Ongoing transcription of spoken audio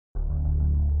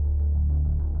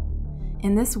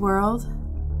In this world,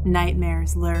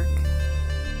 nightmares lurk.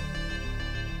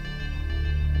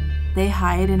 They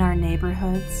hide in our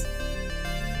neighborhoods,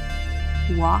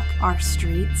 walk our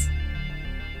streets,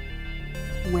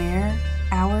 wear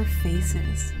our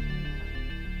faces.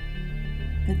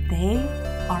 But they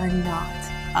are not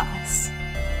us.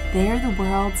 They are the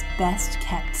world's best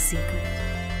kept secret,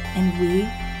 and we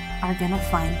are gonna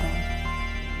find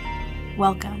them.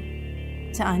 Welcome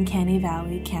to Uncanny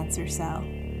Valley Cancer Cell.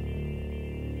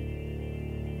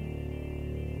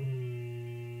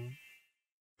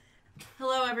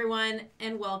 Hello everyone,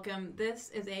 and welcome. This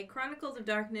is a Chronicles of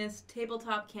Darkness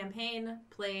tabletop campaign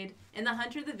played in the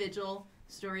Hunter the Vigil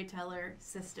storyteller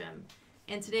system.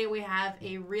 And today we have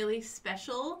a really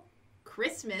special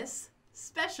Christmas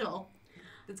special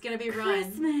that's going to be run.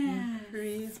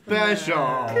 Christmas.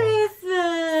 Special.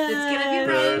 Christmas. It's going to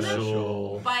be run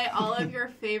Special. by all of your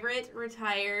favorite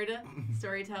retired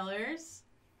storytellers.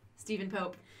 Stephen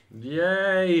Pope.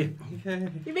 Yay!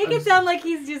 You make it sound like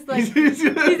he's just like, he's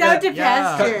out to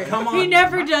pasture. Come on. He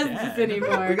never does this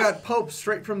anymore. We got Pope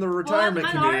straight from the retirement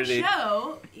on community. our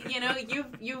show, you know,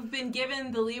 you've been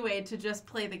given the leeway to just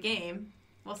play the game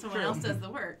while someone else does the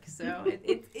work. So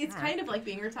it's kind of like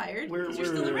being retired because you're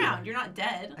still around. You're not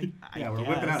dead. We're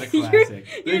whipping out a classic.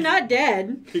 You're not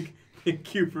dead.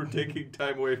 Thank you for taking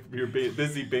time away from your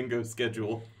busy bingo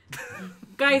schedule.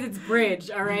 Guys, it's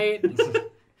bridge, all right?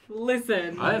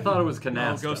 Listen. I thought it was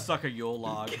canasta. Go suck a Yule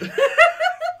log.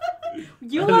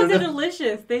 Yule logs are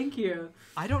delicious. Thank you.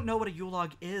 I don't know what a Yule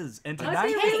log is. And That's tonight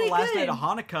is really the last good. night of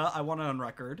Hanukkah. I want it on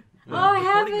record. Oh,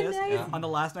 have Recording a this nice... on the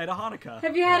last night of Hanukkah.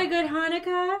 Have you had a good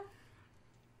Hanukkah?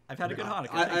 I've had a good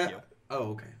Hanukkah. Thank you. Oh,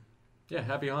 okay. Yeah,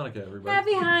 happy Hanukkah, everybody.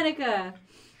 Happy Hanukkah.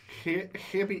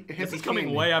 Hippie This is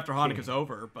coming way after Hanukkah's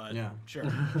over, but Yeah. sure.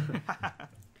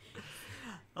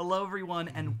 Hello, everyone,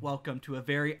 and welcome to a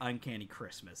very uncanny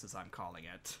Christmas, as I'm calling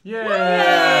it. Yay!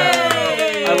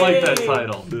 I like that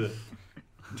title.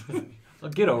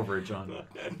 Get over it, John.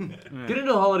 Get into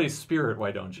the holiday spirit,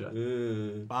 why don't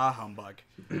you? Bah humbug.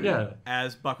 Yeah.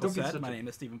 As Buckle Don't get said, such my a- name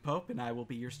is Stephen Pope, and I will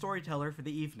be your storyteller for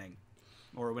the evening,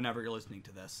 or whenever you're listening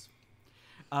to this.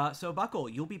 So, Buckle,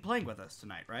 you'll be playing with us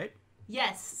tonight, right?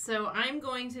 Yes, so I'm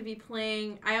going to be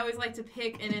playing, I always like to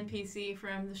pick an NPC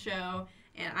from the show,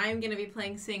 and I'm going to be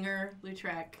playing Singer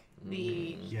Lautrec,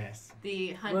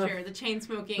 the hunter, the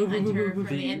chain-smoking hunter from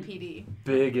the NPD.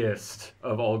 Biggest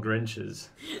of all Grinches.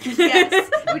 Yes,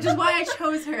 which is why I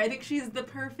chose her. I think she's the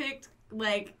perfect,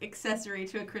 accessory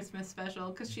to a Christmas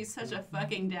special, because she's such a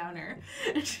fucking downer.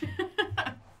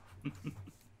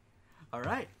 All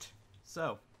right.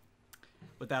 So,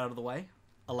 with that out of the way,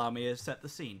 allow me to set the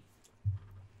scene.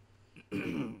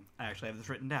 I actually have this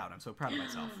written down. I'm so proud of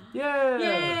myself. Yay!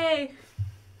 Yay!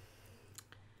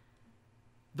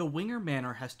 The Winger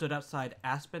Manor has stood outside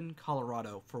Aspen,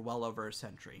 Colorado for well over a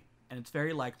century, and it's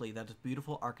very likely that its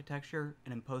beautiful architecture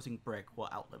and imposing brick will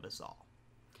outlive us all.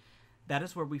 That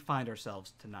is where we find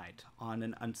ourselves tonight, on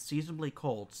an unseasonably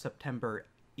cold September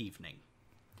evening.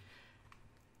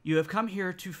 You have come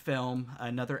here to film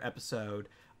another episode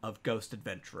of Ghost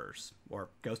Adventurers. Or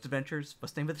Ghost Adventures?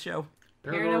 What's the name of the show?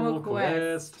 Paranormal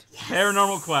Quest. Yes.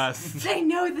 Paranormal Quest. They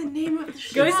know the name of the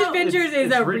show. Ghost Adventures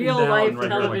is it's a written real-life down right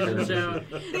television here. show.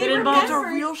 They It involves remembered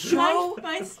a real show?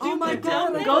 My Oh my stupid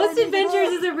God. dumb Ghost Adventures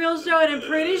is a real show, and I'm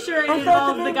pretty sure it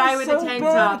involves the guy with the tank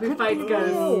top who fights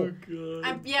ghosts. I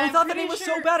I'm thought the pretty name was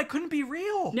sure so bad it couldn't be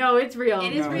real. No, it's real.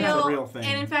 It is No, real, it's a real thing.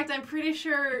 and in fact, I'm pretty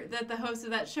sure that the host of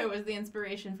that show was the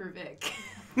inspiration for Vic.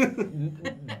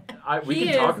 We He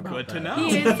can talk is about good that. to know.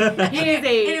 He is a...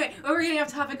 Anyway, we're getting off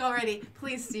topic already.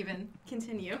 Please, Stephen,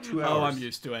 continue. 2 hours. Oh, I'm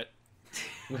used to it.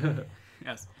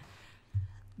 Yes.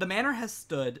 The manor has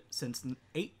stood since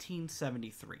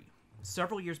 1873,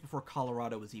 several years before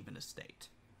Colorado was even a state.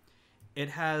 It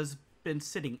has been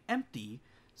sitting empty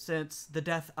since the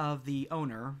death of the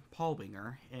owner, Paul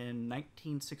Winger, in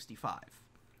 1965.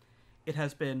 It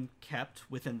has been kept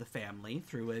within the family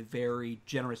through a very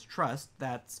generous trust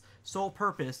that's sole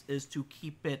purpose is to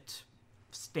keep it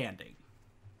standing.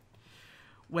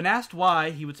 When asked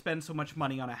why he would spend so much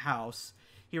money on a house,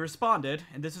 he responded,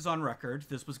 and this is on record,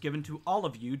 this was given to all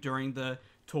of you during the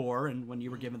tour and when you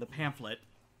were given the pamphlet.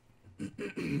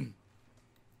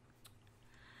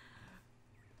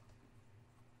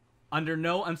 Under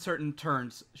no uncertain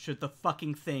terms should the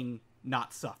fucking thing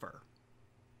not suffer.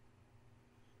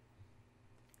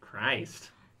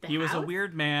 Christ. He was a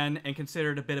weird man and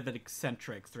considered a bit of an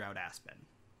eccentric throughout Aspen.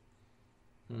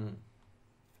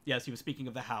 Yes, he was speaking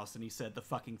of the house, and he said the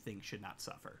fucking thing should not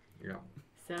suffer. Yeah.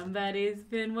 Somebody's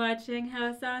been watching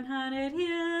House on Haunted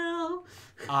Hill.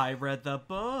 I read the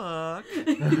book.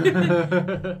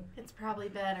 It's probably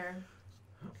better.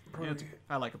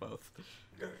 I like both.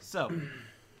 So,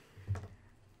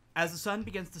 as the sun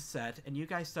begins to set and you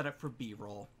guys set up for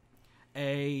B-roll,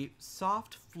 a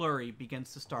soft flurry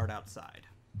begins to start outside.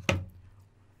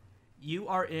 You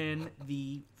are in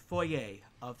the foyer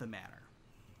of the manor.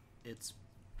 It's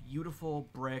beautiful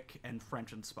brick and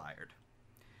French-inspired.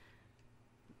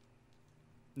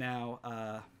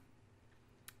 Now,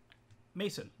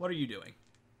 Mason, what are you doing?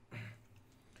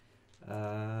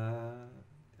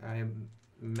 I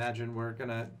imagine we're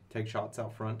gonna take shots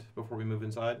out front before we move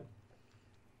inside.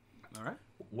 All right.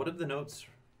 What have the notes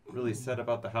really said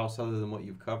about the house other than what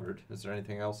you've covered? Is there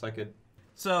anything else I could...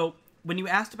 So, when you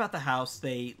asked about the house,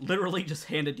 they literally just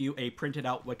handed you a printed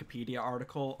out Wikipedia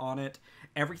article on it.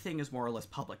 Everything is more or less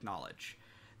public knowledge.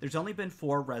 There's only been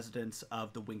 4 residents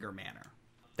of the Winger Manor.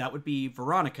 That would be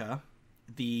Veronica,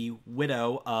 the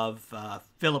widow of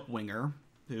Philip Winger,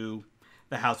 who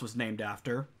the house was named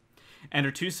after, and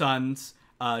her 2 sons,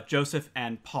 Joseph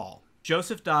and Paul.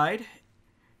 Joseph died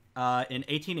in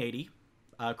 1880,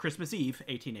 Christmas Eve,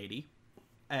 1880,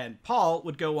 and Paul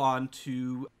would go on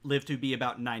to live to be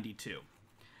about 92.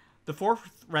 The 4th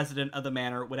resident of the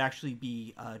manor would actually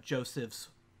be Joseph's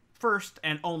first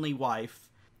and only wife,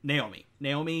 Naomi.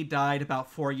 Naomi died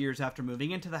about 4 years after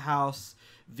moving into the house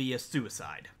via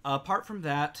suicide. Apart from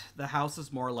that, the house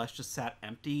is more or less just sat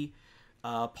empty.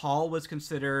 Paul was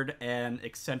considered an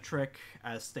eccentric,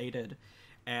 as stated,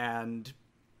 and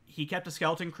he kept a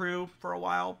skeleton crew for a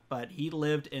while, but he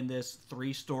lived in this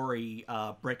 3-story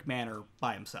brick manor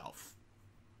by himself.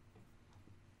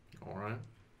 All right.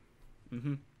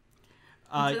 Mm-hmm.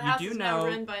 So the house you is do now know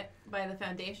run by the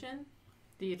foundation?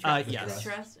 The trust. yes. The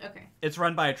trust? Okay. It's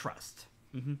run by a trust.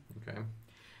 Mm-hmm. Okay.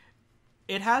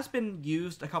 It has been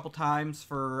used a couple times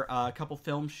for a couple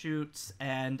film shoots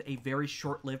and a very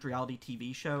short-lived reality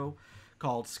TV show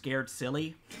called Scared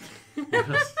Silly.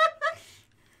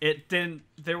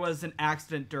 There was an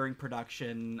accident during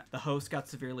production. The host got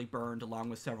severely burned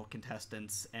along with several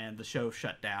contestants, and the show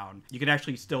shut down. You can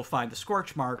actually still find the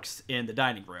scorch marks in the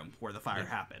dining room where the fire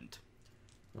happened.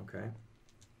 Okay.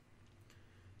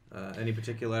 Any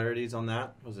particularities on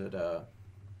that? Was it the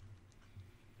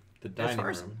dining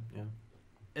room? Yeah.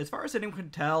 As far as anyone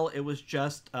could tell, it was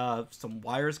just some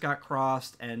wires got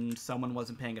crossed and someone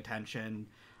wasn't paying attention.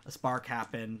 A spark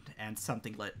happened and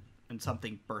something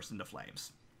burst into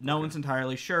flames. No one's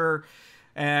entirely sure,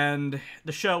 and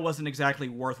the show wasn't exactly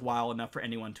worthwhile enough for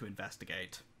anyone to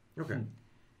investigate. Okay.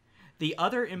 The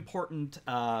other important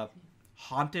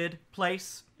haunted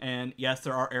place, and yes,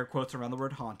 there are air quotes around the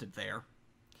word haunted there,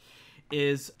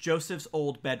 is Joseph's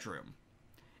old bedroom.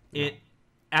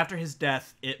 After his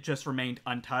death, it just remained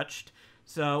untouched.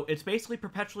 So it's basically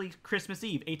perpetually Christmas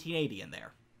Eve, 1880 in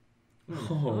there.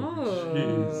 Oh,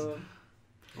 jeez.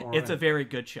 It's a very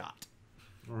good shot.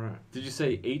 All right. Did you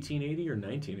say 1880 or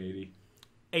 1980?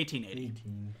 1880.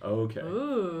 Okay.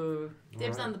 Ooh.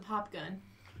 Dibs on the pop gun.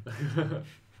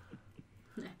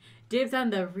 Dibs on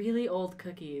the really old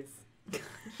cookies.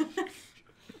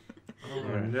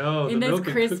 Oh no! In the those milk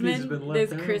and cookies Christmas, have been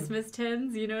left those out. Christmas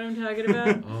tins, you know what I'm talking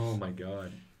about? Oh my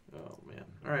god! Oh man.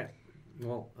 All right.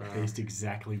 Well, Taste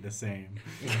exactly the same.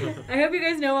 I hope you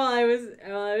guys know while I was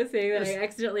saying that I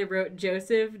accidentally wrote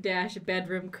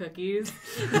Joseph-bedroom cookies.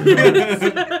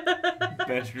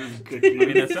 Bedroom cookies. I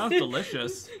mean, that sounds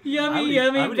delicious. Yummy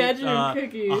bedroom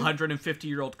cookies.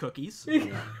 150-year-old cookies.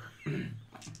 okay.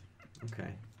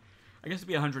 I guess it'd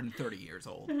be 130 years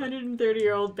old.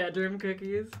 130-year-old bedroom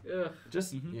cookies. Ugh.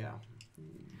 Just yeah.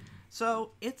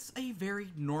 So, it's a very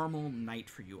normal night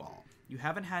for you all. You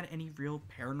haven't had any real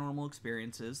paranormal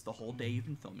experiences the whole day you've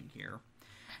been filming here.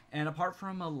 And apart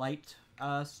from a light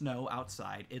snow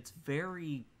outside, it's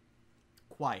very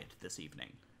quiet this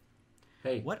evening.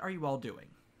 Hey, What are you all doing?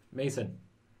 Mason,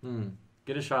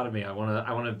 get a shot of me. I want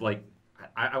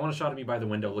a shot of me by the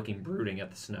window, looking brooding at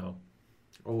the snow.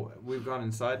 Oh, we've gone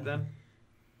inside then?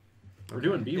 We're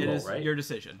doing It B-roll, is right? your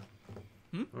decision.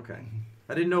 Okay.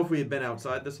 I didn't know if we had been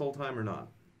outside this whole time or not.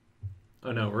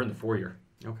 Oh no, we're in the foyer.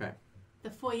 Okay. The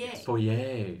foyer.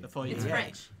 Foyer. The foyer. It's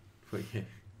French. Okay.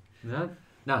 No,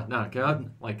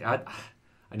 God. Like I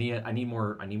need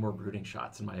more brooding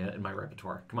shots in my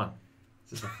repertoire. Come on.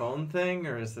 Is this a phone thing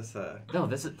or is this a? No,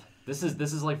 this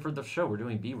is like for the show. We're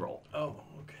doing B-roll. Oh,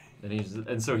 okay.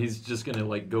 And so he's just gonna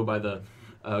like go by the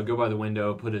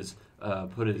window, put his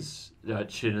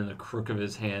chin in the crook of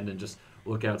his hand, and just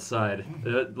look outside,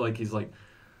 like he's like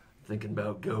thinking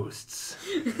about ghosts.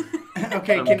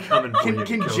 Okay, I'm can coming for you,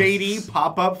 can ghosts. JD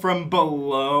pop up from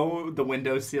below the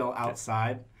windowsill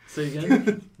outside? Say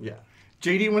again. Yeah.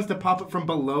 JD wants to pop up from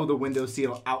below the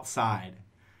windowsill outside.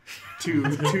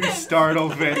 to startle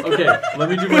Vic. Okay, let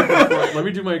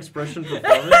me do my expression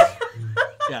performance.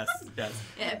 Yes.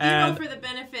 Yeah, And- for the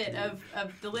benefit of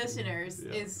the listeners,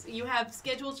 is you have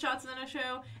scheduled shots on a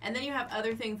show, and then you have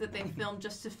other things that they film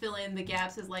just to fill in the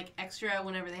gaps as like extra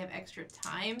whenever they have extra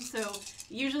time. So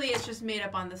usually it's just made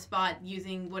up on the spot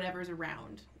using whatever's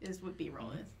around is what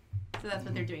B-roll is. So that's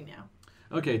what they're doing now.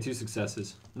 Okay, 2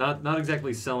 successes. Not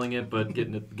exactly selling it, but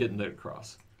getting it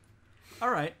across.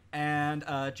 All right, and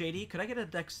JD, could I get a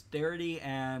dexterity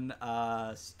and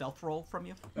stealth roll from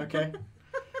you? Okay.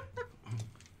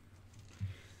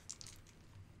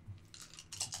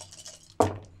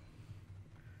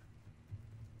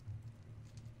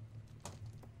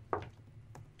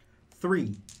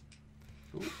 Three.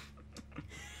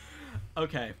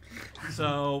 Okay,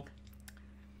 so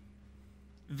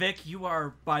Vic, you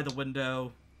are by the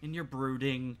window and you're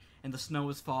brooding, and the snow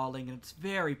is falling, and it's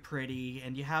very pretty,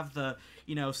 and you have the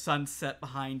sunset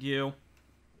behind you,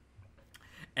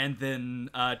 and then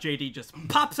JD just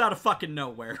pops out of fucking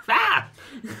nowhere. Ah!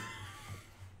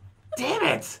 Damn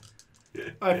it!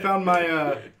 I found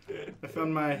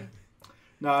my.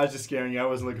 No, I was just scaring you. I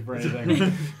wasn't looking for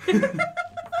anything.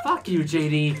 Fuck you,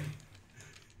 JD.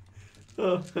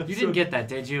 Oh, You didn't get that,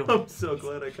 did you? I'm so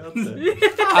glad I got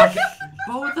that. Fuck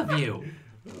both of you.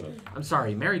 I'm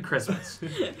sorry. Merry Christmas.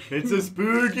 It's a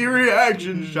spooky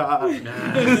reaction shot.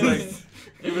 Nah. It's like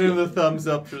giving him the thumbs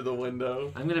up through the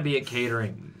window. I'm gonna be at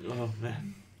catering. Oh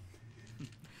man.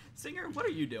 Singer, what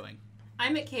are you doing?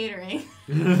 I'm at catering.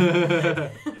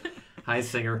 Hi,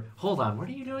 Singer. Hold on. What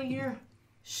are you doing here?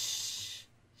 Shh.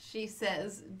 She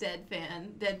says,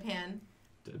 deadpan. Dead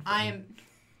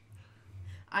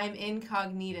I'm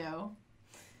incognito.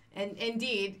 And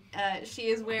indeed, she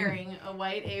is wearing a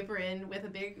white apron with a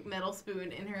big metal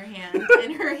spoon in her hand,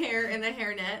 and her hair in a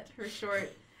hairnet, her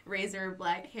short razor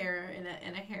black hair in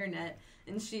a hairnet,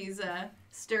 and she's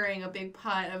stirring a big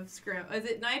pot of scrim. Is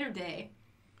it night or day?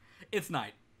 It's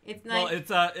night. It's night.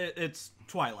 Well, it's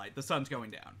twilight. The sun's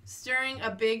going down. Stirring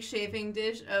a big chafing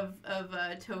dish of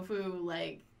tofu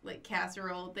like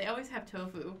casserole. They always have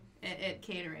tofu at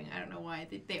catering. I don't know why.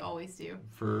 They always do.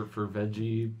 For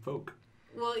veggie folk.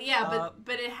 Well, yeah,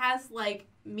 but it has like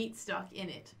meat stock in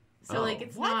it, so like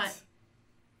it's what? not.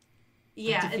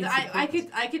 Yeah, defeats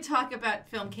the I could talk about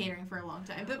film catering for a long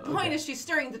time, but the point is she's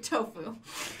stirring the tofu.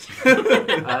 Do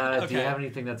you have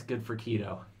anything that's good for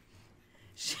keto?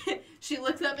 She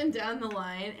looks up and down the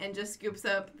line and just scoops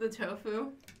up the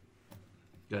tofu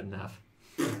Good enough.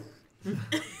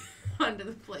 onto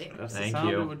the plate. That's Thank the sound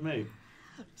you. it would make.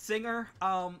 Singer,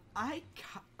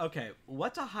 okay,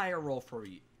 what's a higher roll for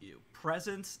you?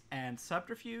 Presence and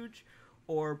subterfuge,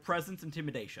 or presence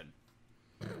intimidation?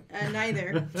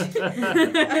 Neither.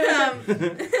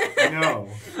 No.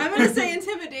 I'm going to say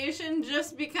intimidation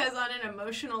just because on an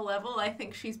emotional level, I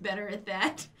think she's better at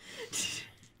that.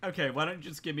 Okay, why don't you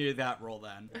just give me that roll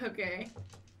then? Okay.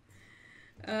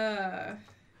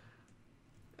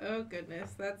 Oh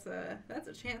goodness, that's a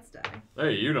chance die.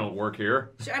 Hey, you don't work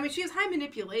here. She has high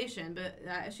manipulation, but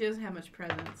she doesn't have much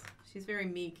presence. She's very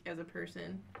meek as a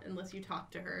person, unless you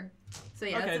talk to her. So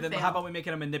yeah, Okay, that's a then fail. how about we make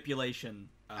it a manipulation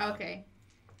Okay.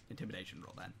 intimidation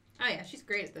roll then? Oh yeah, she's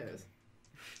great at those.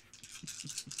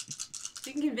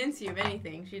 She can convince you of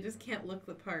anything. She just can't look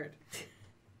the part.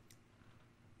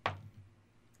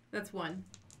 That's 1.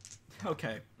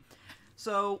 Okay.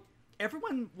 So,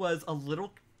 everyone was a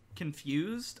little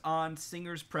confused on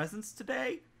Singer's presence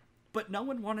today, but no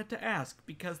one wanted to ask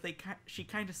because she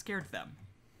kind of scared them.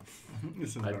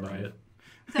 I'd buy it.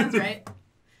 Sounds right.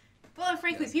 Well,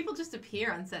 frankly, people just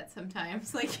appear on set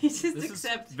sometimes. Like, you just This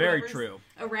accept is very whoever's true.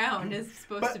 around is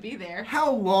supposed But to be there.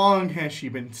 How long has she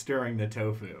been stirring the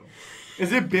tofu?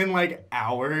 Has it been like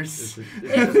hours?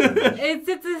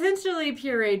 It's essentially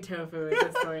pureed tofu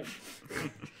at this point.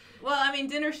 Well, I mean,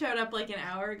 dinner showed up like an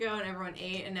hour ago and everyone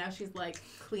ate, and now she's like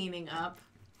cleaning up.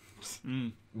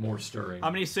 More stirring. How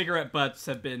many cigarette butts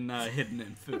have been hidden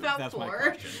in food? About That's 4. my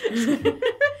question.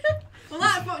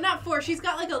 Well, not 4. She's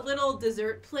got like a little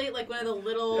dessert plate, like one of the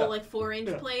little like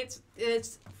 4-inch plates.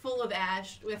 It's full of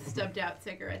ash with stubbed out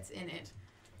cigarettes in it.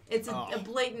 It's a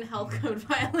blatant health code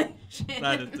violation.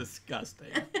 That is disgusting.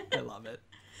 I love it.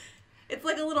 It's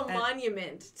like a little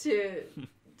monument to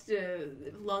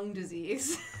lung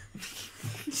disease.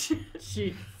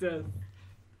 Jesus.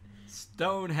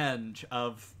 Stonehenge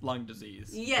of lung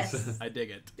disease. Yes. I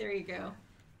dig it. There you go.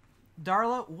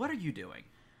 Darla, what are you doing?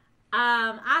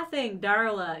 I think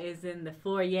Darla is in the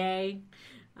foyer,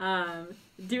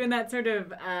 doing that sort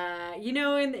of,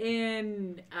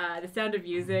 in The Sound of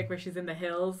Music where she's in the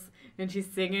hills and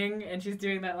she's singing and she's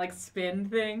doing that like spin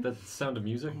thing. The Sound of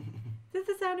Music? The it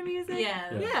The Sound of Music?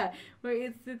 Yeah. Yeah. Where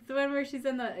it's the one where she's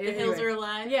in the... The Hills Are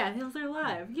Alive. Yeah, Hills Are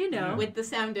Alive. You know. With The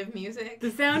Sound of Music.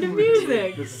 The Sound of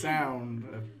Music. The sound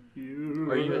of you.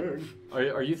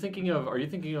 Are you thinking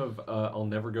of I'll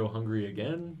Never Go Hungry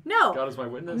Again? No. God is my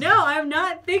witness. No, I'm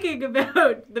not thinking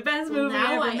about the best Well, movie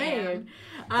now ever I made.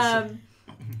 am.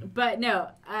 But no,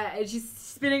 she's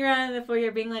spinning around in the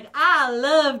foyer being like, I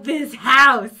love this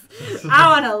house. I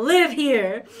want to live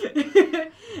here.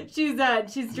 She's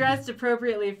dressed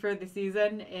appropriately for the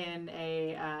season in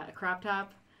a crop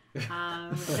top.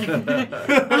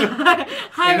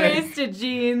 High-waisted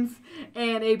jeans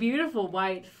and a beautiful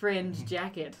white fringe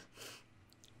jacket.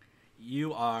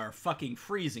 You are fucking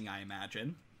freezing, I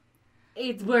imagine.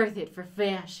 It's worth it for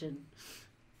fashion.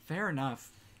 Fair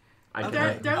enough.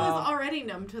 Darla's already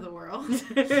numb to the world.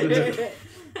 It's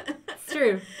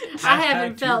true. I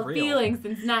haven't too felt real. feelings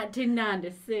since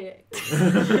 1996.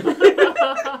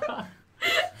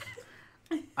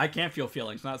 I can't feel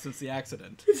feelings, not since the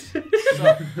accident.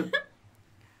 So,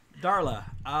 Darla,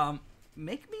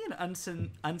 make me an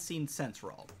unseen sense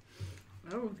roll.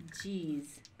 Oh, jeez.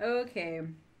 Okay.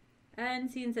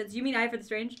 Unseen sense. You mean Eye for the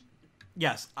Strange?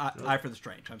 Yes, Eye for the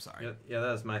Strange. I'm sorry. Yeah,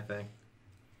 that's my thing.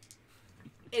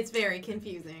 It's very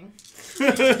confusing.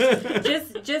 Just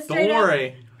straight Don't up.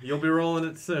 worry, you'll be rolling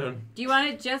it soon. Do you want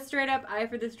it just straight up Eye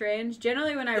for the Strange?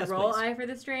 Generally, when I Yes, roll please. Eye for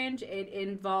the Strange, it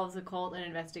involves occult and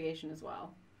investigation as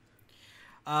well.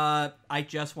 I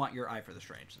just want your Eye for the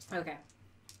Strange this time. Okay.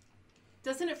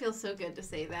 Doesn't it feel so good to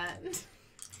say that?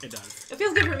 It does. It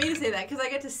feels good for me to say that because I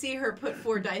get to see her put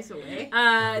 4 dice away.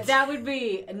 That would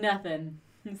be nothing.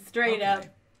 Straight up,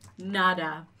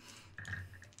 nada.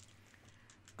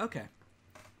 Okay.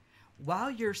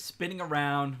 While you're spinning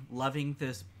around, loving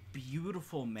this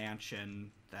beautiful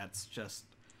mansion that's just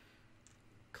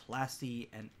classy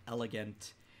and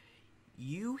elegant,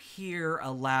 you hear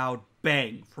a loud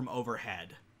bang from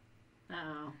overhead.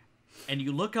 Uh-oh. And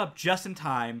you look up just in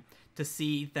time to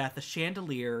see that the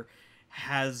chandelier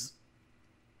has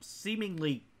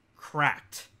seemingly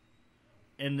cracked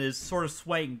and is sort of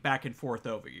swaying back and forth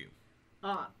over you.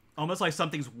 Almost like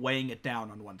something's weighing it down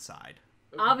on one side.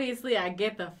 Obviously, I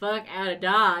get the fuck out of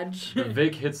Dodge. The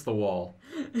Vic hits the wall.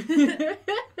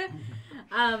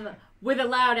 With a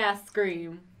loud ass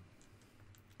scream.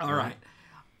 All right.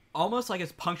 Almost like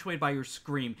it's punctuated by your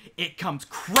scream, it comes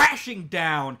crashing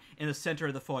down in the center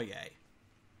of the foyer.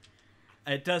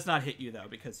 It does not hit you, though,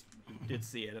 because you did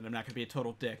see it, and I'm not going to be a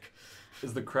total dick.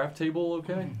 Is the craft table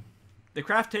okay? The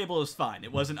craft table is fine.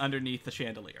 It wasn't underneath the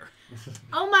chandelier.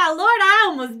 Oh my lord, I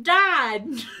almost died.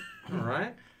 All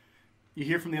right. You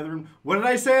hear from the other room, what did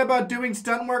I say about doing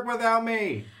stunt work without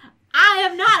me? I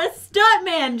am not a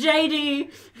stuntman, JD.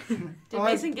 Did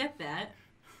Mason get that?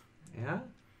 Yeah.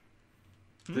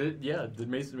 Did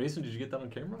Mason? Did you get that on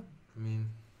camera? I mean,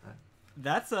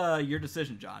 That's your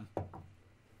decision, John.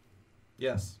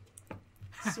 yes.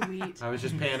 Sweet. I was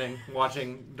just panning,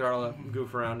 watching Darla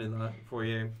goof around in the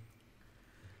foyer.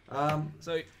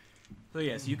 So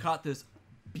yes, you caught this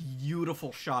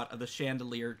beautiful shot of the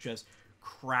chandelier just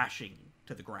crashing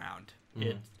to the ground.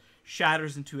 It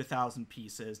shatters into 1,000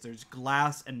 pieces. There's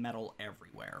glass and metal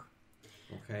everywhere.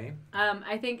 Okay.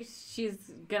 I think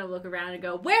she's gonna look around and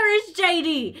go, "Where is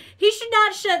JD? He should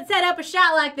not set up a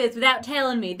shot like this without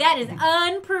telling me. That is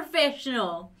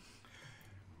unprofessional."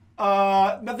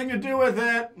 Nothing to do with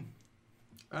it.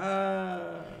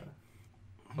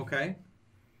 Okay.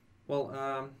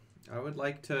 Well, I would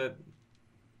like to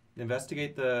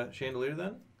investigate the chandelier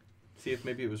then. See if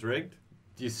maybe it was rigged.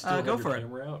 Do you still go have for your it.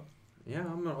 camera out? Yeah,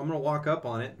 I'm gonna walk up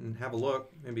on it and have a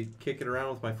look. Maybe kick it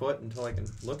around with my foot until I can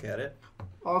look at it.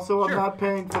 Also, Sure. I'm not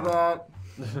paying for that.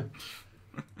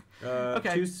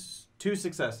 Okay. Two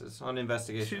successes on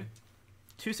investigation.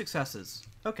 Two successes.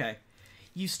 Okay.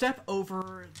 You step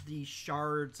over the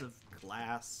shards of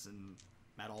glass and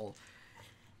metal.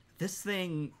 This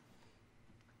thing,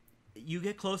 you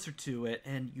get closer to it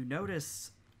and you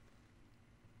notice...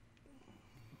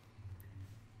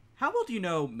 How well do you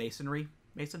know masonry,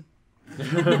 Mason?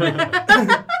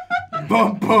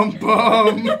 Bum, bum,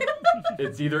 bum.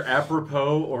 It's either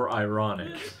apropos or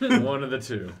ironic. One of the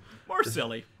two. More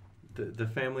silly. The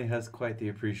family has quite the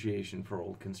appreciation for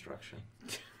old construction.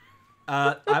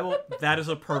 That is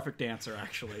a perfect answer,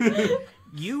 actually.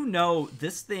 You know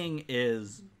this thing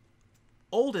is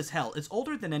old as hell. It's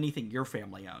older than anything your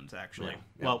family owns, actually.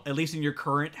 Yeah. Well, at least in your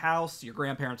current house, your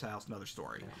grandparents' house, another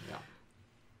story. Yeah.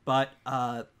 But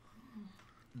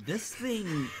this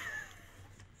thing,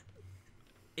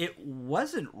 it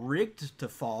wasn't rigged to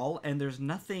fall, and there's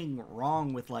nothing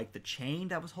wrong with like the chain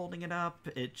that was holding it up.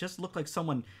 It just looked like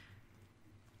someone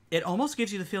it almost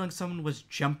gives you the feeling someone was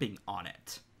jumping on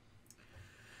it.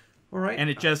 All right. And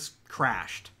it just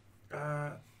crashed.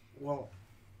 Well,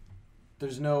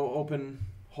 there's no open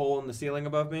hole in the ceiling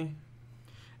above me.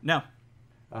 No.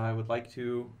 I would like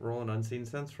to roll an unseen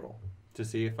sense roll to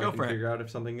see if I Go can for it. figure out if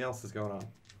something else is going on.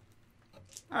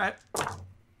 All right.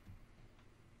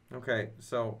 Okay,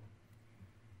 so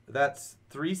that's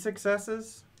 3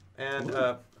 successes, and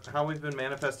how we've been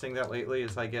manifesting that lately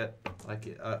is I get like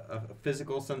a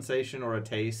physical sensation or a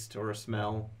taste or a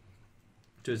smell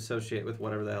to associate with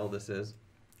whatever the hell this is.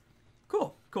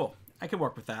 Cool. I can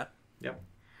work with that. Yep.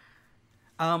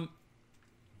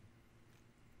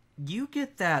 You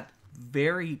get that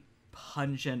very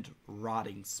pungent,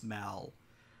 rotting smell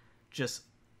just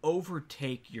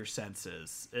overtake your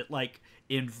senses. It like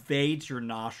invades your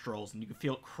nostrils, and you can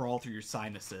feel it crawl through your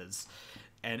sinuses,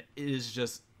 and it is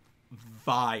just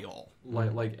vile.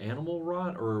 Like animal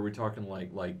rot, or are we talking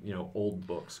like old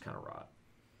books kind of rot?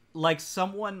 Like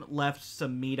someone left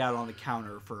some meat out on the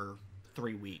counter for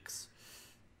 3 weeks.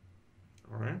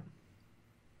 All right.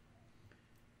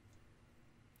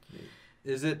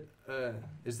 Is it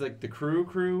is like the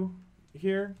crew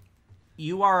here?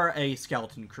 You are a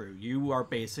skeleton crew. You are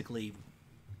basically,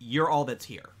 you're all that's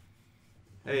here.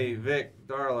 Hey, Vic,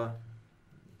 Darla.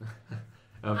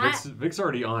 Vic's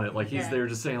already on it. Like he's Okay. there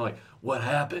just saying like, "What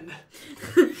happened?"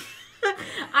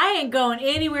 I ain't going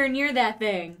anywhere near that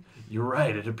thing. You're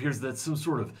right. It appears that some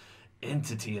sort of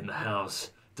entity in the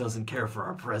house doesn't care for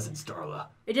our presence, Darla.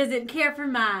 It doesn't care for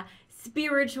my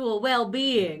spiritual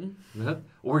well-being.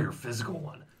 Or your physical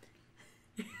one.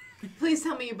 Please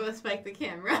tell me you both spiked the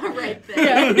camera right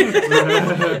there.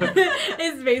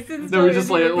 It's Mason's No, we just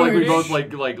voice like we recording. both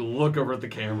like look over at the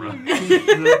camera.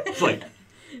 It's like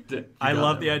I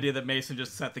love the idea that Mason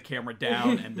just set the camera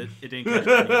down and it didn't catch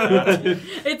any of that.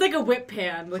 It's like a whip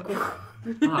pan. Like,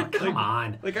 Oh, come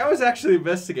on. Like, I was actually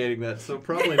investigating that, so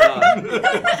probably not.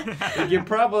 Like, you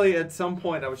probably, at some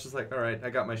point, I was just like, all right,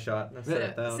 I got my shot. And I set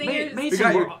it down. Singers-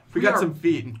 Mason, We got some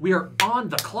feet. We are on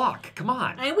the clock. Come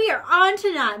on. and we are on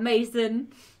tonight,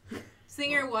 Mason.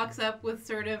 Singer walks up with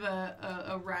sort of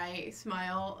a wry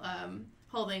smile,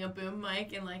 holding a boom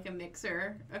mic and like a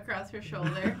mixer across her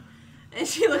shoulder. And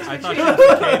she looks I thought between she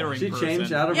was a catering She person.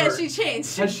 changed out of Yeah, her. she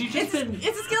changed. Has she just been?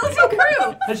 It's a skeleton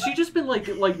crew. Has she just been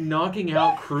like knocking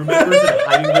out crew members and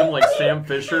hiding them like Sam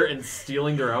Fisher and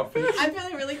stealing their outfits? I'm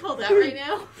feeling really cold out right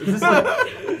now. Is this like,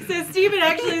 So Steven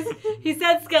actually, he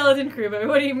said skeleton crew, but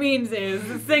what he means is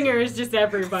the singer is just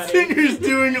everybody. Singer's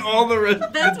doing all the rest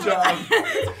of That's the what, job.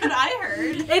 that's what I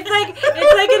heard. It's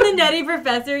like in the Nutty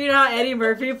Professor, you know how Eddie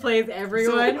Murphy plays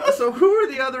everyone? So who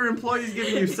are the other employees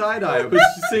giving you side eye? Was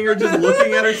Singer just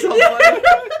looking at herself like?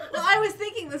 Well, I was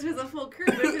thinking this was a full crew,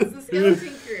 but it's the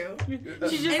skeleton crew.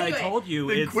 She just, Anyway. I told you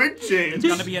The it's quick change.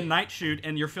 going to be a night shoot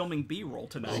and you're filming B-roll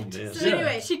tonight. man. So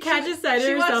anyway, she catches sight of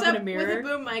she walks herself in up a with a mirror.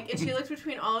 boom mic and she looks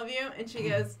between all of you and she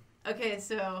goes, "Okay,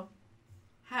 so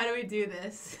how do we do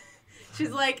this?"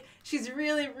 She's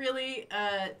really, really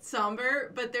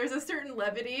somber, but there's a certain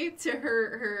levity to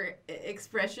her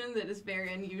expression that is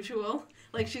very unusual.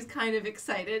 Like she's kind of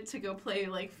excited to go play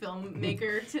like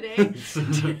filmmaker today.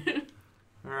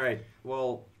 All right.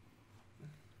 Well,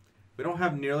 we don't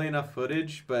have nearly enough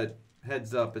footage, but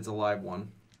heads up, it's a live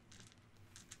one.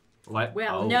 like,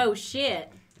 Well, oh. no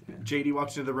shit. JD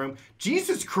walks into the room.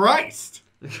 Jesus Christ!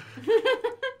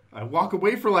 I walk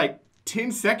away for like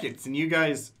 10 seconds, and you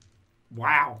guys...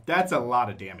 Wow, that's a lot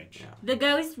of damage. Yeah. The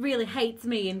ghost really hates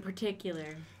me in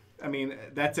particular. I mean,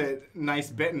 that's a nice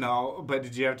bit and all, but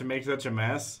did you have to make such a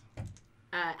mess?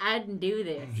 I didn't do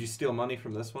this. Did you steal money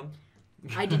from this one?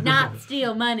 I did not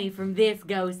steal money from this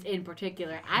ghost in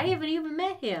particular. I haven't even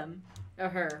met him or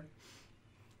her.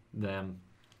 Them.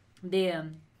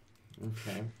 Them.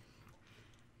 Okay.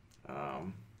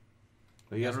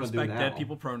 What you guys Gotta want to do respect now? dead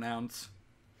people pronouns.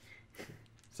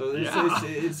 So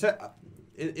it's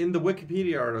in the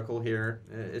Wikipedia article here.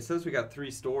 It says we got 3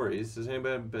 stories. Has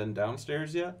anybody been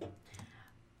downstairs yet?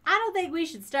 I don't think we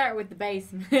should start with the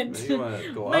basement. You want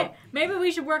to go up? Maybe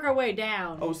we should work our way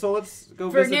down. Oh, so let's go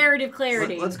for visit. narrative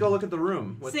clarity. Let's go look at the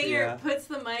room. With Singer puts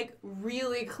the mic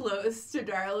really close to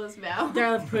Darla's mouth.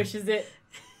 Darla pushes it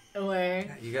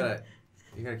away. You gotta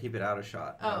keep it out of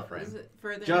shot. Out of frame. Is it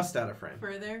further? Just out of frame.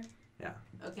 Further? Yeah.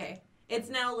 Okay. It's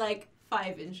now like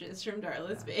 5 inches from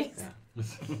Darla's face.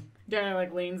 Yeah. Darla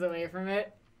like leans away from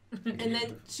it. And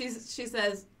then she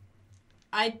says,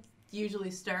 "I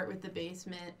usually start with the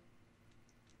basement."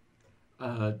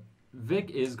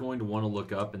 Vic is going to want to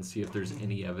look up and see if there's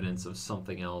any evidence of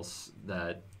something else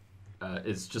that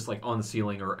is just like on the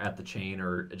ceiling or at the chain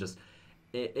or just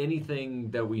anything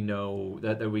that we know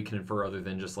that we can infer other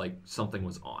than just like something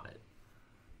was on it.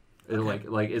 Okay.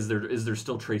 Like is there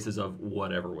still traces of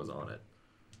whatever was on it?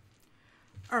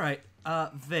 All right,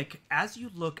 Vic. As you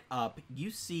look up,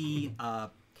 you see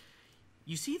the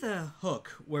hook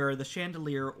where the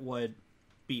chandelier would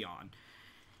be on,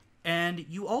 and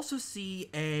you also see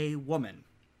a woman.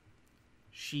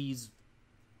 She's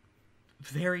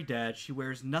very dead. She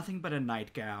wears nothing but a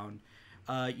nightgown.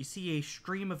 You see a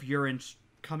stream of urine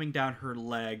coming down her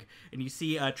leg, and you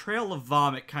see a trail of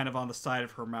vomit kind of on the side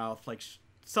of her mouth, like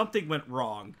something went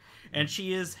wrong. And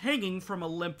she is hanging from a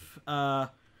limp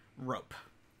rope.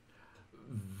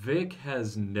 Vic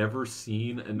has never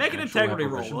seen an Make an actual integrity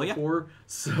roll, apparition will ya? before,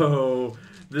 so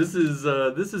this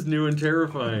is new and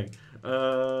terrifying.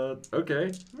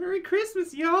 Okay. Merry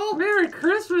Christmas, y'all. Merry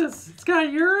Christmas! It's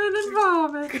got urine and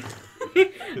vomit.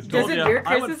 Does Told it ya, your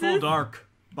I went full Christmases? dark.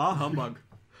 Bah humbug.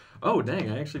 Oh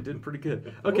dang! I actually did pretty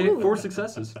good. Okay, Ooh. 4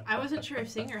 successes. I wasn't sure if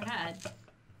Singer had.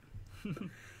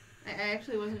 I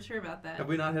actually wasn't sure about that. Have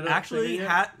we not hit up Actually, Singer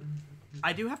yet?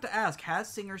 I do have to ask,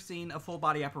 has Singer seen a full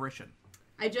body apparition?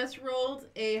 I just rolled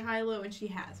a high-low and she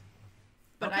has.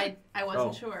 But Okay. I wasn't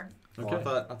Oh. sure. Oh,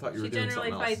 I thought you were She doing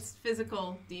generally something fights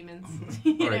physical demons,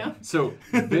 you All know? right. So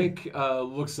Vic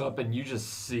looks up and you just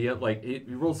see it. Like he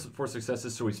rolls 4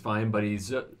 successes, so he's fine. But he's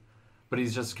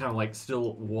just kind of like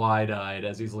still wide-eyed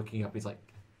as he's looking up. He's like,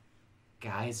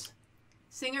 guys.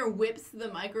 Singer whips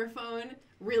the microphone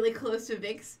really close to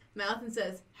Vic's mouth and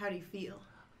says, "How do you feel?"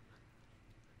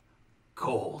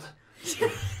 Cold.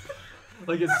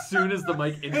 Like as soon as the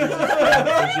mic enters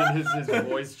his vision, his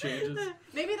voice changes.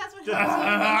 Maybe that's what helps you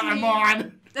I'm maintain.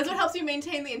 on. That's what helps you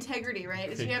maintain the integrity, right?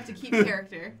 Is you have to keep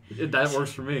character. That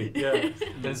works for me. Yeah.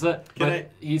 Is that? But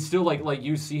he's still like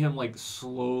you see him like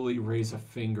slowly raise a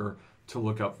finger to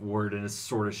look upward and is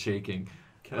sort of shaking.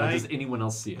 Does anyone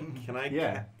else see it? Can I?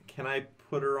 Yeah. Can I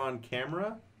put her on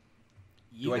camera?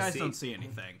 You Do I guys see- don't see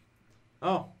anything.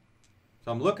 Oh,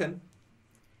 so I'm looking.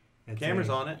 Camera's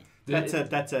on it.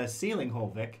 That's a ceiling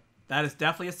hole, Vic. That is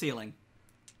definitely a ceiling.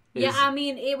 Yeah, I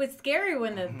mean, it was scary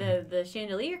when the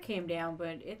chandelier came down,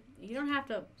 but you don't have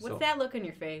to. What's So- that look on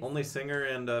your face? Only Singer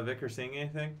and Vic are seeing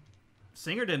anything?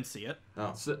 Singer didn't see it.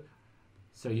 Oh.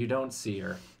 So you don't see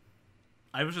her.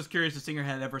 I was just curious if Singer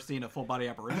had ever seen a full body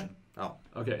apparition. Oh.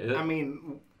 Okay. I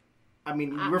mean,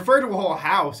 you refer to a whole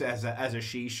house as a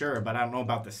she, sure, but I don't know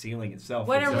about the ceiling itself.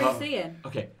 What are So- we seeing?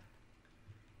 Okay.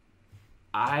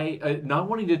 Not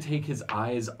wanting to take his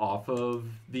eyes off of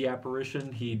the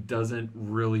apparition, he doesn't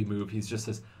really move. He just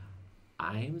says,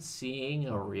 I'm seeing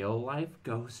a real life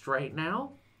ghost right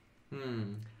now.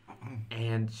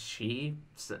 And she,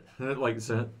 just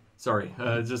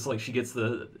like she gets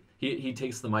he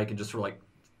takes the mic and just sort of like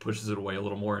pushes it away a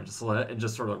little more and just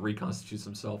sort of reconstitutes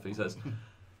himself. He says,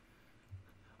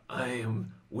 I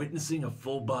am witnessing a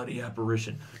full body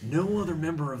apparition. No other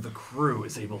member of the crew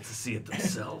is able to see it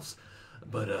themselves.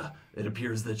 But it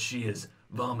appears that she is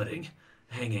vomiting,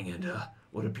 hanging, and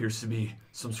what appears to be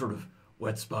some sort of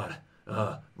wet spot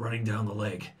running down the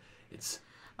leg. It's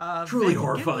truly Vic,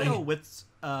 horrifying. Give me a wits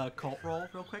cult roll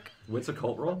real quick. What's a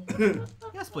cult roll?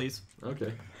 Yes, please.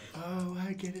 Okay. Oh,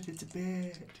 I get it. It's a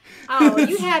bit. Oh,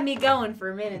 you had me going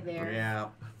for a minute there. Yeah.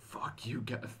 Fuck you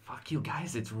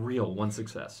guys. It's real. 1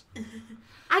 success.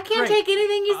 I can't Great. take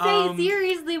anything you say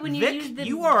seriously when you Vic, use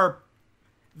the.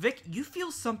 Vic, you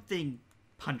feel something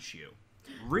punch you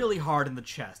really hard in the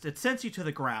chest. It sends you to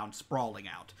the ground, sprawling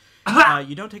out.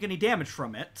 You don't take any damage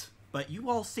from it, but you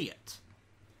all see it.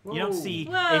 You don't see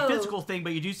a Whoa. physical thing,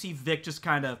 but you do see Vic just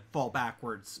kind of fall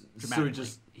backwards dramatically.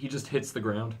 So he just hits the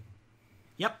ground.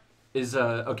 Yep. Is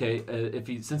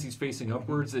since he's facing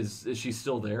upwards, is she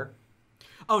still there?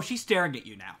 Oh, she's staring at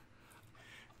you now.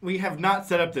 We have not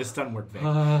set up this stun work, Vic.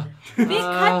 Vic,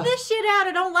 cut this shit out.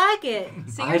 I don't like it.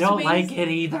 Singer I don't swings like it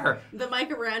either. the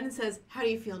mic around and says, "How do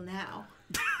you feel now?"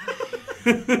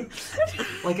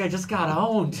 Like I just got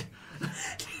owned.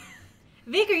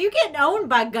 Vic, are you getting owned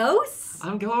by ghosts?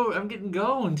 I'm getting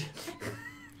owned.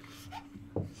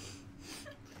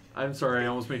 I'm sorry, I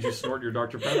almost made you snort your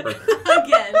Dr. Pepper.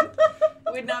 Again,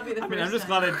 would not be the I first mean, I'm just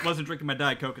time. glad I wasn't drinking my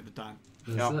Diet Coke at the time.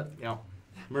 Yeah.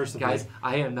 Mercifully. Guys,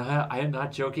 I am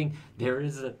not joking. There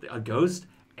is a ghost,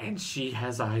 and she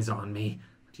has eyes on me.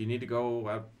 Do you need to go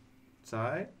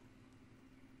outside?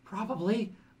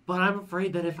 Probably, but I'm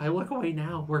afraid that if I look away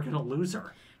now, we're gonna lose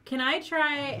her. Can I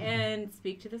try and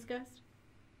speak to this ghost?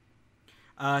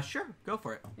 Sure, go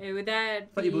for it. Would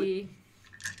that But you be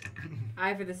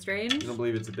Eye for the Strange? You don't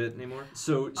believe it's a bit anymore?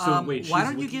 So wait, why she's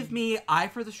don't you looking- give me Eye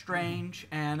for the Strange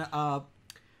and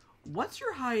what's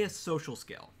your highest social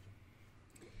skill?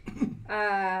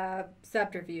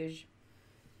 Subterfuge.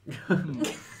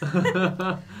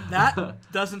 That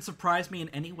doesn't surprise me in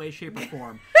any way, shape, or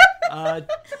form.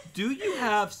 Do you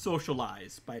have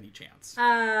socialize by any chance?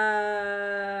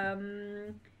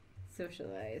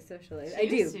 Socialize. She I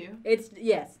do. used to.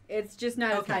 It's just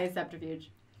not as Okay. high as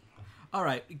subterfuge. All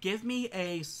right, give me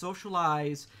a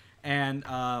socialize and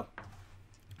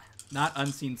not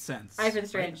unseen sense. Eye for the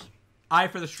strange. Eye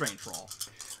for the strange roll.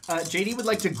 JD would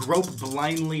like to grope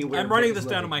blindly where I'm writing Vic this is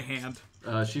down in living. my hand.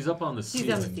 She's up on the She's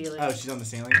ceiling. on the ceiling. Oh, she's on the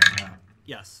ceiling?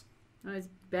 Yes. Oh, it's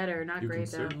better, not You can great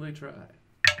though. certainly try.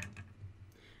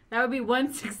 That would be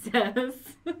one success.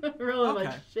 Rolling like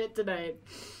Okay. shit tonight.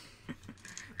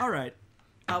 All right.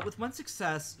 With one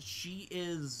success, she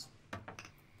is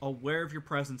aware of your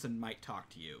presence and might talk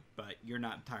to you, but you're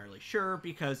not entirely sure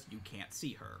because you can't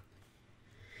see her.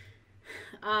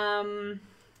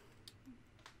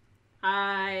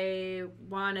 I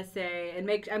want to say and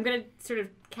I'm gonna sort of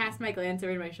cast my glance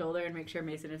over my shoulder and make sure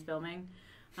Mason is filming,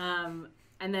 and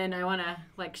then I want to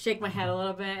like shake my head a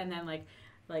little bit and then like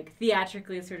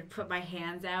theatrically sort of put my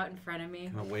hands out in front of me.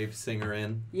 Kind of wave singer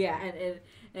in. Yeah, and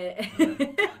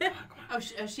Oh,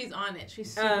 she's on it.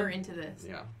 She's super into this.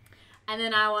 Yeah. and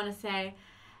then I want to say,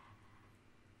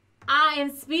 I am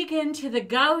speaking to the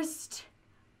ghost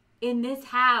in this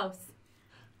house.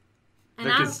 And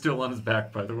Vic is still on his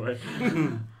back, by the way.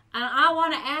 And I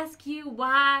want to ask you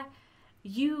why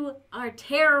you are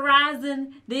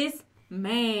terrorizing this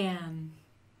man.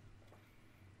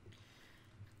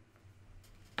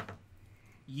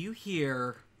 You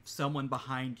hear someone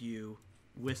behind you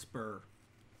whisper,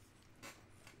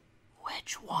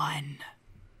 "Which one?"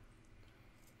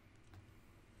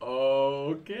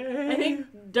 Okay. I think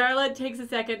Darla takes a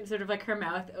second, sort of like her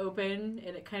mouth open,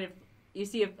 and it kind of, you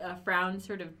see a frown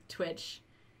sort of twitch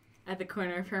at the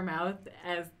corner of her mouth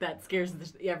as that scares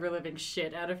the ever-living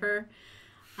shit out of her.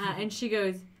 And she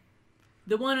goes,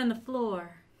 "The one on the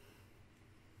floor."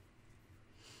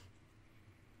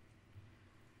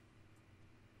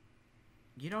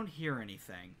 You don't hear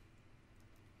anything.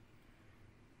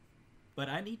 But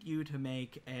I need you to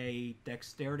make a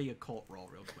dexterity occult roll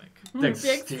real quick.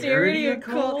 Dexterity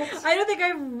occult? I don't think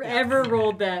I've ever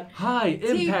rolled that. High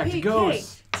impact TPK.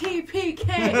 ghost.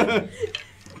 TPK.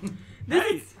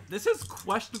 This is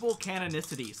questionable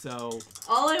canonicity, so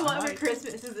All I want Alright. for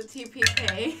Christmas is a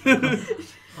TPK.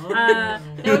 That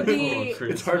would be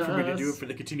It's hard for me to do it for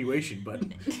the continuation, but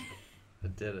I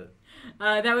did it.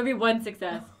 that would be one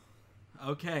success.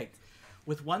 okay.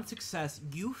 With one success,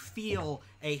 you feel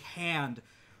a hand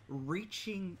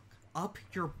reaching up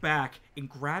your back and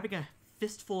grabbing a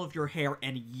fistful of your hair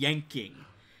and yanking.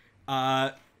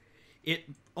 It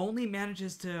only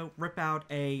manages to rip out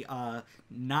a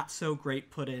not so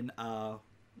great put in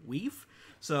weave,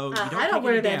 so you don't I don't take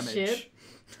wear any that damage, shit.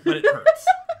 but it hurts.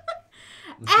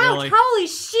 Ouch! Really? Holy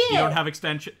shit! You don't have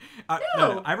extension. No.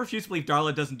 No, I refuse to believe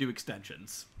Darla doesn't do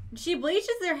extensions. She bleaches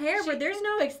their hair, but there's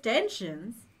no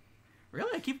extensions.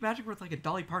 Really? I keep imagining with like a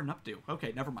Dolly Parton updo.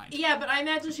 Okay, never mind. Yeah, but I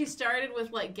imagine she started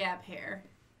with like gap hair.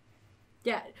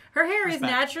 Yeah, her hair is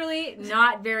Respect. naturally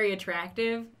not very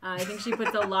attractive. I think she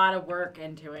puts a lot of work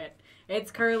into it. It's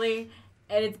curly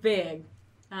and it's big,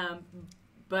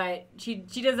 but she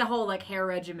does a whole like hair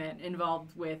regimen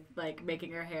involved with like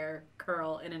making her hair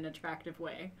curl in an attractive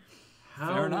way.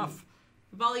 Fair enough.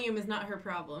 Volume is not her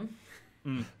problem.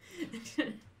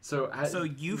 So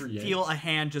You were feel yanked. a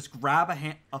hand just grab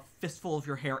a fistful of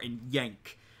your hair and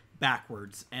yank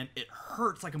backwards, and it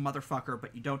hurts like a motherfucker,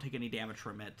 but you don't take any damage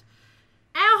from it.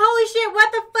 Ow! Holy shit!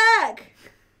 What the fuck?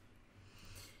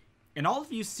 And all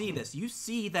of you see this. You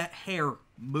see that hair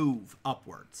move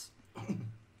upwards.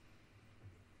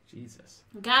 Jesus.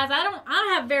 Guys, I don't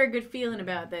have a very good feeling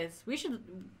about this. We should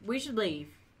leave.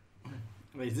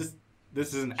 wait,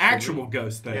 this is an actual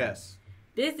ghost thing. Yes.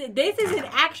 This is an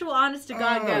actual honest to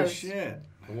god Oh ghost. shit!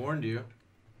 I warned you.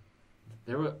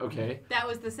 There were okay. That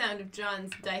was the sound of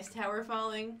John's dice tower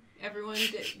falling. Everyone,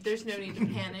 there's no need to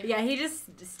panic. Yeah, he just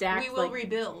stacked We will like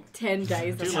rebuild. 10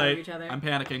 dice on Too top of late. each other. I'm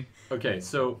panicking. Okay,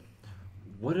 so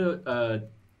what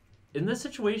in this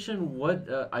situation,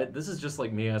 this is just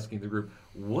like me asking the group,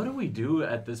 what do we do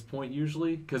at this point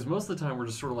usually? Because most of the time we're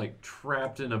just sort of like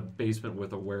trapped in a basement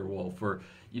with a werewolf, or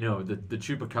the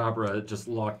chupacabra just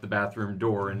locked the bathroom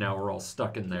door and now we're all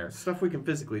stuck in there. Stuff we can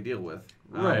physically deal with.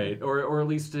 Right, or at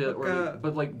least, look,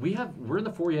 but like we're in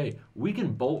the foyer. We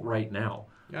can bolt right now.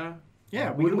 Yeah.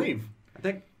 Yeah, we can leave. I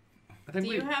think Do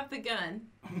we. you have the gun?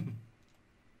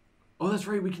 Oh, that's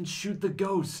right. We can shoot the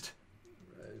ghost.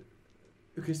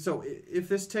 Okay, so if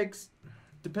this takes,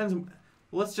 depends.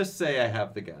 Let's just say I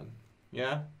have the gun.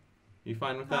 Yeah. You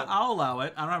fine with that? I'll allow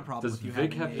it. I don't have a problem Does with you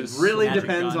Vic having have a his Really magic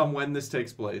depends gun. on when this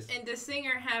takes place. And does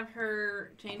Singer have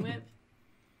her chain whip?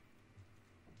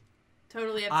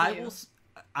 Totally up to you.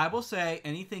 I will say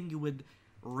anything you would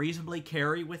reasonably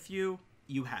carry with you,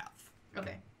 you have.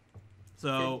 Okay.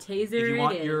 So The taser if you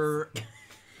want it is.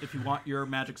 if you want your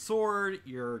magic sword,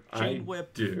 your chain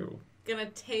whip, do. Gonna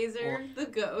taser the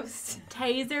ghost.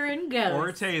 Taser and ghost. or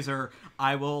a taser,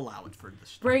 I will allow it for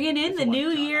this. Bringing in It's the a new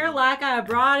one-shot. year like I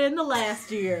brought in the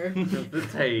last year. The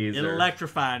taser.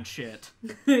 Electrifying shit.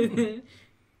 Taser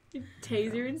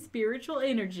and spiritual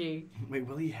energy. Wait,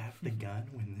 will he have the gun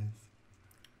when this?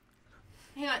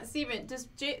 Hang on, Steven, does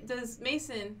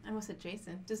Mason, I almost said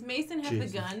Jason, does Mason have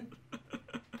Jason. the gun?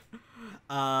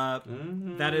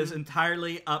 Mm-hmm. That is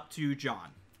entirely up to John.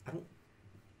 I don't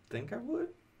think I would.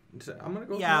 I'm gonna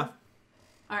go. Yeah. with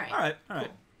Alright. All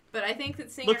right. But I think that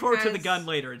Singer Look forward to the has- gun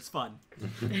later. It's fun.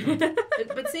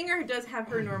 But Singer does have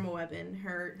her normal weapon,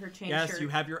 her chain Yes, shirt. you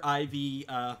have your IV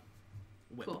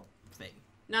whip Cool. thing.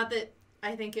 Not that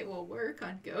I think it will work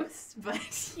on ghosts,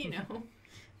 but, you know.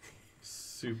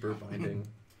 super binding.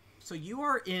 So you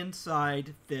are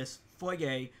inside this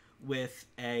foyer with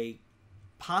a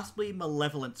possibly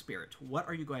malevolent spirit. What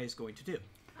are you guys going to do?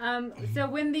 So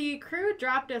when the crew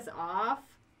dropped us off,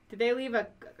 did they leave a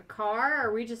car?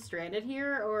 Are we just stranded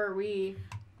here, or are we?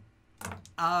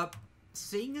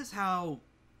 Seeing as how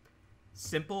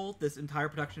simple this entire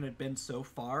production had been so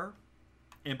far,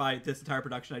 and by this entire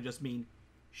production I just mean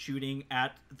shooting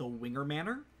at the Winger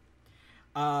Manor.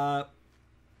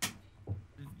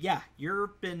 Yeah,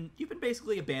 you've been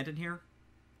basically abandoned here.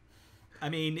 I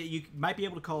mean, you might be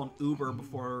able to call an Uber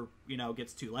before it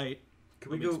gets too late.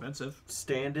 Can we It'll be go expensive?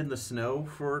 stand in the snow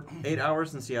for 8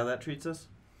 hours and see how that treats us?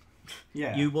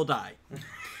 Yeah. You will die.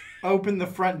 Open the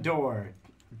front door.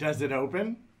 Does it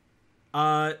open?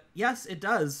 Yes, it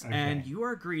does, Okay. and you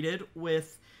are greeted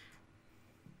with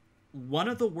one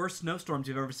of the worst snowstorms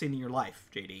you've ever seen in your life,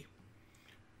 JD.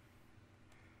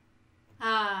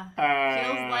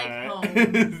 Feels like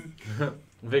home.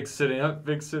 Vic's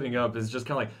sitting up is just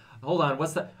kind of like, hold on,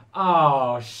 what's that?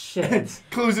 Oh, shit.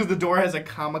 Closes the door, has a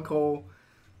comical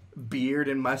beard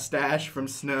and mustache from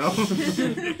snow.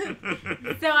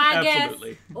 So I Absolutely.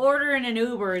 guess ordering an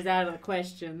Uber is out of the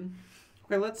question.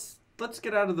 Okay, let's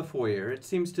get out of the foyer. It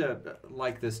seems to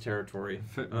like this territory.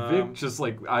 Vic just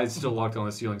like, eyes still locked on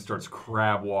the ceiling, starts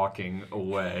crab walking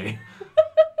away.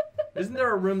 Isn't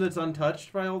there a room that's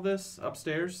untouched by all this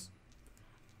upstairs?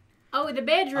 Oh, the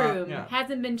bedroom yeah.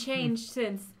 hasn't been changed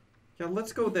since Yeah,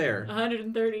 let's go there.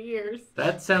 130 years.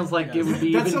 That sounds like it would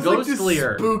be That even sounds like the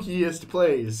ghostlier. spookiest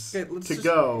place Okay, let's to just-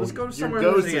 go. let's go to somewhere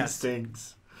Your where ghost there's-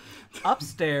 instincts.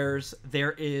 Upstairs,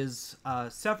 there is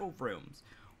several rooms.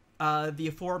 The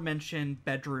aforementioned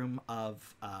bedroom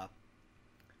of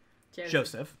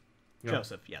Joseph. Yeah.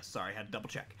 Joseph, yes, sorry, I had to double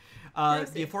check. The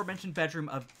Joseph. aforementioned bedroom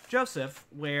of Joseph,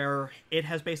 where it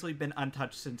has basically been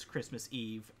untouched since Christmas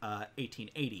Eve,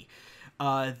 1880.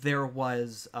 There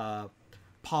was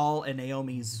Paul and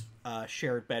Naomi's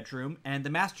shared bedroom, and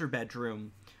the master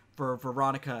bedroom for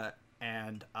Veronica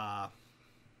and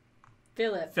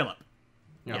Philip. Philip.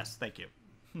 Yeah. Yes, thank you.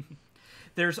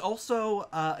 There's also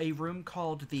a room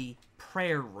called the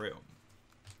prayer room.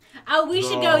 Oh, we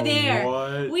should go there.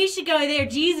 What? We should go there.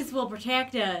 Jesus will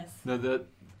protect us. The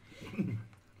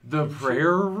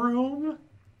prayer room?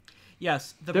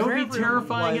 Yes, the That prayer would be room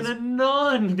terrifying was- in a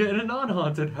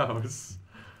non-haunted house.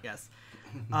 Yes.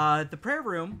 The prayer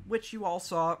room, which you all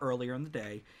saw earlier in the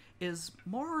day, is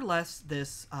more or less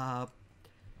this.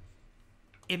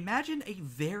 Imagine a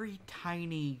very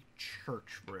tiny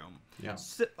church room. Yeah.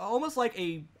 Almost like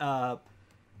a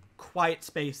quiet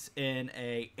space in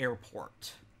a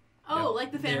airport. Oh,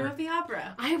 like the Phantom There. of the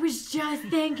Opera. I was just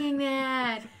thinking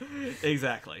that.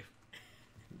 Exactly.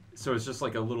 So it's just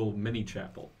like a little mini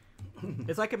chapel.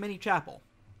 It's like a mini chapel.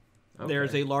 Okay.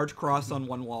 There's a large cross on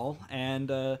one wall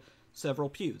and several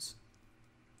pews.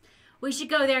 We should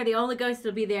go there. The only ghost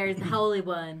that'll be there is the Holy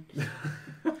One.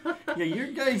 Yeah, your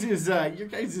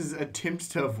guys'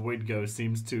 attempt to avoid ghosts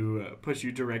seems to push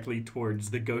you directly towards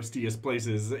the ghostiest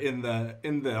places in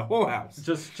the whole house.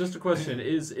 Just a question: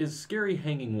 Is scary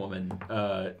hanging woman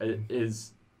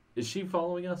is she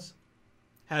following us?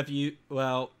 Have you?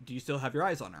 Well, do you still have your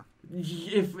eyes on her?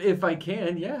 If I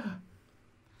can,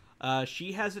 yeah.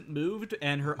 She hasn't moved,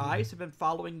 and her eyes have been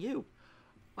following you.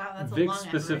 Wow, that's a Vic long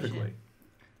specifically. apparition.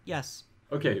 Yes.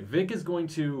 Okay, Vic is going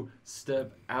to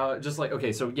step out, just like,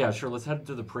 okay, so yeah, sure, let's head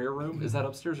to the prayer room. Is that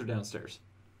upstairs or downstairs?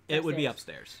 It would be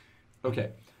upstairs.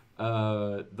 Okay.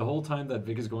 The whole time that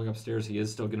Vic is going upstairs, he is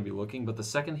still going to be looking, but the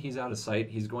second he's out of sight,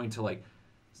 he's going to, like,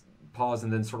 pause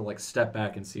and then sort of, like, step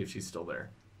back and see if she's still there.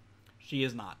 She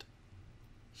is not.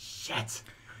 Shit.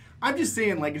 I'm just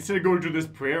saying, like, instead of going to this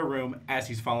prayer room as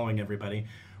he's following everybody,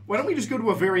 why don't we just go to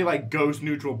a very, like,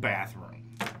 ghost-neutral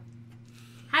bathroom?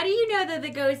 How do you know that the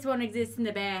ghost won't exist in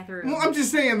the bathroom? Well, I'm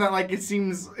just saying that, like, it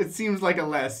seems like a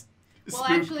less Well, spook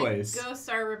actually, place. ghosts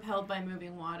are repelled by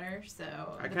moving water, so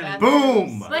I the kinda- bathroom's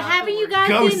Boom! not But haven't the you worst. guys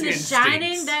Ghost seen The instincts.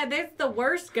 Shining? That's the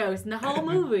worst ghost in the whole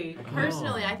movie.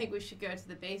 Personally, I think we should go to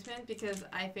the basement because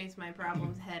I face my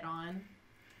problems head on.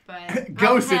 But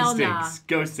Ghost hell instincts.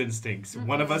 Ghost instincts.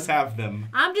 One of us have them.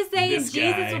 I'm just saying, This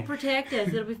Jesus guy. will protect us.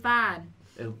 It'll be fine.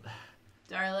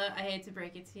 Darla, I hate to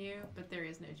break it to you, but there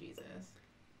is no Jesus.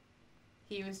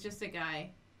 He was just a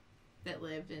guy that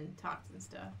lived and talked and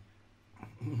stuff.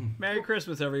 Merry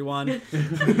Christmas, everyone.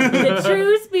 The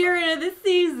true spirit of the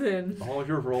season. All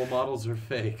your role models are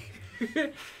fake.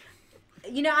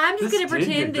 You know, I'm just This going to did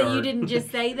pretend get that you dark. didn't just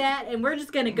say that, and we're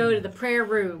just going to go to the prayer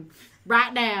room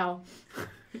right now.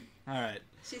 All right.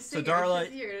 She's So, singing, Darla,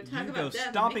 she's here to talk you about go death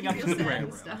and stomping make up you to the feel sad prayer and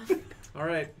room. stuff. All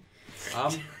right.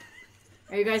 I'm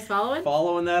Are you guys following?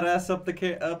 following that ass up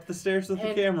the stairs with the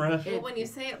And- camera. Well, when you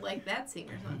say it like that,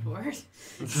 singer's on board.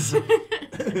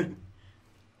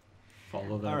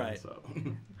 Follow that. All right. ass up.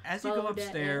 As you go Follow that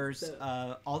upstairs,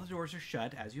 ass all the doors are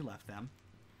shut as you left them.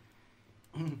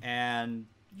 And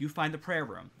you find the prayer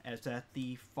room. It's at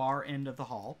the far end of the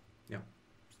hall. Yeah.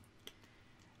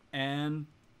 And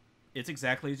it's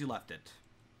exactly as you left it.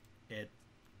 It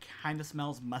kind of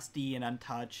smells musty and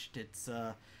untouched. It's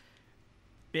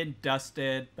been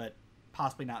dusted, but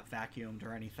possibly not vacuumed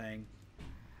or anything.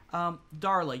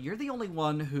 Darla, you're the only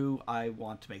one who I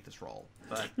want to make this roll.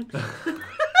 But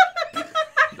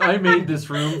I made this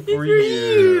room for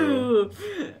you.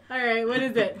 All right, what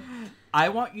is it? I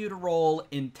want you to roll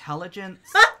intelligence.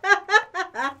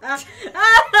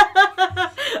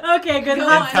 Okay, good. Go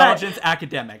Hot on. Intelligence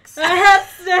academics. hot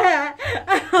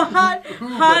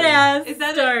ass Is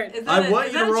that start. I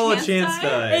want you to roll a chance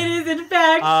die. It is in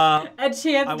fact a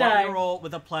chance I want die. you to roll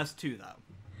with a +2,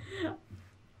 though.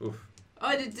 Oof.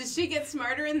 Oh, did she get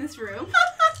smarter in this room?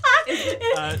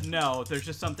 No, there's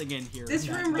just something in here. This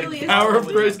room really is. Power of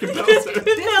praise compels her.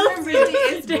 This room really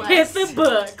is to hit the blessed.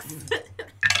 books.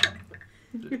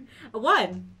 A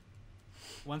 1.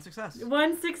 One success.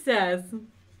 1 success.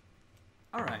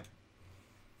 All right.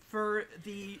 For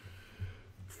the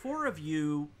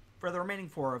remaining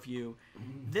 4 of you,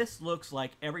 this looks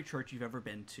like every church you've ever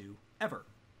been to, ever.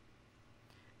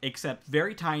 Except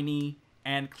very tiny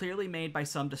and clearly made by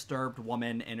some disturbed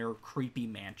woman in her creepy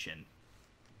mansion.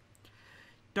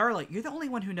 Darla, you're the only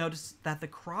one who noticed that the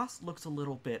cross looks a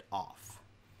little bit off.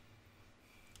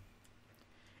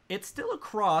 It's still a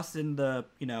cross in the,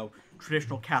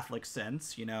 traditional Catholic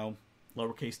sense,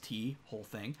 lowercase t, whole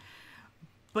thing.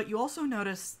 But you also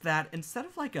notice that instead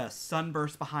of like a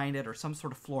sunburst behind it or some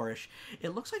sort of flourish, it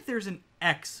looks like there's an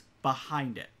X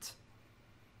behind it.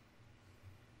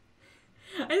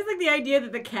 I just like the idea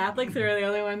that the Catholics are the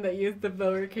only one that use the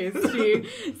lowercase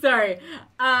t. Sorry.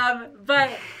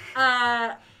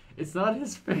 It's not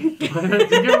his faith. Give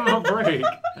him a break.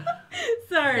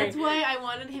 Sorry. That's why I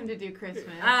wanted him to do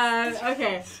Christmas.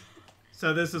 Okay.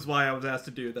 So this is why I was asked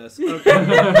to do this. Okay.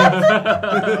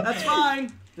 That's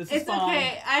fine. This is It's fine.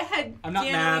 okay. I had I'm not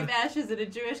January mad. Ashes at a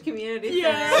Jewish community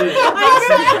Yeah. center.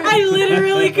 I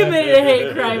literally committed a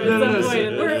hate crime at some point.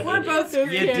 in We're this. both So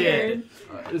screwed. You did.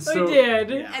 So, we did.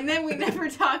 Yeah. And then we never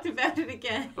talked about it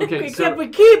again. Okay, Except so, we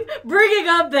keep bringing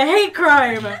up the hate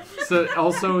crime. so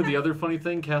also the other funny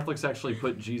thing, Catholics actually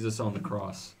put Jesus on the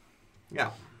cross. Yeah.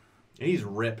 And he's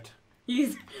ripped.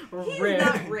 He's He's ripped.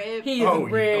 not ripped. He's Oh,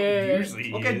 ripped. usually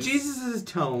he Okay, is. Jesus is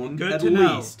toned Good at to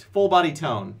know. least. Full body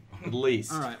tone. At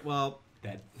least. All right. Well,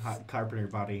 That hot carpenter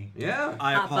body. Yeah.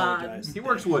 I Hot apologize. He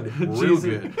works wood real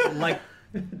Jesus. good. Like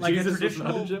Jesus a was not a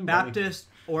traditional gym buddy. Baptist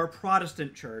or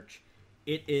Protestant church,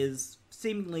 it is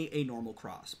seemingly a normal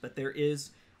cross, but there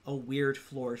is a weird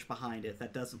flourish behind it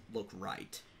that doesn't look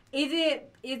right. Is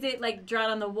it like drawn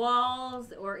on the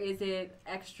walls, or is it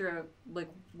extra like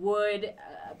wood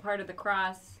part of the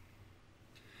cross?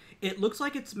 It looks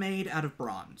like it's made out of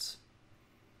bronze.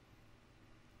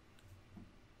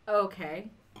 Okay.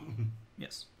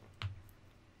 Yes.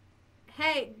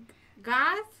 Hey,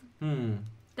 guys, Hmm.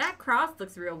 that cross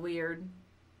looks real weird.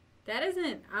 That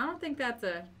isn't. I don't think that's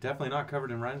a. Definitely not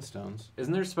covered in rhinestones.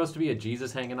 Isn't there supposed to be a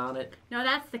Jesus hanging on it? No,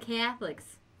 that's the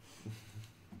Catholics.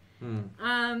 Hmm.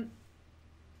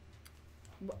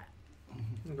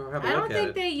 Go have a I look don't at think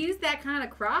it. they use that kind of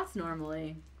cross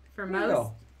normally for Here you most go.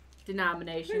 You can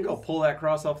denominations. go pull that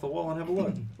cross off the wall and have a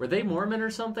look. Were they Mormon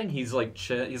or something? He's like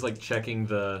he's like checking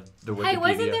the Wikipedia. Hey,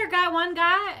 wasn't there one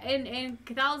guy in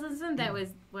Catholicism that was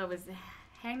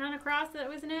hanged on a cross that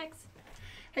was an X?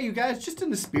 Hey, you guys, just in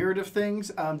the spirit of things,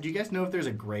 do you guys know if there's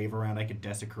a grave around I could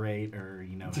desecrate or,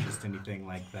 just anything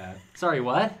like that? Sorry,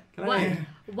 what? Why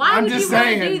would you want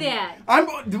to do that?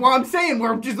 I'm saying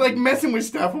we're just, messing with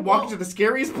stuff. We're walking to the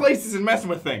scariest places and messing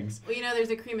with things. Well, there's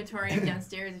a crematorium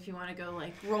downstairs if you want to go,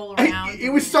 roll around. It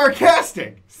was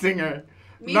sarcastic, Singer.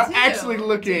 Me Not too, actually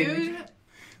looking. Dude.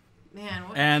 Man,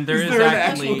 what? And there is there an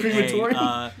actually actual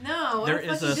crematorium? No. what there the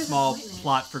fuck is you a just small explained it?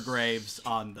 plot for graves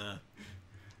on the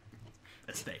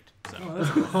estate. So.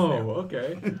 Oh,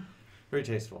 okay. Very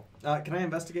tasteful. Can I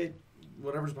investigate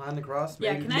whatever's behind the cross?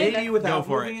 Yeah, Maybe, can I maybe invest- without Go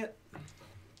for moving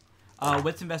it?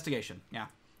 Wits investigation. Yeah.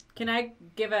 Can I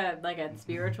give a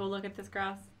spiritual look at this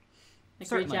cross?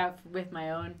 Certainly. Reach out with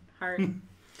my own heart.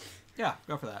 Yeah,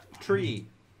 go for that. Tree.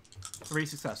 3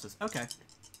 successes. Okay.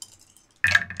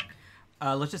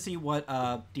 Let's just see what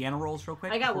Deanna rolls real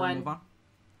quick. I got before we one. move on.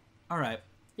 All right.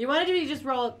 You want to do just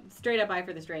roll straight up eye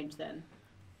for the strange then,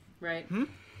 right? Hmm?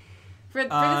 For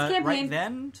this Right campaign,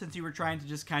 then, since you were trying to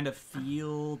just kind of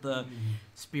feel the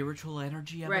spiritual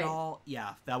energy of Right. it all,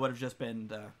 yeah, that would have just been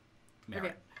the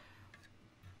merit.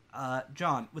 Okay.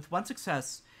 John, with 1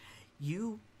 success,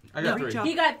 you I got reach 3. up.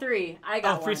 he got 3. I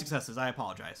got 3 1. successes. I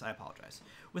apologize.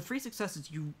 With 3 successes,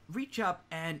 you reach up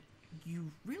and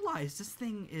you realize this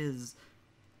thing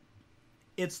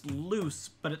it's loose,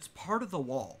 but it's part of the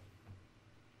wall.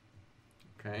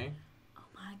 Okay. Oh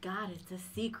my god, it's a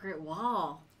secret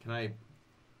wall. Can I You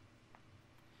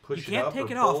push it can't up take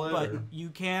or it off, pull but or- you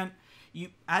can.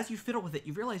 As you fiddle with it,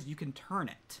 you realize you can turn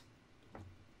it.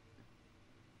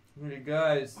 Hey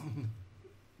guys,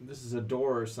 this is a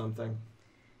door or something.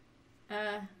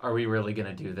 Are we really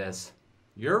gonna do this?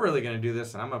 You're really gonna do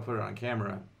this, and I'm gonna put it on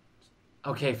camera.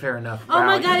 Okay, fair enough. Oh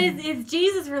my Wow, god, it's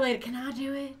Jesus related. Can I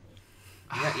do it?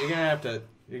 Yeah, you're gonna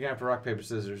have to rock paper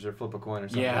scissors or flip a coin or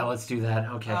something. Yeah, let's do that.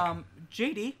 Okay.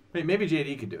 JD. Wait, maybe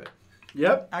JD could do it.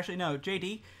 Yep. Actually, no.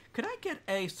 JD, could I get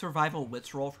a survival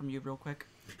wits roll from you real quick?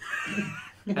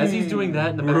 As he's doing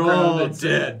that in the We're background, all it's-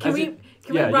 dead. Can as we he-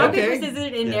 can yeah, we rock yeah. paper Okay. scissors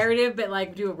in Yes. narrative,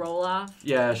 but do a roll off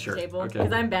Yeah, sure. table? Okay.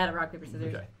 Because I'm bad at rock paper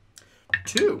scissors. Okay.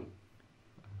 2.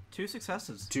 2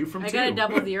 successes. 2 from 2. I got a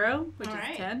double 0, which All is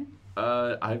right. 10.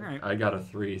 I got a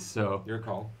 3. So Your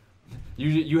call.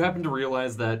 you happen to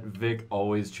realize that Vic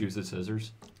always chooses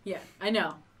scissors. Yeah, I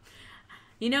know.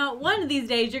 One of these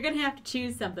days you're gonna have to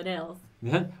choose something else.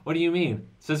 What do you mean?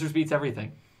 Scissors beats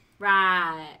everything.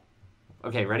 Right.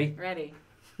 Okay, ready? Ready.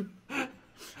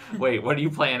 Wait, what are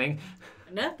you planning?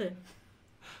 Nothing.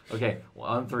 Okay,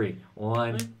 on 3.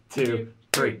 1, 2, two,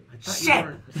 3. I thought Shit! you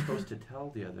weren't supposed to tell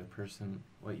the other person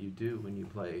what you do when you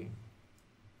play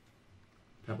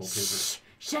pebble paper.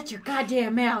 Shut your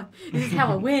goddamn mouth. This is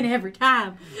how I win every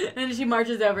time. And she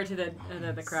marches over to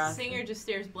the cross. Singer just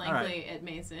stares blankly at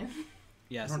Mason. I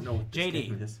Yes. don't know what this JD.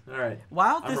 game is. All right.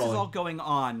 While I'm this is rolling. all going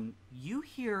on, you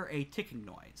hear a ticking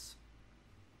noise.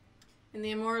 In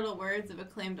the immortal words of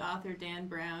acclaimed author Dan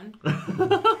Brown,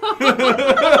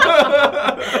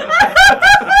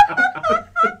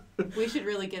 we should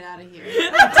really get out of here.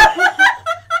 Where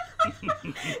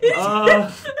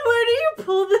do you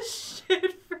pull this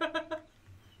shit from?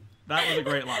 That was a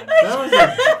great line. That was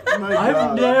My I've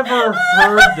God. never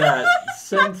heard that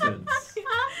sentence.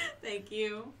 Thank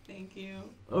you.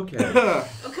 Okay. Oh,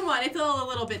 come on. It's all a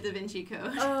little bit Da Vinci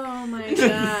Code. Oh my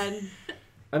god.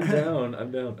 I'm down.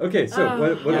 Okay, so Oh,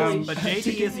 what holy else? But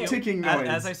JD is the Ticking as, noise.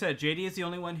 as I said, JD is the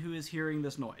only one who is hearing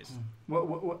this noise.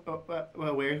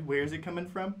 Where is it coming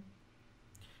from?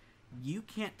 You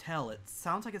can't tell. It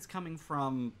sounds like it's coming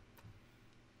from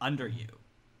under you.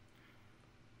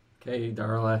 Okay,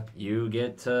 Darla, you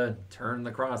get to turn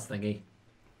the cross thingy.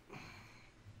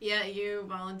 Yeah, you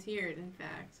volunteered, in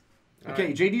fact.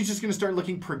 Okay, JD's just gonna start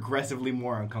looking progressively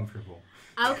more uncomfortable.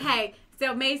 Okay,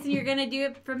 so Mason, you're gonna do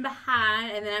it from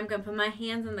behind, and then I'm gonna put my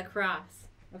hands on the cross.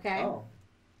 Okay? Oh.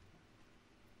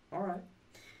 All right.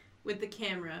 With the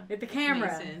camera. With the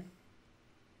camera. Mason.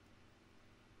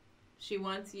 She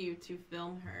wants you to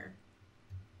film her.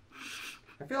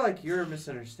 I feel like you're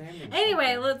misunderstanding.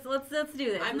 Anyway, something. let's do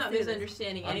this. I'm not Let's do this.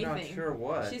 misunderstanding I'm anything. not sure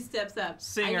what. She steps up.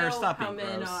 Singer, I know stop how being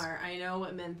men gross. are. I know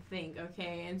what men think,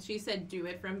 okay? And she said do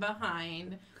it from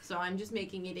behind. So I'm just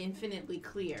making it infinitely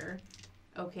clear.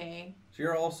 Okay? So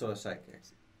you're also a psychic.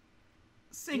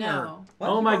 Singer. No. What?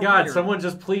 Oh my You're god, weird. someone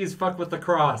just please fuck with the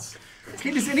cross. Okay,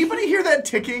 does anybody hear that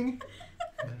ticking?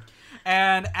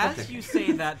 And as you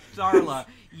say that, Darla,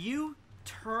 you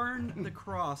turn the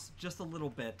cross just a little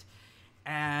bit,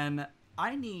 and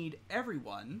I need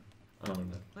everyone. Oh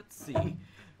no. Let's see.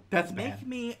 That's Make bad.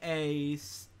 me a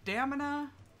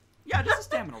stamina Yeah, just a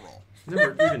stamina roll.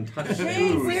 Never even touched it.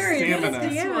 Ooh,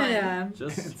 stamina. Stamina.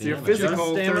 Just It's your stamina.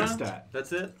 physical Just third stamina? stat.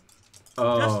 That's it?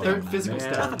 Oh, Just Third physical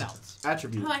man. stat. Nothing else.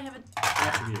 Attribute. Oh, I have a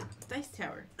Attribute. dice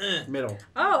tower. Middle.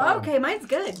 Oh, okay. Mine's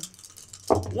good.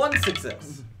 1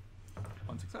 success.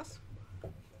 1 success.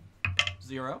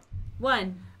 0.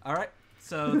 1. All right.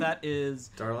 So that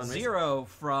is Darla and Mason. 0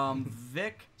 from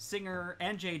Vic, Singer,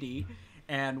 and JD,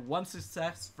 and 1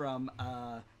 success from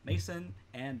Mason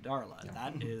and Darla.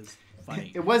 That is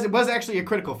funny. It was actually a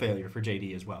critical failure for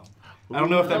JD as well. I don't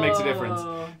know if that makes a difference.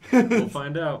 We'll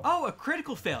find out. Oh, a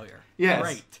critical failure. Yes.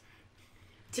 Great.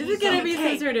 This is gonna be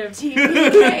some sort of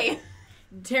TPK.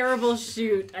 terrible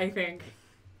shoot, I think.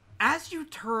 As you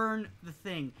turn the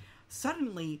thing,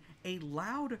 suddenly a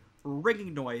loud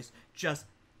ringing noise just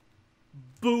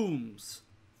booms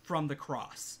from the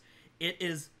cross. It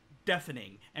is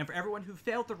deafening, and for everyone who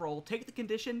failed the roll, take the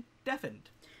condition deafened.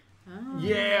 Oh.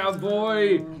 Yeah,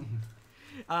 boy.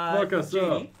 Fuck us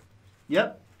JD, up.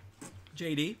 Yep.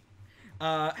 JD,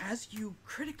 as you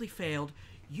critically failed,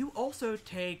 you also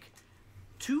take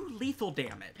 2 lethal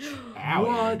damage.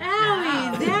 Ow.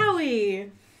 Owie, zowie.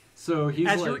 So he's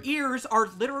As like, your ears are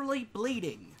literally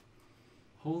bleeding.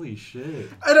 holy shit.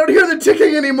 I don't hear the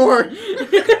ticking anymore.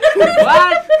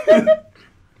 What?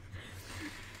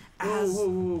 As Whoa,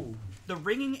 whoa, whoa. the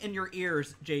ringing in your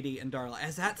ears, JD and Darla,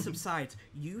 as that subsides,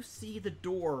 you see the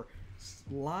door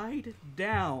slide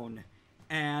down,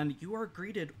 and you are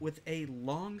greeted with a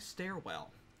long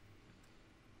stairwell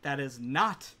that is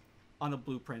not on the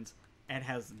blueprints and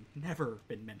has never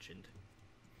been mentioned.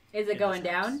 Is it In going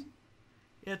this house. down?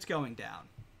 It's going down.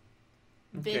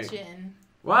 Okay. Bitchin'.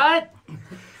 What?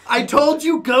 I told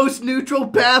you ghost neutral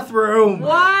bathroom.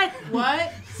 What?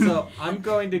 What? So I'm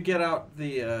going to get out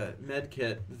the med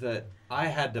kit that I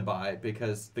had to buy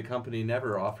because the company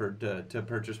never offered to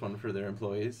purchase one for their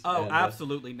employees. Oh, And,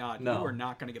 absolutely not. no. You are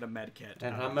not going to get a med kit.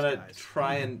 And out of I'm these gonna guys.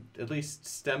 try and at least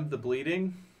stem the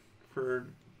bleeding for.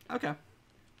 Okay.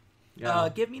 Yeah.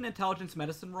 Give me an intelligence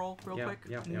medicine roll real Yeah, quick.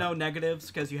 yeah, yeah. No negatives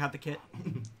because you have the kit.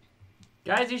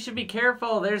 Guys, you should be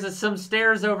careful. There's some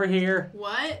stairs over here.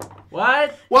 What?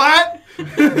 What? What?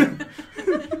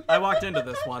 I walked into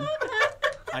this one.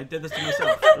 I did this to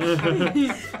myself.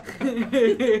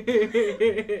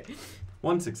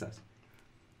 1 success.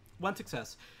 1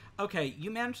 success. Okay, you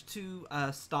managed to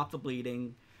stop the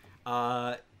bleeding.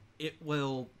 It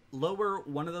will lower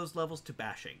one of those levels to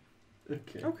bashing.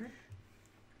 Okay.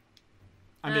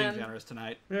 I'm being generous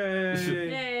tonight. Yay.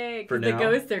 Yay, For because the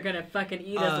now. ghosts are gonna fucking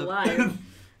eat us alive.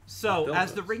 So, Build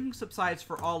as the us. ringing subsides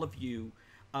for all of you,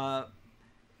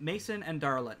 Mason and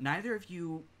Darla, neither of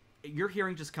you, your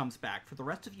hearing just comes back. For the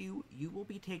rest of you, you will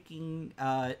be taking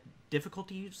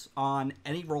difficulties on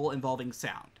any roll involving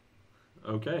sound.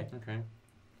 Okay. Okay.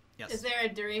 Yes. Is there a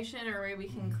duration or a way we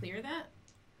can clear that?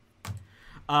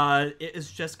 It is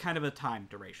just kind of a time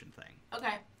duration thing.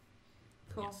 Okay.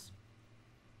 Cool. Yes.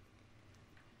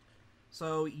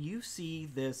 So you see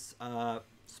this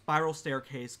spiral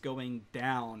staircase going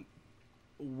down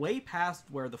way past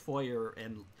where the foyer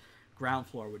and ground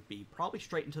floor would be, probably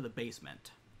straight into the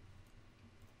basement.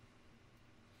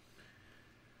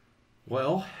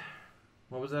 Well,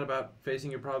 what was that about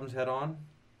facing your problems head on?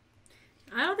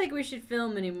 I don't think we should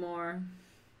film anymore.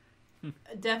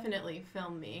 Definitely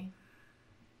film me.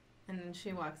 And then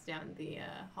she walks down the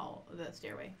the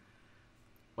stairway.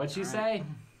 What'd she say?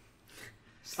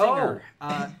 Singer,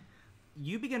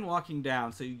 you begin walking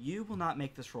down, so you will not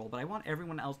make this roll, but I want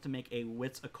everyone else to make a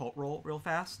wits occult roll real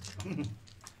fast.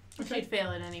 She'd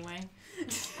fail it anyway.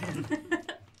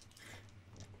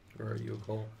 Or are you a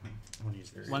cult?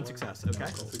 1 success, okay?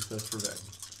 Success for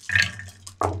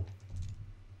Vic.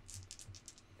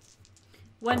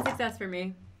 1 success for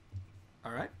me.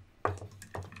 All right.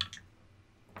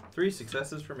 3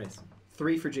 successes for Mason.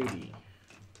 3 for JD.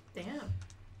 Damn.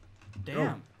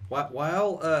 Damn.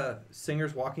 While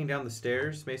Singer's walking down the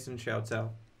stairs, Mason shouts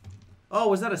out, "Oh,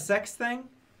 was that a sex thing?"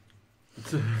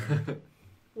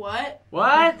 What?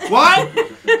 What? What?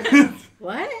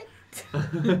 What?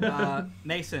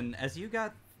 Mason, as you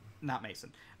got... Not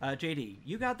Mason. JD,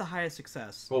 you got the highest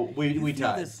success. Well, we You feel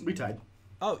tied. this- We tied.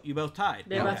 Oh, you both tied.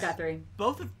 They both got 3.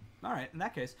 Both of... All right, in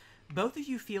that case, both of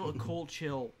you feel a cold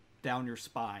chill down your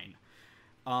spine.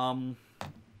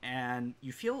 And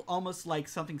you feel almost like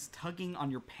something's tugging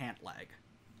on your pant leg.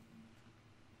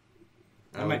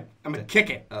 I'm gonna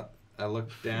kick it. I look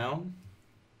down.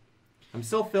 I'm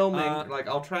still filming. Uh, Like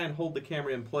I'll try and hold the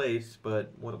camera in place,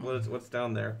 but what's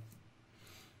down there?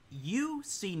 You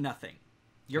see nothing.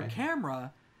 Your Okay.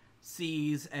 camera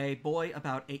sees a boy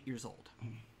about 8 years old.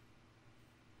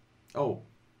 Oh.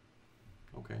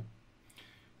 Okay.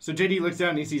 So JD looks down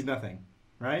and he sees nothing,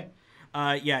 right?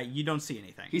 Yeah, you don't see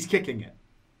anything. He's kicking it.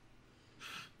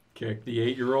 Kick the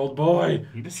 8-year-old boy.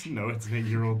 He doesn't know it's an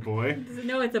 8-year-old boy. Doesn't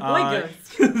know it's a boy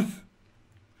ghost.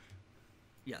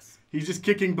 Yes. He's just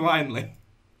kicking blindly.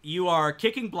 You are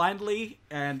kicking blindly,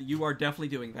 and you are definitely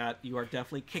doing that. You are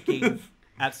definitely kicking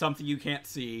at something you can't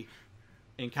see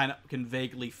and kind of can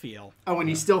vaguely feel. Oh, and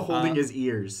he's still holding his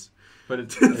ears. But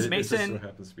it Mason, just so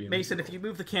happens to be Mason, if you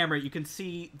move the camera, you can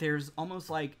see there's almost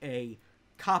like a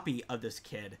copy of this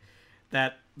kid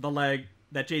that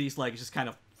JD's leg is just kind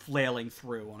of flailing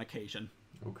through on occasion.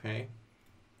 Okay.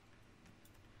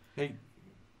 Hey,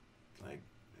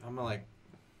 I'm gonna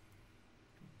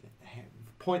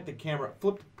point the camera,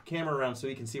 flip the camera around so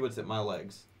he can see what's at my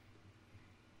legs.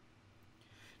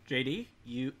 JD,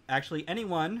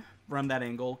 anyone from that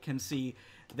angle can see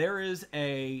there is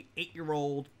a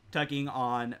 8-year-old tugging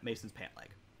on Mason's pant leg.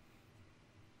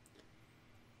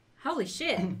 Holy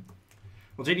shit.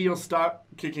 Well, JD will stop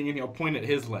kicking and he'll point at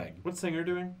his leg. What's Singer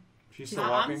doing? She's still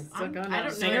I'm- walking? I'm- Still going I on. don't know.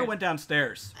 Singer went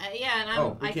downstairs. Yeah,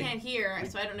 and we I can't- can't hear,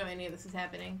 so I don't know any of this is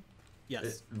happening.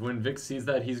 Yes. When Vic sees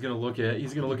that, he's gonna look at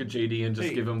JD and just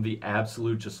Hey. give him the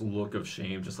absolute just look of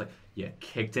shame, just like, yeah,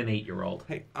 kicked an 8-year-old.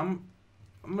 Hey, I'm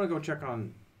gonna go check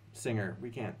on Singer. We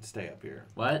can't stay up here.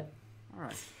 What? All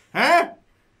right. Huh?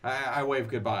 I wave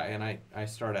goodbye and I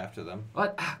start after them.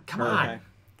 What? Ah, come Okay. on.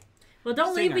 Well,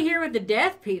 don't leave Singer. me here with the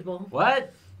deaf people.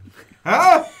 What?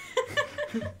 Huh?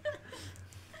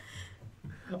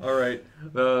 All right.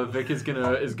 Vic is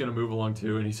gonna move along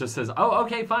too, and he just says, "Oh,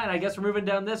 okay, fine. I guess we're moving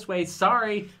down this way.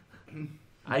 Sorry,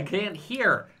 I can't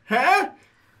hear." Huh?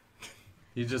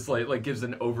 He just like gives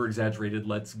an over exaggerated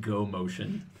 "let's go"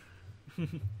 motion.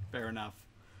 Fair enough.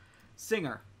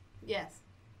 Singer, Yes.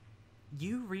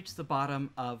 you reach the bottom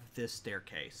of this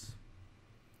staircase.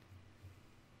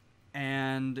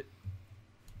 And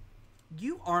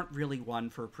you aren't really one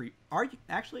for are you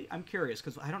actually? I'm curious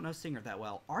because I don't know Singer that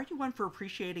well. Are you one for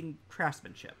appreciating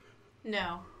craftsmanship?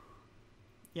 No.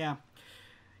 Yeah,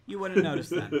 you wouldn't notice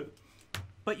then.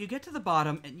 But you get to the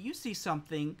bottom and you see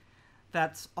something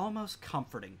that's almost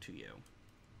comforting to you.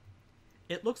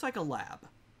 It looks like a lab.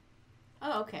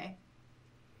 Oh, okay.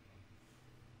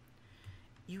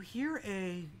 You hear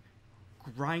a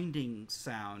grinding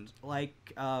sound,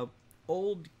 like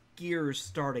old gears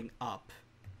starting up,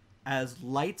 as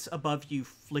lights above you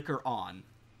flicker on.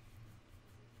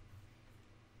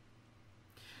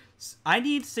 I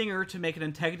need Singer to make an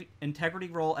integrity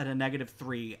roll at a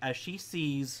 -3 as she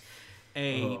sees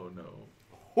a Oh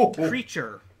no.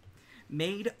 creature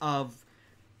made of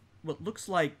what looks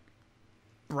like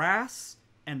brass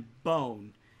and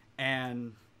bone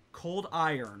and cold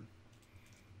iron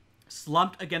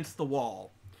slumped against the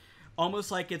wall,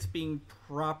 almost like it's being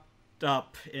propped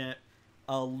up in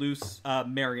a loose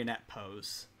marionette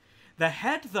pose. The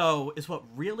head, though, is what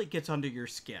really gets under your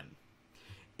skin.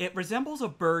 It resembles a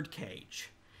bird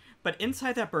cage, but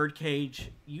inside that bird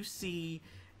cage, you see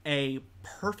a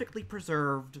perfectly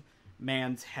preserved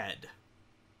man's head.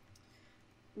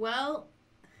 Well,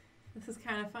 this is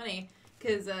kind of funny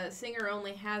because Singer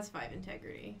only has 5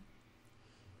 integrity,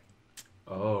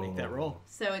 Oh. Make that roll.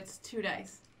 so it's 2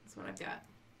 dice. That's what I've got.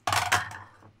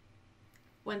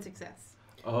 1 success.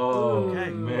 Oh Okay.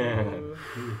 man.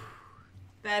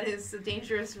 That is a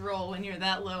dangerous roll when you're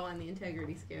that low on the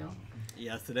integrity scale.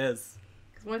 Yes, it is.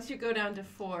 Because once you go down to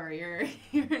 4, you're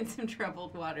in some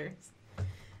troubled waters.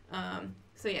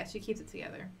 So yeah, she keeps it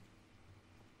together.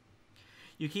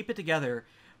 You keep it together,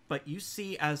 but you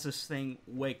see as this thing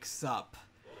wakes up,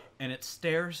 and it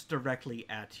stares directly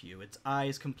at you. Its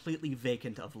eyes completely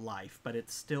vacant of life, but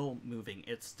it's still moving.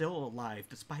 It's still alive,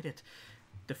 despite it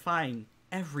defying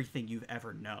everything you've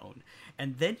ever known.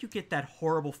 And then you get that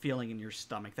horrible feeling in your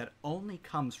stomach that only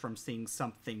comes from seeing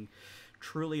something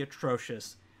truly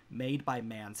atrocious made by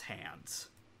man's hands.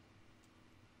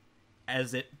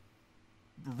 As it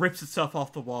rips itself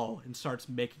off the wall and starts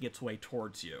making its way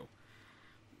towards you,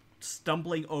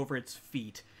 stumbling over its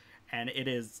feet, and it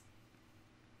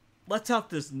lets out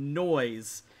this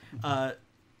noise.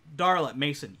 Darla,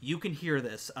 Mason, you can hear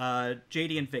this.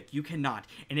 JD and Vic, you cannot.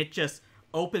 And it just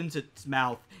opens its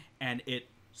mouth and it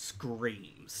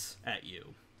screams at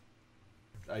you.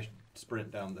 I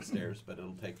sprint down the stairs, but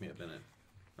it'll take me a minute.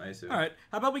 I assume. All right,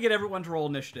 how about we get everyone to roll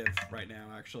initiative right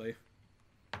now, actually?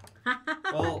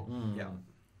 Well, yeah.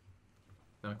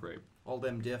 Not great. All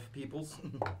them deaf peoples.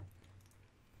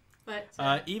 But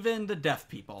Even the deaf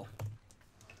people.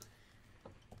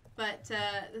 But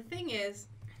the thing is,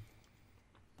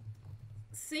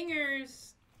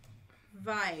 Singer's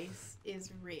vice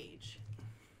is rage.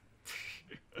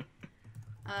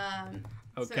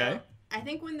 Okay. So I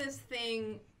think when this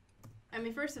thing I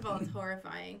mean, first of all, it's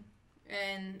horrifying,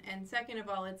 and second of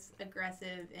all, it's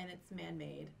aggressive and it's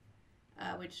man-made,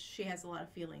 which she has a lot of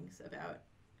feelings about.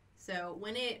 So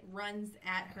when it runs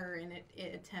at her and it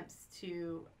attempts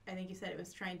to, I think you said it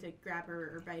was trying to grab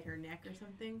her or bite her neck or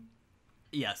something.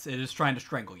 Yes, it is trying to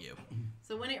strangle you.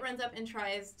 So when it runs up and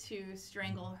tries to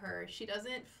strangle her, she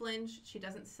doesn't flinch, she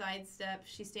doesn't sidestep,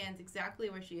 she stands exactly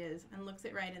where she is and looks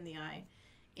it right in the eye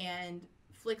and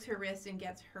flicks her wrist and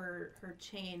gets her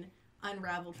chain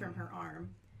unraveled from her arm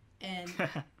and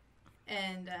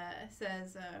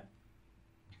says,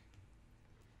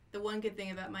 the one good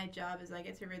thing about my job is I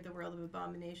get to rid the world of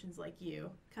abominations like you.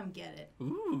 Come get it.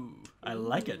 Ooh, I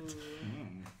like it.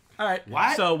 All right.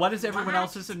 What? So what is everyone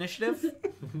else's initiative?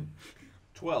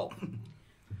 12.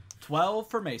 12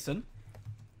 for Mason.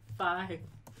 5.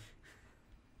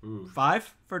 Ooh.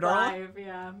 5 for Darla. 5,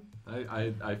 yeah.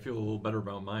 I feel a little better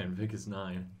about mine. Vic is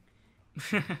 9.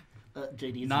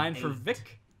 JD is 9 an for 8.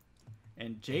 Vic.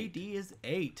 And JD is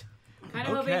 8. Kind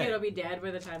of hoping Okay. it'll be dead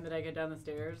by the time that I get down the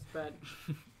stairs, but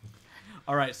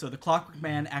All right, so the Clockwork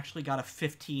Man actually got a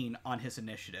 15 on his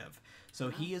initiative. So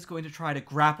he is going to try to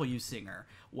grapple you, Singer.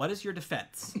 What is your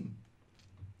defense?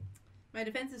 My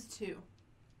defense is 2.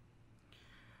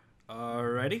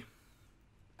 Alrighty.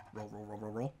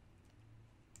 Roll.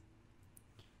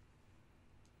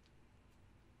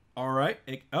 Alright.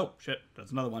 Oh, shit.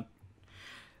 That's another one.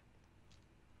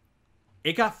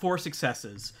 It got 4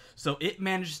 successes. So it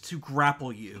managed to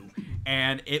grapple you.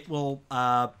 And it will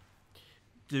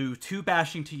do 2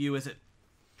 bashing to you as it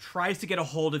tries to get a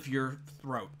hold of your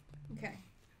throat. Okay.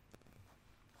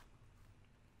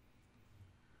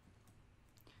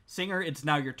 Singer, it's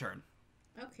now your turn.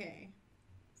 Okay.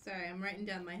 Sorry, I'm writing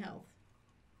down my health.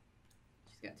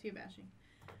 She's got 2 bashing.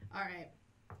 All right.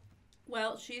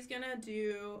 Well, she's gonna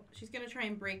try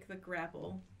and break the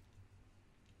grapple.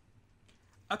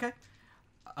 Okay.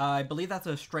 I believe that's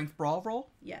a strength brawl roll.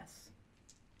 Yes.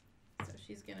 So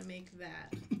she's gonna make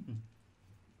that.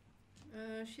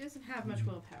 She doesn't have much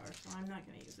willpower, so I'm not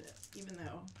gonna use it, even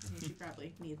though I think she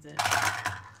probably needs it.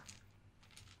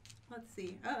 Let's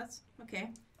see. Oh, that's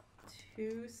okay.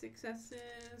 2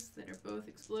 successes that are both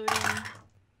exploding.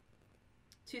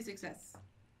 2 successes.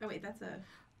 Oh wait, that's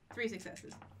 3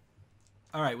 successes.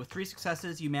 All right, with 3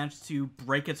 successes, you managed to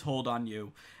break its hold on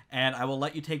you, and I will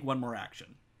let you take 1 more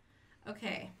action.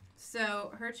 Okay,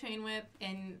 so her chain whip,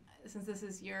 and since this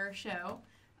is your show,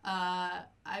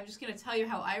 I'm just going to tell you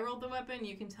how I rolled the weapon.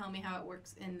 You can tell me how it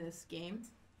works in this game,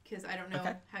 because I don't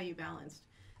know how you balanced.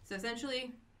 So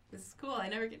essentially, this is cool. I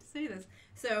never get to say this.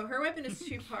 So her weapon is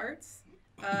 2 parts.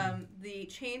 The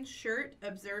chain shirt,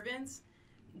 Observance,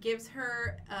 gives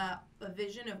her a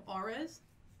vision of auras,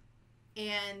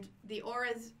 and the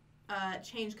auras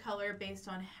change color based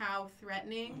on how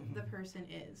threatening the person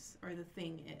is, or the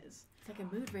thing is. it's like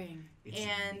a mood ring.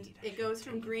 And it goes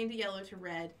from green to yellow to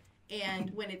red.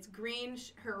 And when it's green,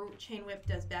 her chain whip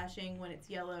does bashing. When it's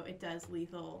yellow, it does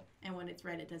lethal. And when it's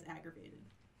red, it does aggravated.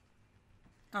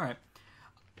 All right.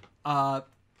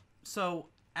 So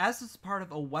as this is part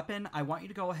of a weapon, I want you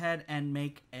to go ahead and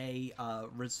make a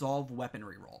resolve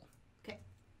weaponry roll. Okay.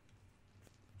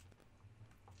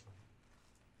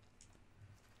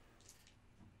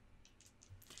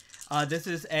 This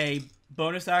is a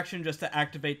bonus action just to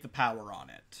activate the power on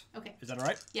it. Okay. Is that all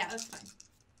right? Yeah, that's fine.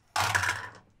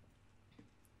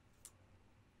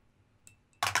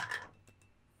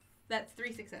 That's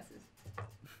 3 successes.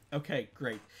 Okay,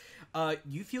 great.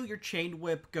 You feel your chain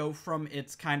whip go from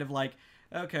its kind of like,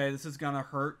 okay, this is gonna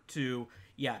hurt, to,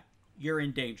 yeah, you're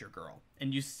in danger, girl.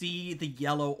 And you see the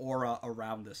yellow aura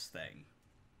around this thing.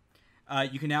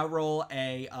 You can now roll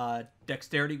a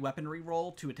dexterity weaponry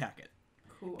roll to attack it.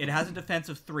 Cool. It has a defense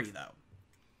of 3, though.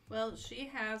 Well, she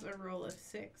has a roll of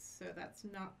 6, so that's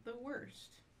not the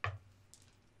worst.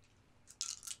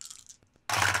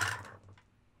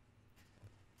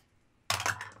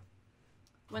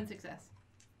 One success.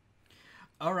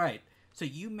 All right. So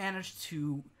you managed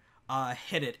to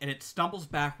hit it, and it stumbles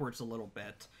backwards a little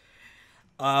bit.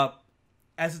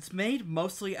 As it's made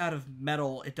mostly out of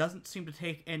metal, it doesn't seem to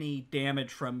take any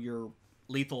damage from your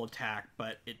lethal attack,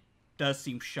 but it does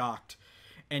seem shocked.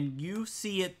 And you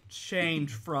see it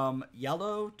change from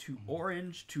yellow to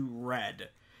orange to red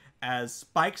as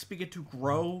spikes begin to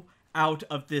grow out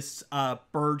of this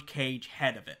bird cage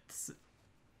head of it.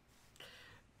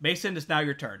 Mason, it's now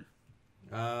your turn.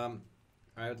 I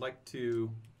would like to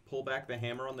pull back the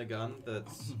hammer on the gun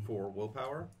that's for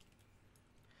willpower.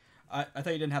 I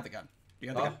thought you didn't have the gun. You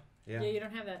got the gun? Yeah, you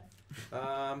don't have that.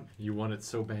 You want it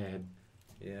so bad.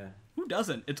 Yeah. Who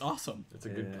doesn't? It's awesome. It's a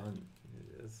good Yeah. gun.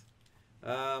 It is.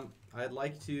 I'd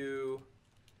like to...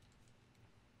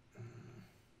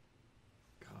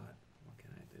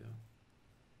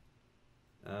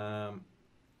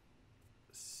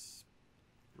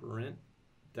 Sprint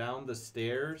down the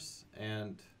stairs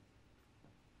and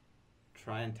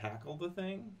try and tackle the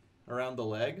thing around the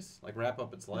legs, like wrap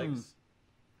up its legs.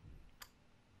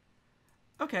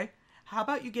 Okay. How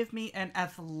about you give me an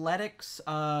athletics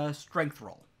strength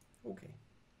roll? Okay.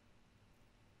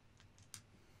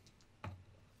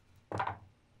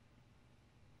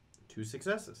 Two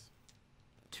successes.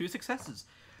 2 successes.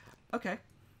 Okay.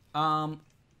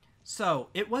 So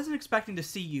it wasn't expecting to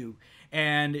see you,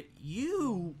 and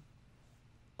you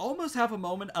almost have a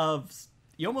moment of...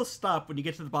 You almost stop when you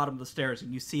get to the bottom of the stairs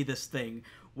and you see this thing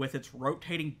with its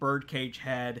rotating birdcage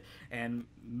head and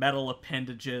metal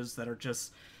appendages that are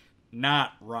just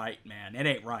not right, man. It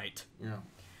ain't right. Yeah.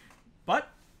 But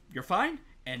you're fine,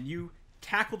 and you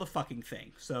tackle the fucking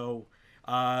thing. So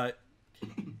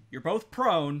you're both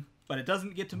prone, but it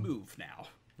doesn't get to move now.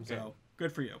 Okay. So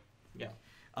good for you.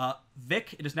 Yeah.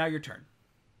 Vic, it is now your turn.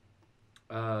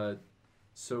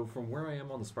 So from where I am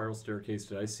on the spiral staircase,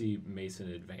 did I see Mason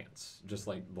advance? Just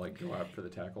like go out for the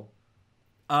tackle?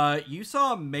 You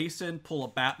saw Mason pull a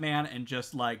Batman and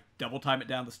just like double time it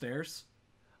down the stairs.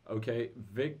 Okay,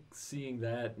 Vic, seeing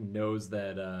that, knows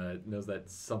that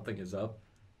something is up,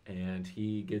 and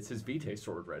he gets his Vitae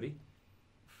sword ready,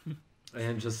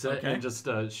 and just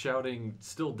shouting,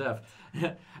 still deaf,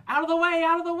 "Out of the way!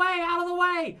 Out of the way! Out of the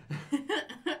way!"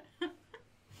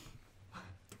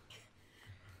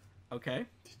 Okay.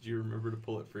 Did you remember to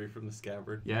pull it free from the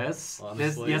scabbard? Yes.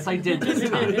 Honestly. Yes, I did this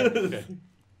time.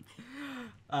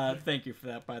 Okay. Thank you for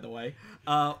that, by the way.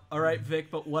 All right, Vic,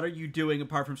 but what are you doing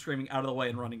apart from screaming out of the way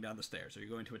and running down the stairs? Are you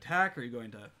going to attack, or are you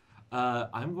going to...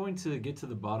 I'm going to get to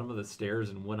the bottom of the stairs,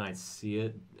 and when I see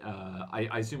it, I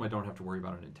assume I don't have to worry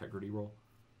about an integrity roll.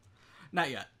 Not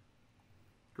yet.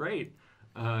 Great.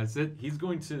 So he's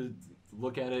going to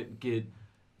look at it, get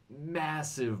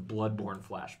massive Bloodborne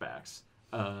flashbacks,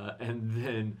 and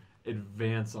then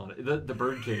advance on it. The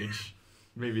birdcage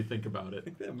made me think about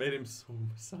it. That made him so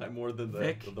sigh more than the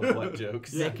Vic. blood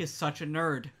jokes. Vic is such a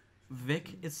nerd.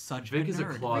 Vic is such Vic a nerd. is a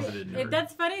closeted nerd.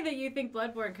 That's funny that you think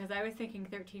Bloodborne, because I was thinking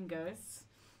 13 Ghosts.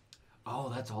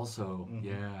 Oh, that's also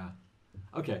yeah.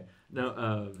 Okay, no, I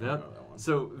don't know that one.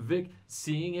 so Vic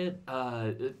seeing it,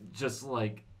 just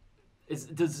like,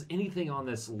 does anything on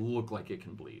this look like it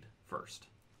can bleed first?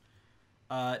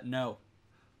 No.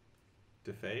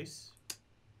 Deface?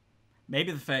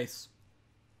 Maybe the face.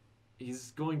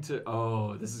 He's going to.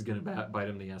 Oh, this is going to bite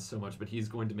him in the ass so much, but he's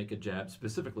going to make a jab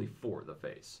specifically for the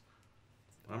face.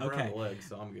 I'm Okay. around the legs,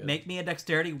 so I'm good. Make me a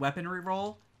dexterity weaponry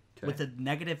roll Okay. with a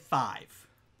 -5.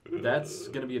 That's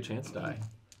going to be a chance die.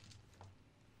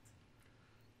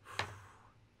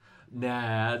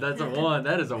 Nah, that's a 1.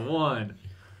 That is a 1.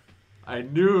 I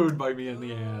knew it would bite me in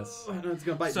the ass. I know it's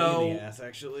going to bite So- me in the ass,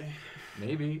 actually.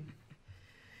 Maybe.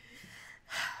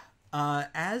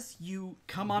 As you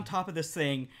come on top of this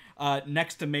thing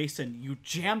next to Mason, you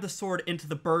jam the sword into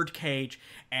the bird cage,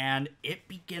 and it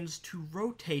begins to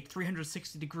rotate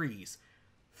 360 degrees.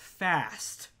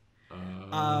 Fast. Vic,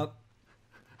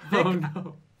 Oh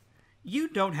no. you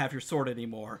don't have your sword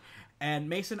anymore. And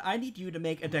Mason, I need you to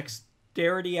make a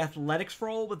dexterity athletics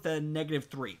roll with a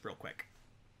 -3 real quick.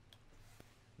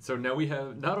 So now we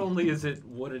have, not only is it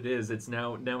what it is, it's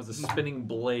now it's a spinning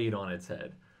blade on its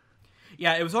head.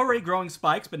 Yeah, it was already growing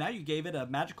spikes, but now you gave it a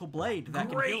magical blade that can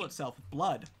heal Great. itself with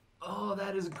blood. Oh,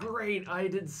 that is great. I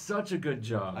did such a good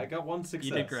job. I got one success.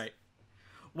 You did great.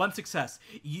 1 success.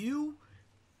 You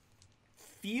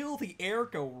feel the air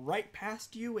go right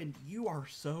past you, and you are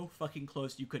so fucking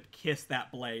close you could kiss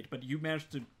that blade, but you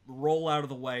managed to roll out of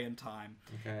the way in time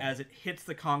Okay. as it hits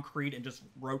the concrete and just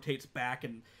rotates back,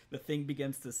 and the thing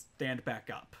begins to stand back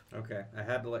up. Okay, I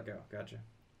had to let go. Gotcha.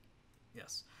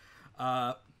 Yes.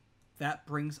 That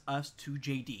brings us to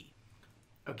JD.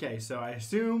 Okay, so I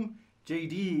assume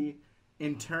JD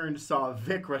in turn saw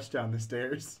Vic rush down the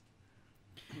stairs.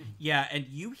 Yeah, and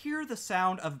you hear the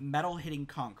sound of metal hitting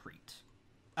concrete.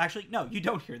 Actually, no, you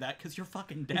don't hear that because you're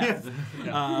fucking deaf.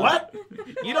 What?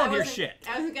 You don't I hear wasn't- shit.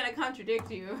 I wasn't gonna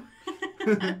contradict you.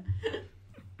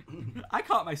 I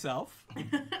caught myself.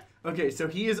 Okay, so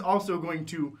he is also going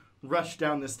to rush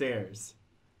down the stairs.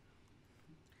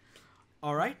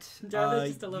 All right. Jarvis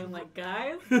just alone, like,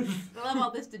 guys. I love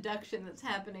all this deduction that's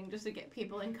happening just to get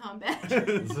people in combat.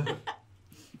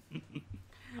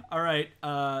 All right.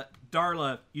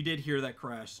 Darla, you did hear that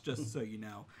crash, just so you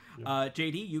know.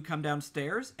 JD, you come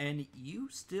downstairs, and you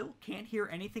still can't hear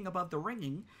anything above the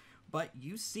ringing, but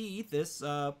you see this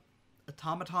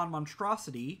automaton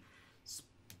monstrosity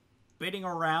spinning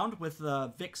around with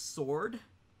Vic's sword.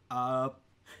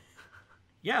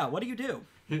 Yeah, what do you do?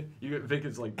 Vic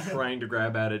is like trying to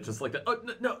grab at it, just like that. Oh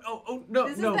no! Oh no!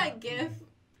 This no! is that GIF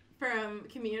from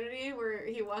Community where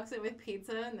he walks in with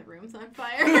pizza and the room's on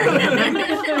fire.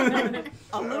 A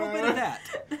little bit of that.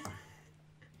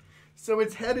 So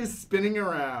its head is spinning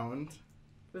around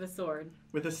With a sword.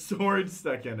 with a sword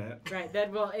stuck in it. Right,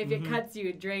 that will, if it cuts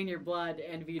you, drain your blood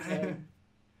and mutate.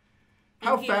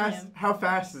 How heal fast? him. How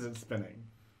fast is it spinning?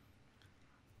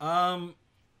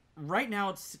 Right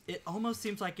now it almost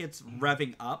seems like it's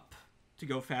revving up to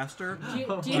go faster. Do you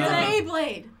It's know a that?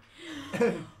 Beyblade.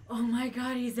 Oh my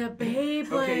god, he's a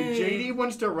Beyblade. Okay, JD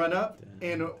wants to run up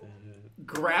and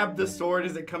grab the sword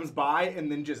as it comes by,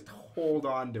 and then just hold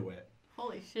on to it.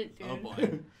 Holy shit, dude. Oh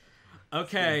boy.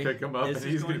 Okay, Pick him up this and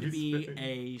is he's going gonna to be be spinning.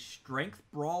 a strength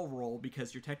brawl roll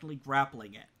because you're technically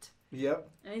grappling it. Yep.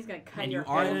 And he's gonna cut And your you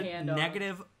are whole at hand a off.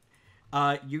 negative.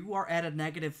 You are at a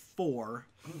 -4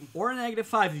 or a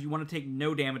 -5 if you want to take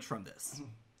no damage from this.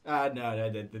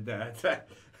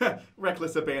 No,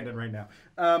 reckless abandon right now.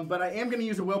 But I am going to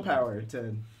use a willpower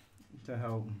to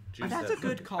help. Juice That's that. a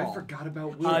good call. I forgot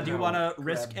about willpower. Do you want to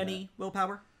risk Grab that. any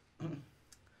willpower?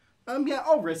 Yeah,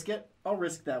 I'll risk it. I'll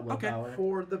risk that Okay. willpower,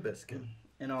 for the biscuit?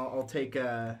 and I'll take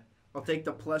the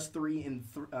 +3 and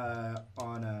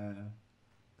on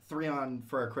 3 on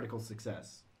for a critical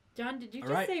success. John, did you All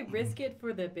just right. say risk it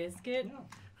for the biscuit?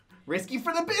 Risky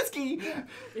for the biscuit.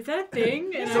 Is that a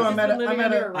thing? And So I've I'm just at a- been living I'm at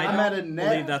under a- a I rock? I'm don't at a net-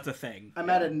 believe that's a thing. I'm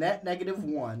at a net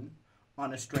 -1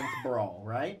 on a strength brawl,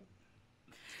 right?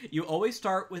 You always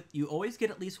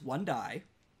get at least 1 die,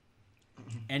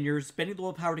 and you're spending the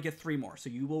willpower to get 3 more, so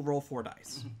you will roll 4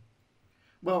 dice.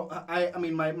 Well, I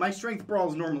mean my strength brawl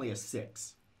is normally a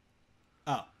 6,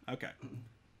 Oh, okay.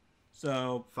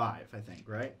 So 5, I think,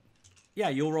 right? yeah,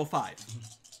 you'll roll 5.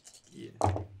 Yeah.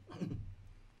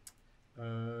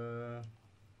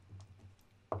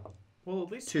 Well,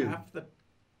 at least 2. half the.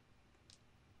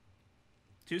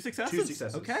 2 successes. 2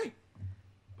 successes. Okay.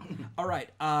 All right.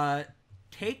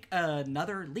 Take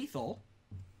another lethal.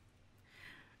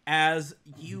 As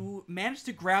you manage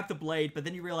to grab the blade, but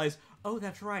then you realize, oh,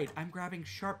 that's right, I'm grabbing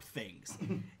sharp things.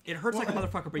 It hurts like a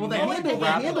motherfucker, but Well, you the manage to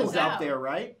grab the handle's blade. out there,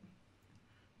 right?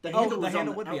 The Oh, handle, the is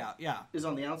handle on would be out. Yeah. Is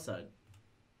on the outside.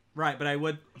 Right, but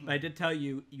I did tell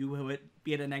you would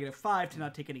be at a -5 to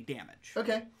not take any damage.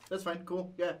 Okay, that's fine.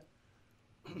 Cool. Yeah.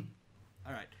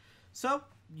 All right. So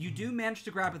you do manage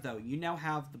to grab it though. You now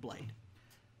have the blade.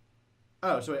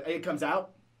 Oh, so it comes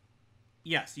out?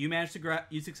 Yes, you managed to grab.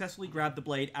 You successfully grabbed the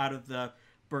blade out of the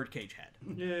birdcage head.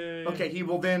 Yay. Okay, he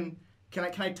will then. Can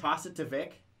I toss it to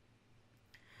Vic?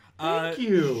 Thank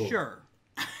you. Sure.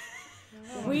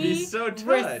 We He's so touched.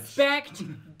 respect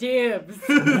dibs.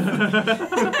 In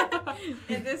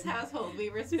this household, we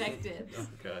respect it. Oh,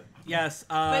 God. Yes.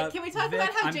 But can we talk Vic,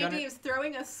 about how I'm JD gonna- is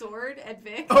throwing a sword at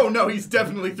Vic? Oh no, he's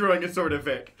definitely throwing a sword at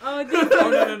Vic. Oh, this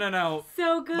Oh no!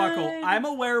 so good. Buckle. I'm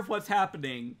aware of what's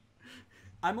happening.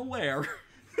 I'm aware.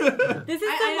 This is some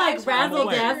I like just wanted to razzle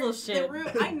make sure dazzle shit. the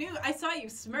room- I saw you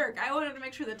smirk. I wanted to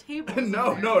make sure the table. was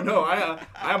No, there. no.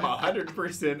 I'm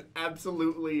 100%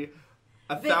 absolutely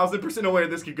 1,000% aware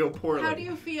this could go poorly. How do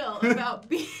you feel about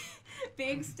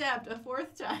being stabbed a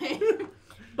 4th time?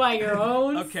 By your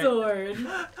own Okay. sword.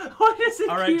 Why does it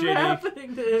All right, keep JD.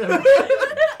 happening to him?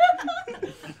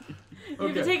 You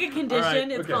have to take a condition. All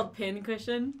right, It's okay. called pin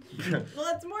cushion.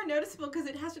 Well, it's more noticeable because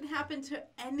it hasn't happened to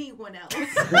anyone else.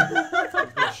 He's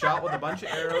been shot with a bunch of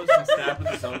arrows and stabbed with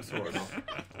his own sword.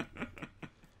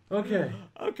 Okay.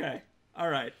 Okay. All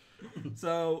right.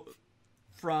 So,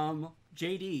 from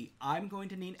JD, I'm going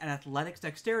to need an athletics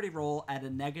dexterity roll at a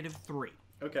 -3.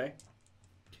 Okay.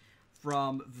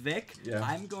 From Vic, Yeah.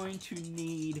 I'm going to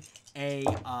need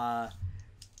a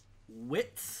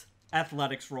wits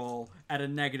athletics roll at a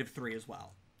 -3 as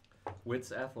well.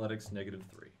 Wits athletics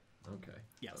 -3. Okay.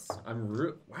 Yes.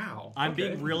 Wow. I'm okay.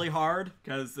 being really hard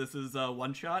because this is a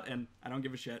one shot and I don't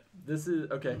give a shit. This is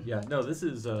okay. Yeah. No. This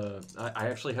is. I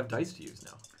actually have dice to use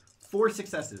now. 4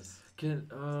 successes. Can.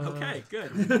 Okay,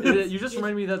 good. You just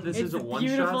reminded me that this It's is a a one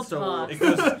beautiful shot, so toss. it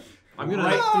goes. I'm gonna.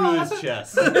 Right through his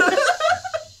chest.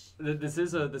 This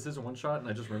is a one shot, and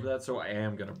I just remember that, so I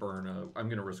am gonna burn a. I'm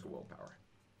gonna risk a willpower.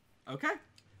 Okay.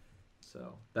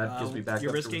 So that gives me back. You're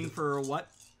up to risking resist- for what?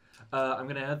 I'm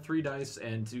gonna add 3 dice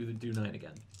and do 9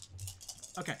 again.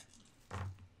 Okay.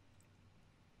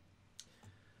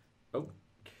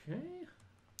 Okay.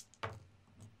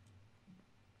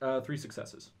 3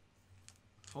 successes.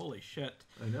 Holy shit.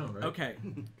 I know, right? Okay.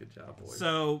 Good job, boys.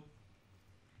 So,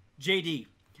 JD,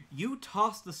 you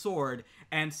toss the sword,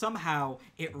 and somehow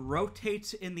it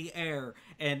rotates in the air,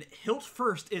 and hilt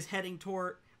first is heading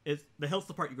toward. The hilt's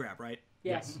the part you grab, right?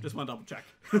 Yes. Just want to double check.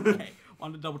 Okay,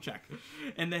 want to double check.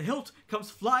 And the hilt comes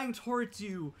flying towards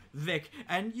you, Vic,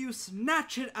 and you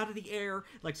snatch it out of the air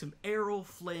like some Errol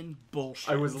Flynn bullshit.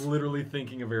 I was literally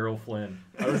thinking of Errol Flynn.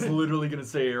 I was literally gonna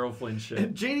say Errol Flynn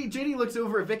shit. JD looks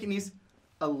over at Vic and he's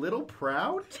a little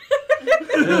proud.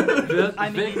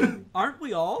 I mean, aren't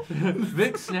we all?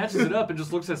 Vic snatches it up and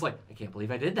just looks at us like, I can't believe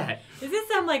I did that. Is this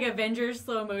some like Avengers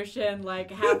slow motion,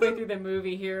 like halfway through the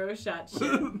movie hero shot shit?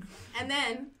 And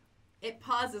then it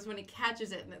pauses when it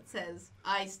catches it and it says,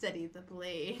 I studied the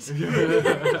blade.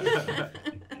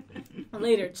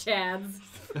 Later, Chads.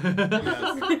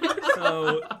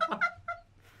 So,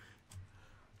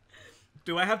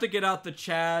 do I have to get out the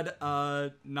Chad,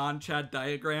 non-Chad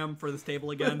diagram for this table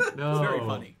again? No. It's very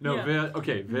funny. No, Yeah.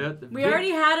 We already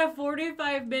had a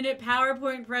 45-minute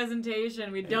PowerPoint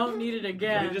presentation. We don't need it Can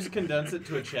again. we just condense it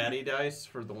to a chatty dice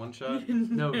for the one shot?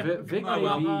 No, Vic Oh, may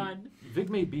come be. on. Vic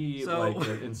may be So- like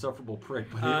an insufferable prick,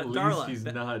 but at Darla, least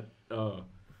he's not. Darla,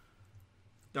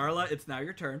 it's now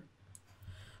your turn.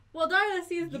 Well, Darla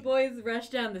sees the boys rush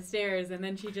down the stairs, and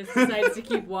then she just decides to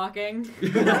keep walking. You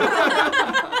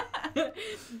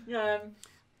heard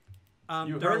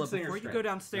Darla, Singer before you scream. go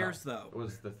downstairs, No, though, it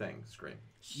was the thing, scream.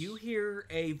 you hear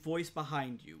a voice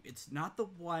behind you. It's not the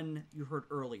one you heard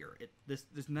earlier. This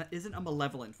isn't a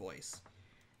malevolent voice.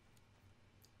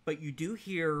 But you do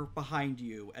hear behind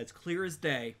you, as clear as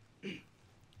day,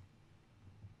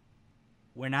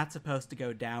 we're not supposed to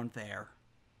go down there.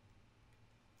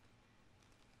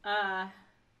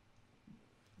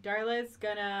 Darla's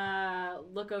gonna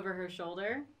look over her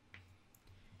shoulder,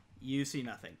 You see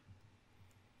nothing.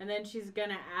 and then she's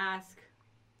gonna ask,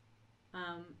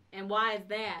 and why is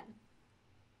that?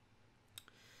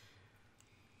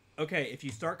 Okay, if you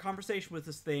start conversation with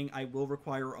this thing, I will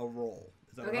require a roll.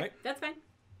 Is that Okay, all right? that's fine.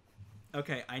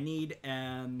 Okay, I need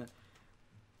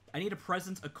a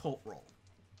presence occult roll.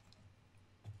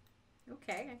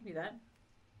 Okay, I can do that.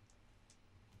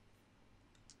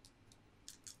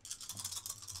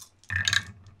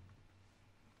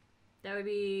 That would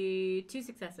be 2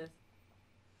 successes.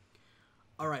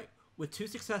 All right. With 2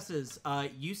 successes,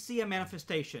 you see a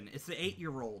manifestation. It's the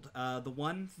 8-year-old, the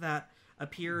one that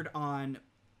appeared on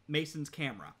Mason's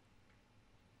camera.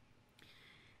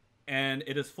 And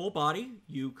it is full body.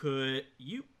 You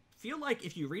feel like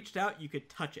if you reached out, you could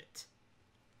touch it.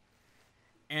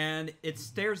 And it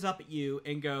stares up at you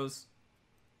and goes,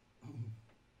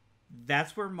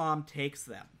 "That's where Mom takes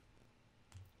them."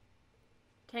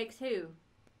 Takes who?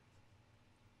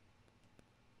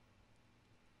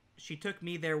 She took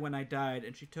me there when I died,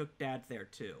 and she took Dad there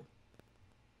too.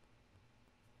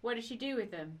 What does she do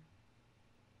with them?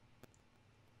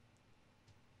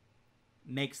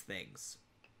 Makes things.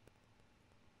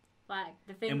 Like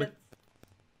the thing And with-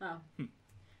 that's... Oh.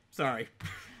 Sorry.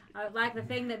 Like the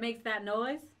thing that makes that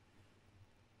noise?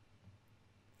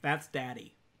 That's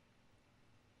Daddy.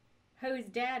 Who's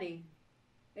Daddy?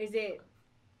 Is it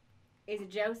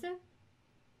Joseph?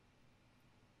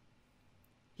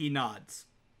 He nods.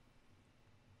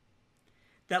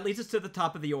 That leads us to the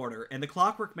top of the order, and the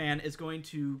Clockwork Man is going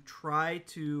to try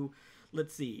to,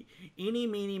 let's see, eeny,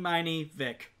 meeny, miny,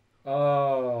 Vic.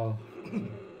 Oh.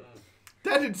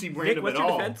 That didn't seem random what's at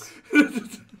your all. defense?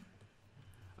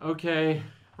 Okay,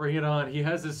 bring it on. He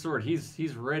has his sword.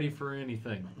 He's ready for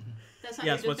anything. That's not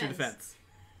Yes, your what's your defense?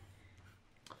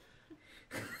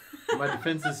 My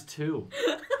defense is 2.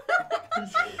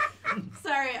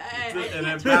 Sorry, I an can't turn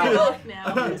it empowered- off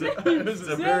now. It's a very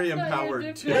That's not your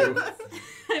empowered defense. two.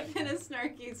 I've been a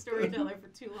snarky storyteller for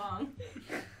too long.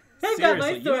 I've got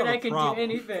my Seriously, you sword, have a I can problem. do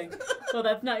anything. Well,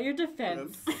 that's not your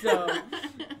defense, so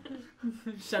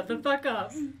shut the fuck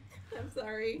up. I'm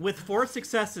sorry. With 4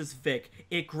 successes, Vic,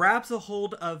 it grabs a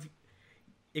hold of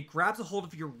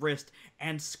your wrist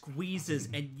and squeezes,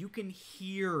 and you can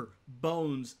hear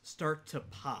bones start to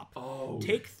pop. Oh.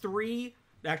 Take 4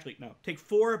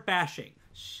 bashing.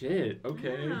 Shit.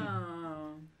 Okay.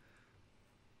 Oh.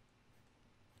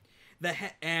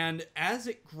 And as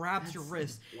it grabs your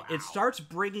wrist, it starts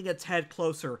bringing its head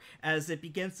closer as it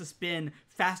begins to spin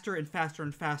faster and faster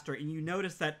and faster, and you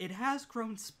notice that it has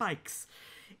grown spikes.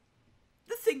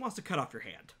 This thing wants to cut off your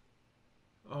hand.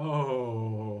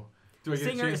 Oh. Do I get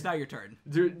Singer, a it's chance? now your turn.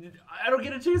 Dude, I don't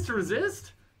get a chance to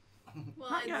resist?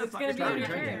 Well, Yeah, it's it's gonna be your your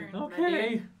turn. turn.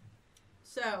 Okay.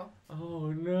 So, Oh,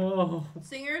 no.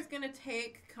 Singer's gonna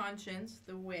take Conscience,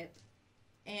 the whip,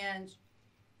 and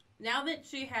now that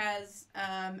she has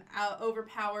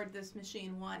overpowered this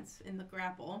machine once in the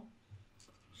grapple,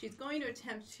 she's going to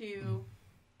attempt to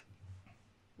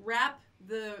wrap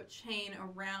the chain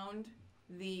around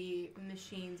the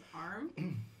machine's arm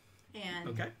and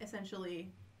Okay.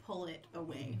 essentially pull it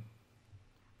away.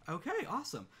 Okay,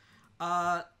 awesome.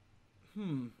 That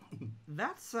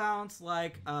sounds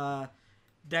like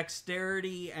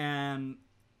dexterity and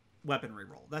weaponry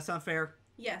roll. That sound fair?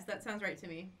 Yes, that sounds right to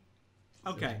me.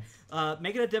 Okay.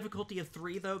 Make it a difficulty of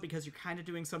 3, though, because you're kind of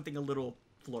doing something a little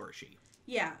flourishy.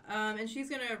 Yeah, and she's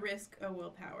going to risk a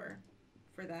willpower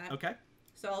for that. Okay.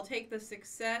 So I'll take the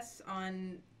success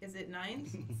on, is it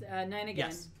 9s? It's, 9 again.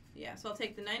 Yes. Yeah, so I'll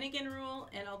take the 9 again rule,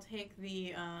 and I'll take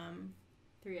the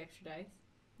 3 extra dice.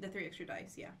 3 extra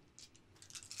dice, yeah.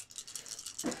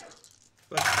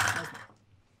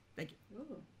 Thank you.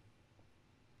 Ooh.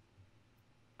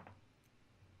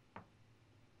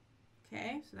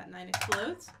 Okay, so that 9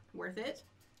 explodes. Worth it.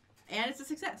 And it's a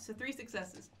success, so 3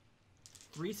 successes.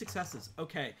 3 successes.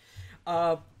 Okay.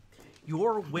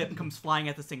 Your whip comes flying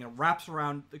at this thing and wraps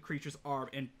around the creature's arm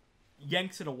and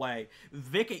yanks it away.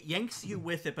 Vic, it yanks you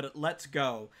with it, but it lets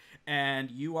go,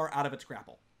 and you are out of its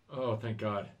grapple. Oh, thank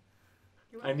God.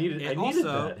 You're I welcome. needed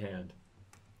that hand.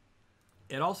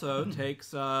 It also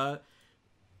takes what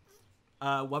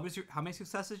was your how many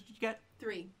successes did you get?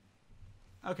 3.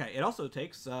 Okay, it also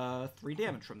takes 3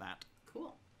 damage from that.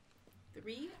 Cool.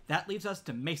 3? That leaves us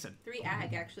to Mason. 3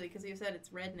 ag, actually, because you said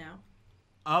it's red now.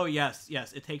 Oh, yes.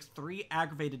 It takes 3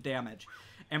 aggravated damage.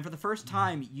 And for the first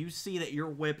time, you see that your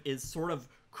whip is sort of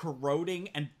corroding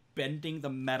and bending the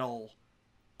metal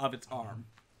of its arm.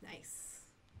 Nice.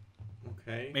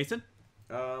 Okay. Mason?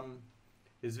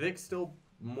 Is Vic still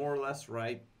more or less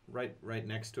right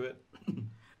next to it?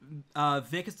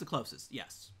 Vic is the closest,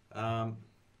 yes.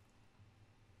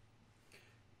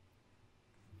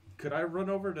 Could I run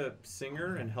over to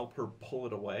Singer and help her pull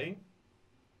it away?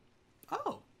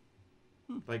 Oh.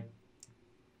 Like,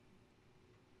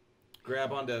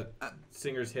 grab onto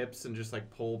Singer's hips and just, like,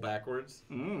 pull backwards?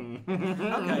 Okay.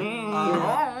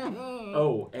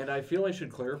 Oh, and I feel I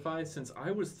should clarify, since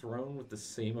I was thrown with the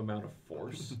same amount of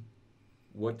force,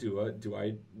 what do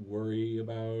I worry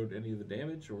about any of the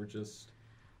damage, or just...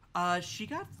 She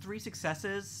got 3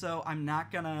 successes, so I'm not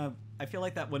gonna... I feel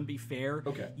like that wouldn't be fair.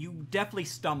 Okay. You definitely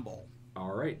stumble,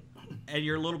 All right. and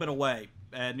you're a little bit away,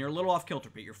 and you're a little off kilter,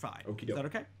 but you're fine. Okey-doke. Is that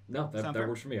okay? No, Sound that fair?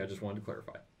 works for me. I just wanted to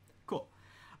clarify. Cool.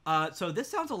 So this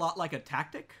sounds a lot like a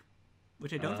tactic,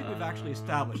 which I don't think we've actually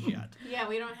established yet. Yeah,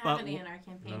 we don't have But any in our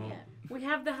campaign no. yet. We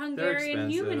have the Hungarian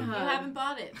human expensive. hug. You haven't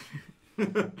bought it.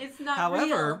 It's not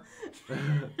However,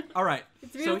 all right.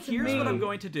 It's So real to here's what me. I'm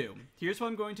going to do. Here's what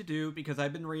I'm going to do because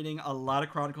I've been reading a lot of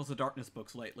Chronicles of Darkness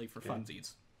books lately for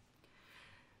funsies.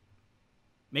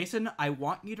 Mason, I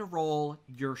want you to roll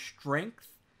your strength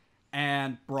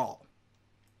and brawl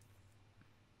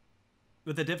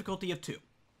with a difficulty of 2.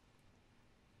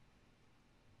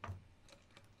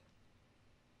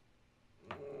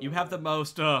 You have the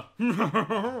most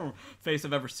face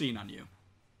I've ever seen on you.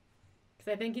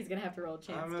 Because I think he's going to have to roll a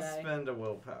chance I'm going to die. spend a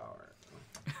willpower.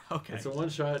 Okay. It's a one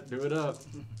shot. Do it up.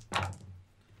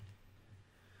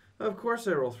 Of course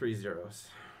I roll 3 zeros.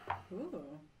 Ooh.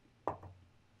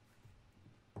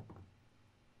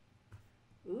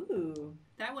 Ooh.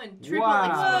 That one triple Wow.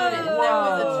 exploded. That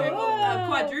was a Whoa.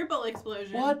 quadruple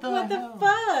explosion. What the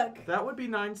fuck? That would be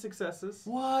 9 successes.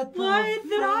 What What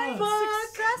the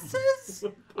fuck? Successes?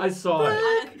 I saw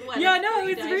it. Yeah, no,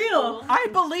 it's real. I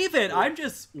believe it. I'm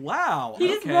just wow. He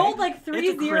just okay. rolled like 3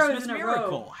 It's a zeros Christmas in a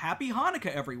miracle. row. Happy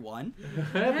Hanukkah, everyone.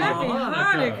 Happy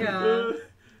Hanukkah.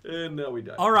 And now we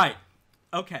die. All right.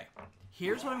 Okay.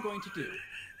 Here's what I'm going to do.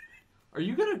 Are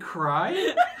you gonna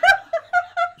cry?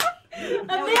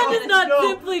 Amanda's not No,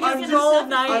 simply I'm just just- rolled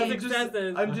 9 I'm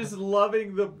successes. I'm just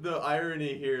loving the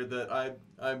irony here that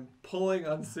I'm pulling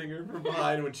on Singer from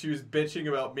behind when she was bitching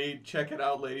about me checking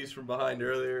out ladies from behind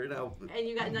earlier. Now And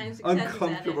you got 9 successes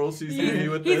uncomfortable at it. she's gonna be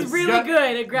with He's this. really Got-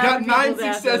 good at grabbing Got 9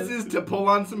 people's successes asses. to pull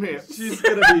on some hips. She's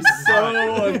gonna be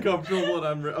so uncomfortable, and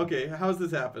I'm okay. How's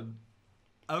this happen?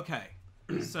 Okay.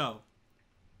 So,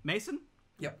 Mason,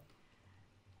 Yep.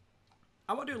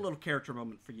 I want to do a little character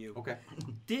moment for you. Okay.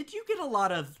 Did you get a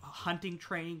lot of hunting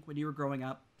training when you were growing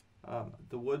up?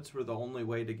 The woods were the only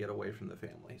way to get away from the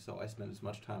family, so I spent as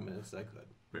much time as I could.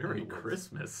 Merry in the woods.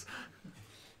 Christmas.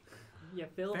 You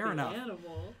filthy Fair enough.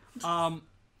 animal.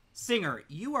 Singer,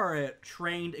 you are a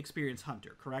trained, experienced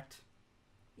hunter, correct?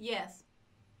 Yes.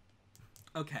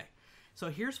 Okay. So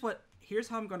here's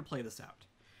how I'm going to play this out.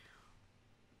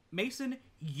 Mason,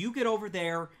 you get over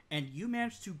there and you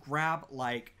manage to grab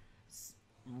like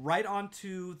right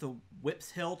onto the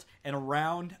whip's hilt and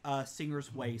around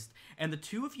Singer's waist, and the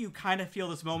two of you kind of feel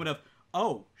this moment of,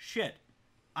 oh shit,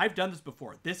 I've done this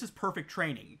before. This is perfect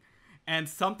training, and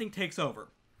something takes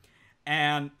over.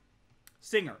 And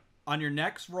Singer, on your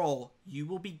next roll, you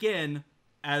will begin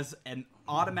as an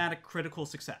automatic critical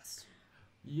success.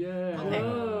 Yeah. Okay.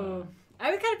 Oh.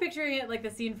 I was kind of picturing it like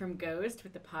the scene from Ghost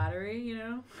with the pottery, you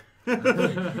know? I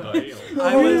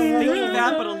was thinking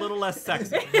that, but a little less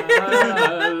sexy.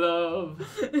 I love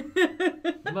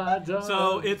my dog.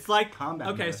 So it's like, Combat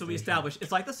okay, so we molestation. established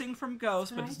it's like the scene from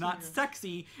Ghost, but That's it's what I not do.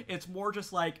 sexy. It's more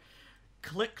just like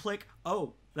click, click.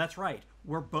 Oh, that's right.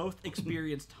 We're both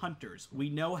experienced hunters. We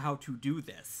know how to do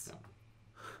this.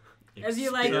 As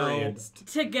you like Experienced.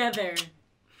 together,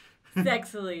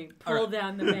 sexily pull Alright.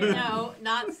 down the man. No,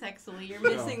 not sexily. You're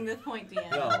missing the point, DM.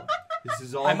 No, this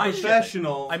is all I might ship it.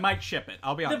 professional. I might ship it.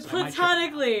 I'll be The honest. I might ship it.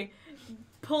 platonically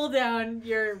pull down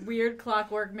your weird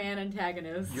clockwork man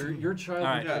antagonist. Your child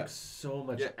Alright. would kick so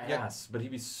much Yeah. ass, but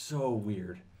he'd be so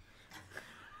weird.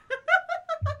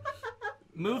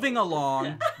 Moving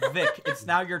along, Vic, it's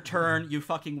now your turn, you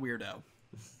fucking weirdo.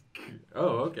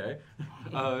 Oh, okay.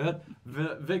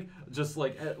 Vic just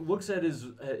like looks at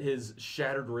his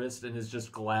shattered wrist and is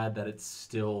just glad that it's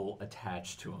still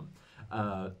attached to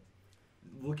him.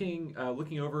 Looking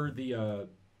over the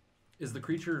is the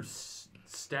creature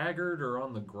staggered or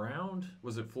on the ground?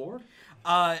 Was it floored?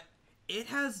 It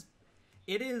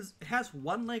has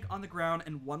one leg on the ground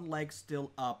and one leg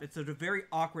still up. It's at a very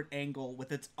awkward angle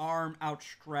with its arm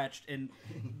outstretched and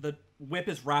the whip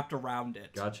is wrapped around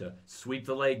it. Gotcha. Sweep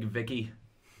the leg, Vicky.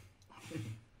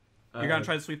 You're gonna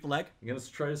try to sweep the leg? I'm gonna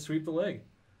try to sweep the leg.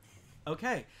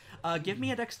 Okay. Give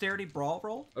me a dexterity brawl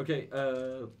roll. Okay.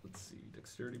 Let's see.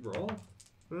 Dexterity brawl.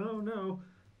 Oh no.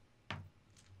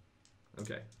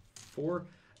 Okay. 4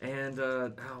 and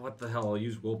what the hell? I'll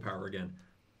use willpower again.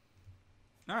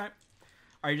 All right.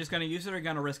 Are you just gonna use it or are you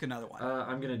gonna risk another one?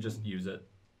 I'm gonna just use it.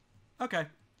 Okay.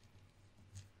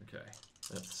 Okay.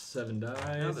 That's 7 dice.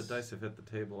 Now that dice have hit the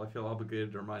table, I feel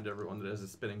obligated to remind everyone that it has a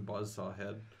spinning buzzsaw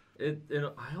head.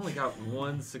 I only got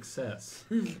 1 success.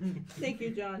 Thank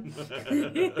you, John.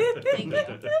 Thank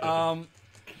you.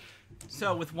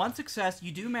 So with 1 success,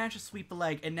 you do manage to sweep the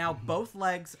leg, and now both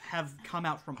legs have come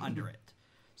out from under it.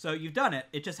 So you've done it.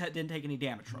 It just didn't take any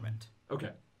damage from it.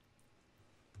 Okay.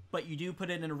 But you do put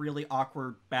it in a really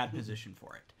awkward, bad position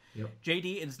for it. Yep.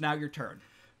 JD, it is now your turn.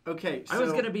 Okay, so I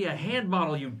was gonna be a hand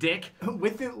model, you dick.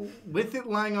 with it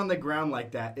lying on the ground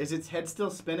like that, is its head still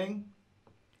spinning?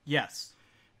 Yes.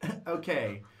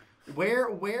 Okay,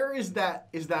 where is that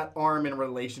arm in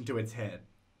relation to its head?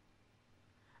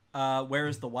 Where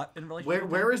is the what in relation?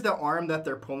 Where is the arm that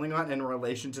they're pulling on in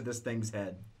relation to this thing's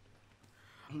head?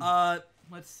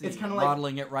 Let's see. It's kinda like-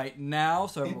 modeling it right now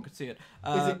so everyone can see it.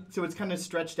 So it's kind of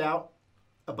stretched out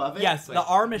above it? Yes, like- the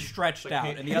arm is stretched like out,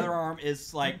 hand- and the other arm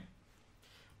is like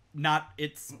not.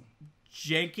 It's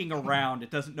janking around.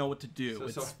 It doesn't know what to do.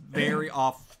 So- It's very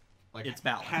off Like its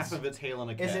balance. half of its hail in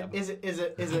a Is cab.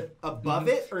 it above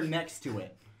it or next to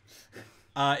it?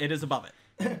 It is above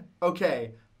it.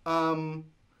 Okay.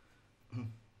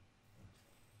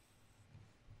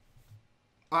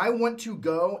 I want to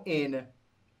go and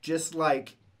just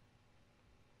like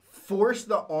force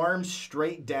the arm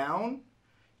straight down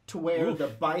to where Oof. the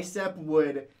bicep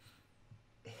would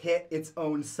hit its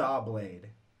own saw blade.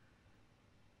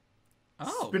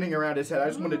 Oh, Spinning around his head. I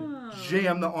just want to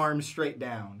jam the arm straight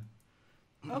down.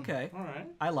 okay. All right.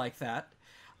 I like that.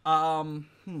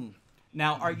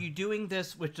 Now, are you doing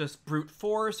this with just brute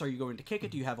force? Are you going to kick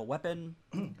it? Do you have a weapon?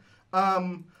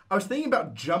 I was thinking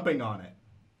about jumping on it.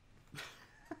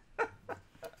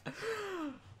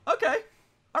 Okay.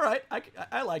 All right.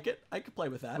 I like it. I could play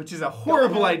with that. Which is a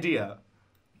horrible idea.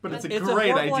 But it's a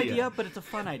great horrible idea. but it's a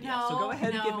fun idea. so No, go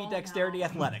ahead and give me no, dexterity no.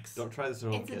 athletics. Don't try this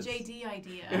at home, It's a kids. JD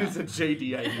idea. It is a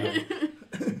JD idea.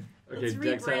 Okay, Let's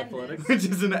Dex rebrand Athletics. Which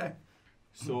is an...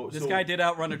 So This guy did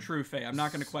outrun a true Fae. I'm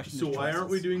not going to question So his why aren't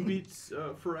we choices. doing beats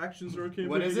for actions or campaign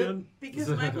What is it? again? Because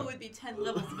Michael would be 10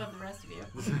 levels above the rest of you.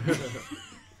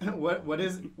 What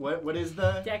is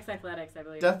the... Dex Athletics, I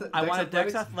believe. I want a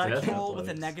Dex Athletics? Athletics Dex roll with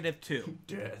a Athletics. -2.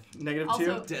 Death. Negative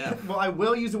Also- 2? Death. Well, I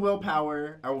will use a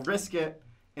willpower. I will risk it,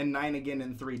 and 9 again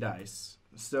and 3 dice.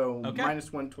 So Okay.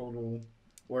 -1 total,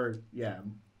 or yeah,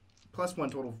 +1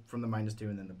 total from the -2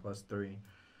 and then the +3.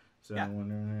 So Yeah.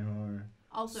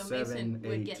 Also, 7, Mason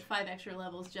would 8. get 5 extra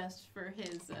levels just for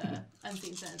his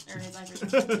unseen sense, or his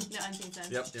unseen sense.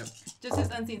 Yep. Just his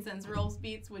unseen sense rolls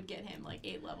beats would get him like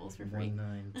 8 levels for free. 1,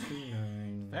 9, 2,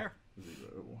 9, Fair.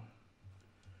 0.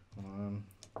 Hold on.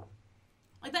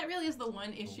 Like that really is the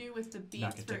one issue with the Not beats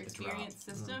gonna for take the experience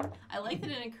system. I like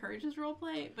that it encourages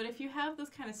roleplay, but if you have those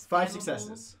kind of 5 spammable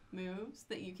successes. moves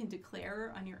that you can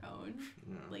declare on your own,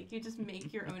 Yeah. like you just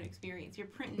make your own experience. You're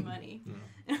printing money.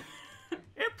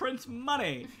 It prints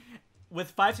money.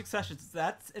 With 5 successes,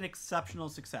 that's an exceptional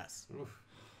success. Oof.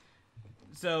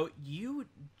 So you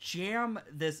jam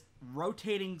this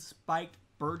rotating spiked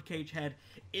birdcage head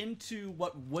into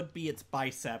what would be its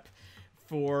bicep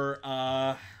for,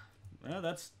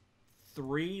 that's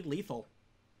 3 lethal.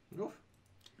 Oof.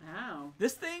 Wow.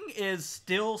 This thing is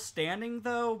still standing,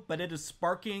 though, but it is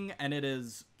sparking and it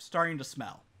is starting to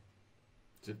smell.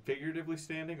 Is it figuratively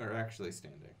standing or actually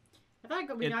standing? I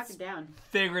thought we knocked it down.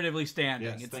 Figuratively standing.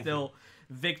 Yes, It's thank still...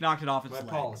 Vic knocked it off its My legs.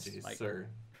 apologies, Like, sir.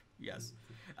 Yes.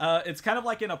 It's kind of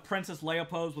like in a Princess Leia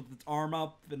pose with its arm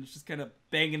up, and it's just kind of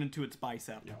banging into its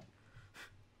bicep. Yeah.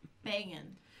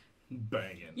 Banging.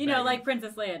 Banging. You know, like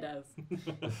Princess Leia does.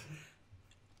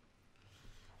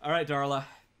 All right, Darla.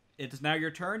 It is now your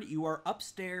turn. You are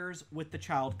upstairs with the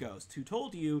child ghost, who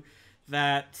told you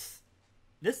that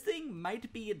this thing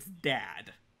might be its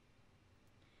dad.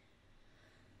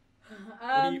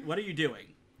 What are you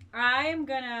doing? I'm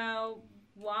gonna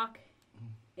walk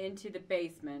into the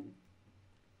basement.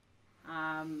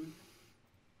 And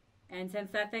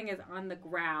since that thing is on the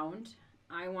ground,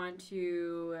 I want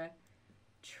to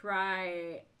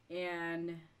try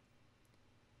and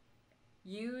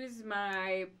use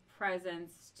my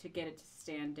presence to get it to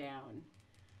stand down.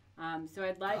 So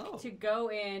I'd like to go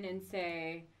in and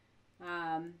say,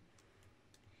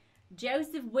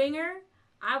 Joseph Winger,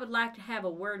 I would like to have a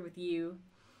word with you.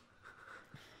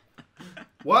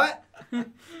 What?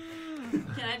 Can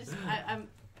I just... I'm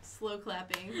slow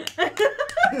clapping.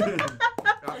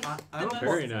 I'm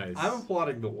Very nice. I'm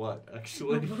applauding the what,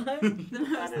 actually? The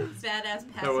most badass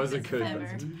That wasn't pacifist good.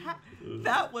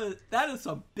 ever. That is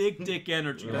some big dick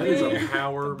energy. That is a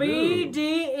power move.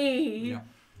 BDE. Yeah.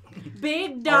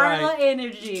 Big Darla All right.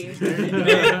 energy. Big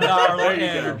Darla There you go.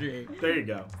 energy. There you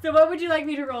go. So what would you like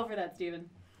me to roll for that, Steven?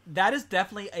 That is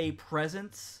definitely a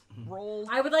presence roll.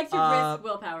 I would like to risk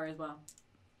willpower as well.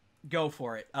 Go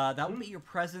for it. That would be your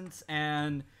presence,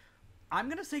 and I'm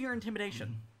going to say your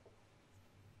intimidation.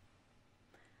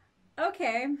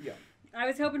 Okay. Yeah. I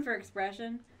was hoping for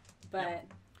expression, but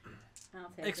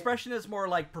I'll take Expression is more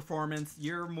like performance.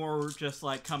 You're more just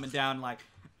like coming down like,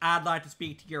 I'd like to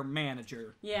speak to your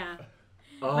manager. it. Yeah.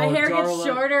 Oh, My hair gets Darla-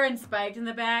 shorter and spiked in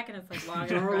the back, and it's like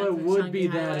longer. in front Darla with would chunky be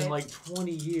that in highlights. like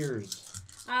 20 years.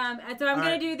 So I'm All gonna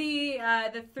right. do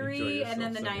the 3 and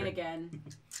then the yourself, 9 Cinder. again.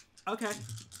 Okay.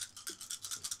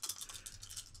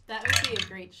 That would be a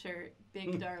great shirt.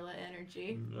 Big Darla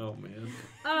energy. Oh, man.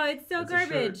 Oh, it's so That's a shirt.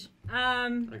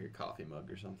 garbage. Like a coffee mug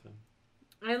or something.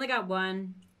 I only got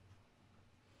 1.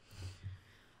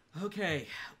 Okay,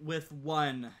 with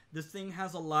 1, this thing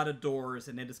has a lot of doors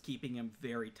and it is keeping him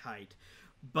very tight.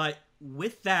 But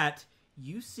with that,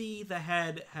 you see the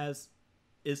head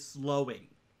is slowing.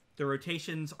 The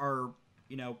rotations are,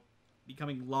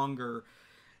 becoming longer,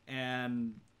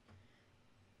 and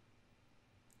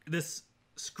this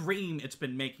scream it's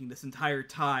been making this entire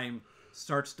time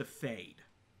starts to fade.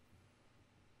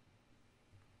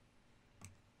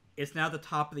 It's now the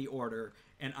top of the order,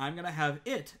 and I'm gonna have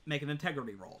it make an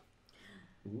integrity roll.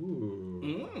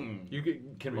 Ooh.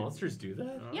 Can monsters do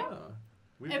that? Yeah.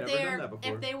 We've If never they done are, that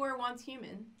before. if they were once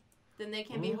human, then they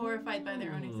can be horrified by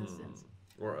their own existence.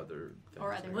 Or other things.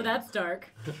 Or other- Well, that's dark.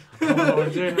 Oh,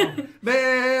 damn.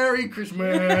 Merry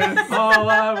Christmas. All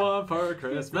I want for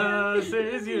Christmas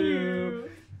is you.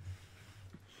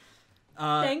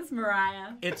 Thanks,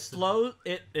 Mariah. It slows.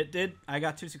 It did. I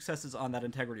got 2 successes on that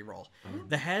integrity roll.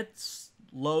 The head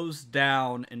slows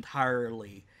down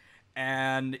entirely,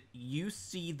 and you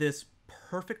see this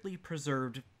perfectly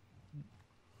preserved,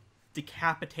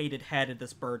 decapitated head of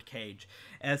this bird cage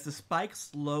as the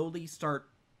spikes slowly start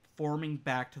forming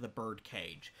back to the bird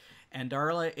cage. And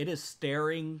Darla, it is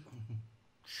staring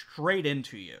straight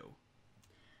into you,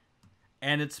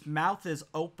 and its mouth is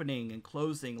opening and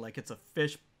closing like it's a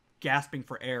fish gasping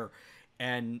for air,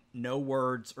 and no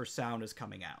words or sound is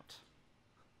coming out.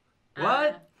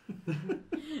 What?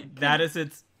 That is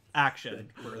its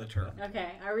action for the turn.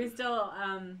 Okay. Are we still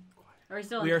in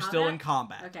We are combat? still in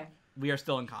combat. Okay. We are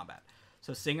still in combat.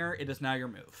 So, Singer, it is now your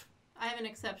move. I have an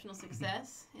exceptional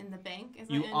success in the bank. As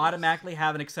You I automatically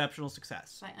have an exceptional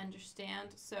success. I understand.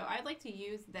 So I'd like to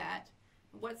use that.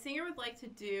 What Singer would like to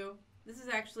do, this is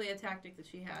actually a tactic that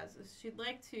she has, is she'd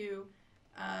like to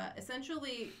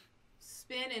essentially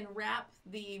spin and wrap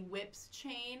the whip's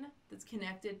chain that's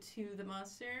connected to the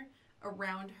monster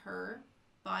around her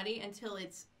body until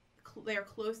they're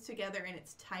close together and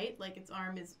it's tight, like its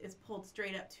arm is pulled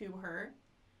straight up to her.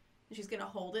 And she's going to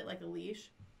hold it like a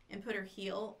leash and put her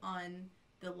heel on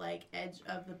the edge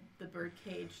of the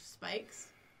birdcage spikes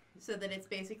so that it's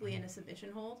basically in a submission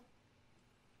hold.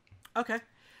 Okay.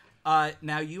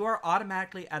 Now, you are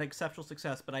automatically at exceptional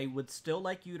success, but I would still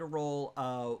like you to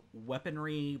roll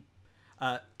weaponry.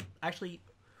 Actually,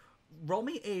 roll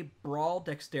me a brawl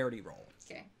dexterity roll.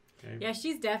 Okay. Okay. Yeah,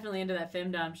 she's definitely into that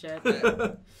femdom shit.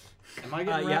 Am I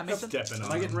getting wrapped up? stepping Am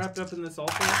on I getting him. wrapped up in this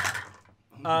also?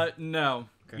 No,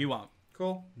 Okay. you won't.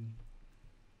 Cool.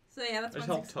 So yeah, that's I just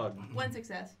one, help tug. one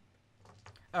success.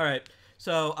 All right.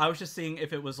 So I was just seeing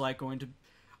if it was like going to.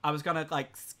 I was gonna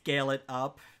like scale it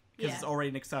up because it's Yeah. already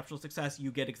an exceptional success.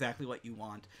 You get exactly what you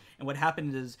want, and what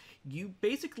happened is you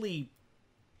basically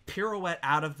pirouette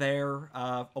out of there,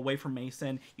 away from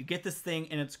Mason. You get this thing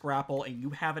in its grapple, and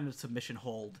you have it in a submission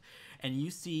hold, and you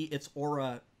see its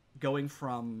aura going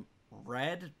from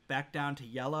red back down to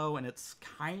yellow, and it's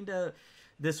kind of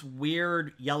this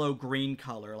weird yellow-green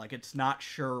color. Like it's not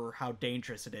sure how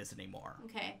dangerous it is anymore.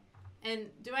 Okay. And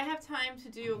do I have time to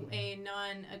do a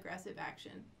non-aggressive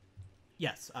action?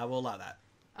 Yes, I will allow that.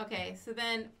 Okay, so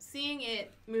then seeing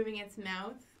it moving its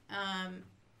mouth,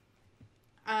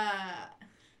 I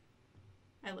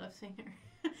love Singer.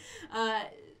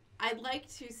 I'd like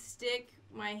to stick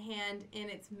my hand in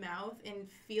its mouth and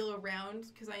feel around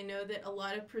because I know that a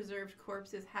lot of preserved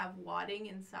corpses have wadding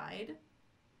inside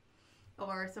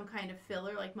or some kind of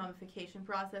filler, like mummification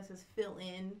processes fill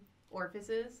in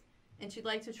orifices. And she'd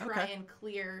like to try Okay. and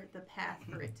clear the path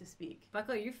for it to speak.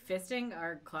 Bucko, you're fisting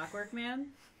our clockwork man?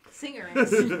 Singer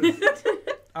is.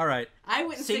 All right. I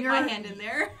wouldn't Singer- stick my hand in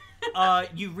there.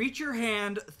 You reach your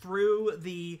hand through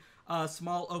the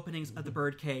small openings of the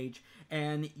bird cage,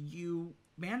 and you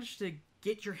manage to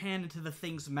get your hand into the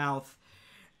thing's mouth,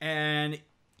 and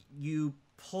you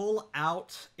pull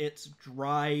out its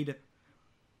dried,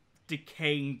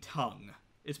 decaying tongue.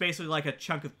 It's basically like a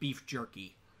chunk of beef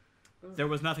jerky. There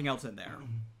was nothing else in there,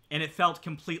 and it felt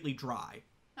completely dry.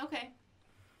 Okay.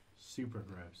 Super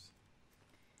gross.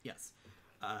 Yes.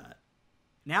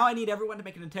 Now I need everyone to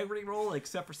make an integrity roll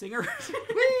except for Singer.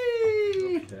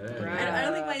 Okay. I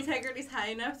don't think my integrity's high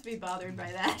enough to be bothered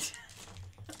by that.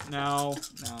 No.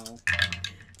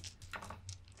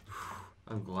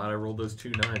 I'm glad I rolled those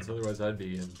 2 9s, otherwise I'd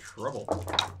be in trouble.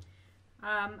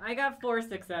 I got 4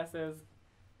 successes.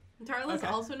 Tarla's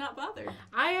Okay. also not bothered.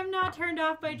 I am not turned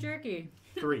off by jerky.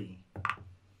 3.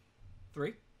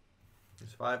 3?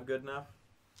 Is 5 good enough?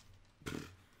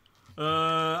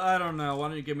 I don't know. Why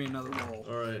don't you give me another roll?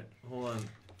 All right, hold on.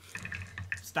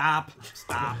 Stop. It's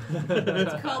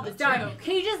called the Sorry, joke.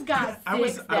 he just got 6 I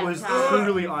was that time.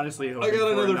 truly, honestly hoping I got for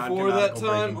a another 4 that non-canonical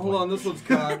time. breaking Hold point. on, this one's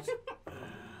cocked.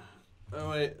 Oh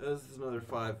wait, this is another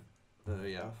 5.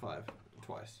 Yeah, 5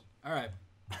 twice. All right.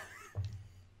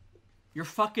 You're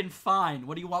fucking fine.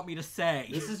 What do you want me to say?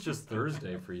 This is just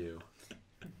Thursday for you.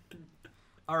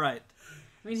 All right.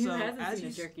 I mean, who So, hasn't as seen a you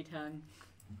s- jerky tongue?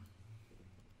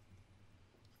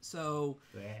 So,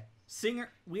 Bleh. Singer,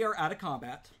 we are out of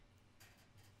combat.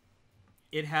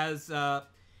 It has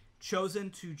chosen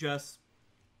to just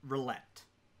relent.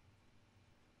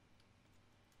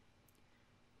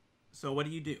 So, what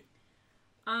do you do?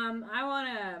 I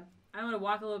wanna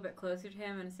walk a little bit closer to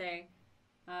him and say,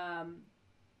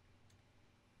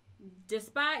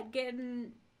 despite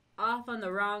getting off on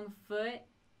the wrong foot,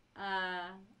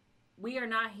 we are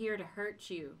not here to hurt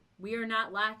you. We are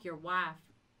not like your wife.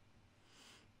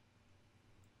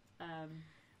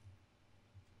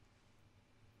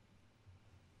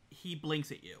 He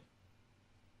blinks at you.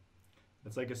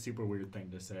 That's like a super weird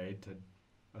thing to say to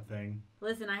a thing.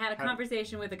 Listen, I had a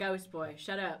conversation with a ghost boy.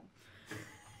 Shut up.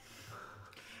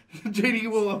 JD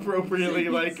will appropriately,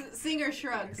 like, Singer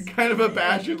shrugs. kind of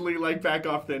abashedly, like, back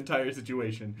off the entire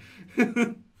situation.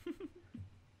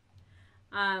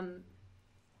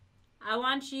 I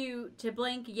want you to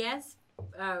blink yes,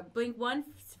 blink 1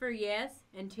 for yes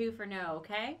and 2 for no,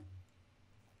 okay?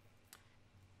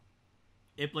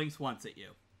 It blinks once at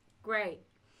you. Great.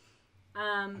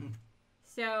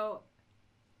 So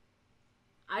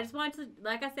I just want to,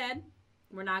 like I said,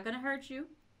 we're not going to hurt you.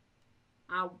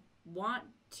 I want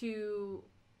to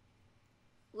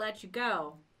let you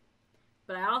go,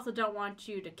 but I also don't want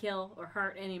you to kill or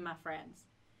hurt any of my friends.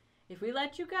 If we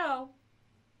let you go,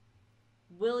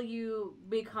 will you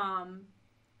be calm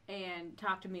and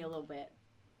talk to me a little bit?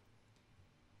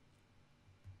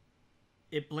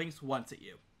 It blinks once at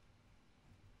you.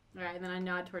 All right, and then I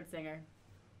nod towards Singer.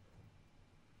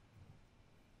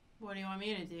 What do you want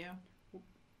me to do?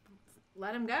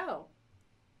 Let him go.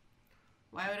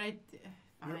 Why would I?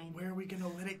 Fine. Where are we gonna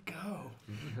let it go?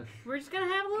 We're just going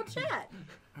to have a little chat.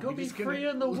 Are Go we be just gonna- free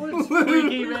in the woods,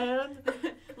 freaky man.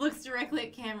 Looks directly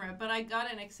at camera, but I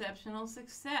got an exceptional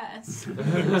success.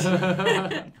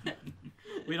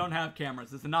 We don't have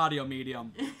cameras. It's an audio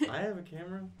medium. I have a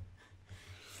camera.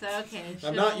 So okay.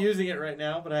 I'm not chill. using it right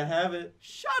now, but I have it.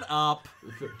 Shut up.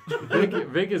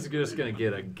 Vic is just gonna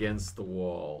get against the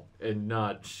wall and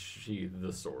not sheathe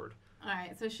the sword. All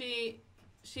right. So she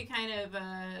she kind of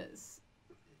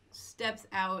steps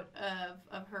out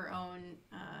of her own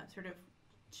sort of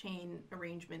chain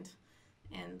arrangement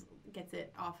and gets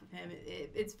it off of him.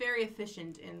 It's very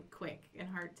efficient and quick and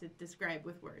hard to describe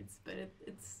with words, but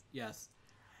it's... Yes.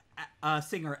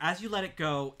 Singer, as you let it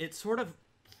go, it sort of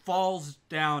falls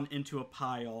down into a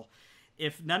pile.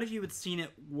 If none of you had seen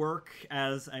it work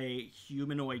as a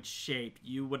humanoid shape,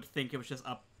 you would think it was just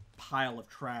a pile of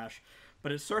trash,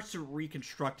 but it starts to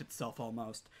reconstruct itself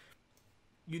almost.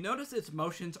 You notice its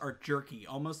motions are jerky,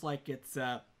 almost like it's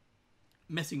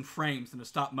missing frames in a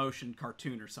stop-motion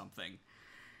cartoon or something.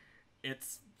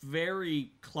 It's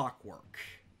very clockwork.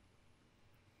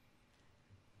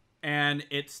 And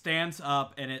it stands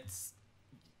up, and this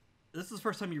is the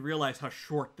first time you realize how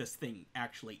short this thing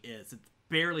actually is. It's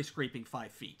barely scraping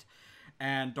 5 feet.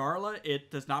 And Darla,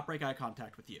 it does not break eye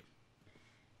contact with you.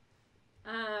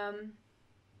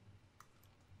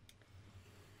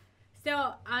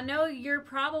 So I know you're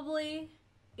probably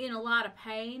in a lot of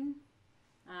pain.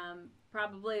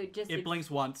 Probably just It blinks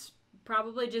once.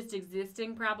 Probably just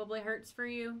existing probably hurts for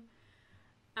you.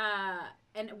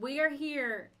 And we are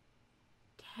here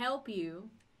to help you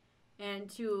and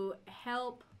to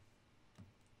help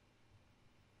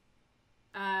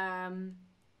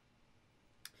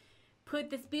put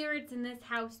the spirits in this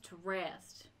house to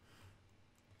rest.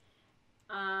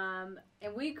 And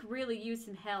we could really use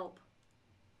some help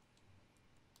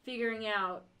figuring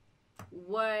out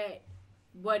what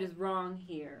is wrong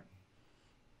here.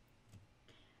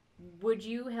 Would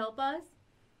you help us?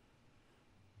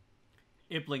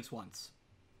 It blinks once.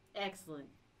 Excellent.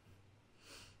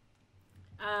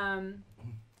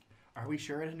 Are we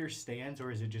sure it understands, or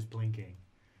is it just blinking?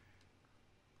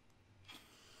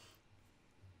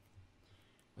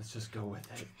 Let's just go with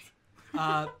it.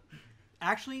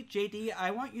 Actually, JD,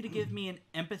 I want you to give me an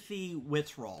empathy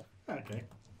wits roll. Okay.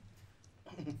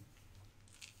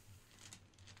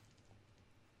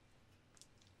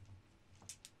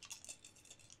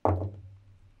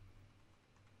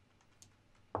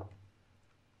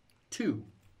 Two.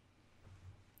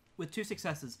 With 2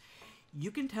 successes,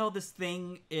 you can tell this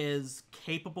thing is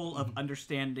capable of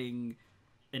understanding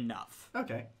enough.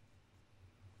 Okay.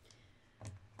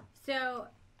 So,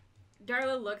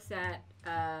 Darla looks at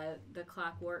the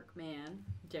clockwork man,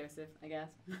 Joseph, I guess.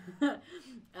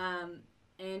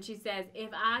 And she says, if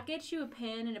I get you a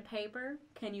pen and a paper,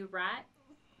 can you write?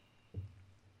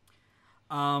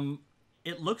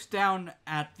 It looks down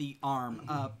at the arm.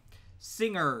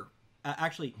 Singer,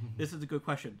 actually, this is a good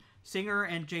question. Singer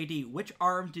and JD, which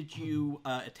arm did you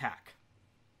attack?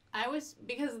 I was,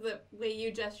 because of the way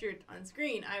you gestured on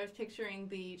screen, I was picturing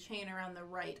the chain around the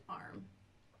right arm.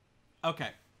 Okay.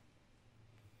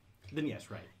 Then yes,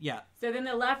 right. Yeah. So then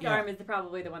the left Yeah. arm is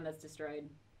probably the one that's destroyed.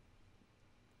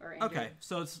 Or injured. Okay,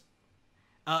 so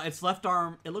its left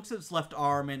arm, it looks at its left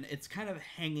arm, and it's kind of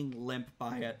hanging limp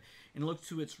by it, and looks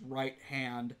to its right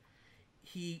hand.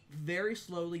 He very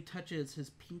slowly touches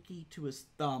his pinky to his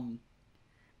thumb,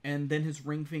 and then his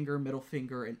ring finger, middle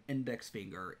finger, and index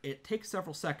finger. It takes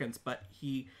several seconds, but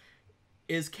he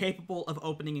is capable of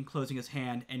opening and closing his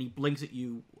hand, and he blinks at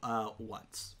you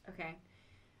once. Okay.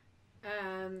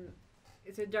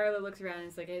 So Darla looks around and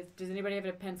is like, does anybody have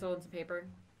a pencil and some paper?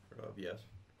 Yes.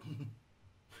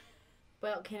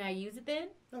 Well, can I use it then?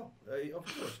 No, of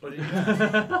course. What do you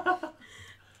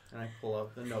And I pull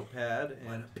out the notepad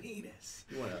and a penis.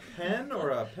 You want a pen or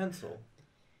a pencil?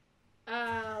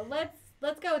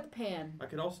 Let's go with the pen. I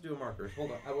could also do a marker.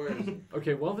 Hold on. Where is it?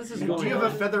 Okay, well, this is Do going you have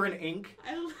on. a feather and ink?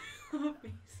 I love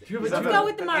it. Do you have Is Let's that go a-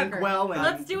 with the an marker. inkwell and-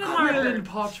 Let's do a quill marker. and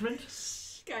parchment?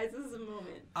 Guys, this is a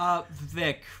moment.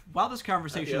 Vic, while this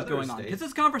conversation is other going on, estate. because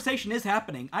this conversation is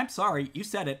happening, I'm sorry, you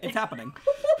said it, it's happening.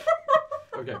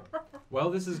 Okay. Well,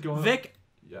 this is going Vic,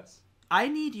 Yes. I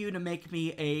need you to make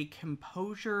me a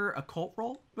composure occult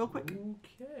roll, real quick.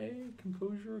 Okay,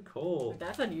 composure occult.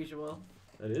 That's unusual.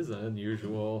 That is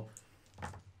unusual.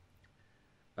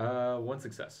 1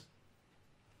 success.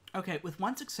 Okay, with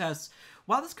 1 success,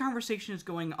 while this conversation is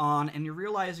going on and you're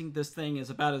realizing this thing is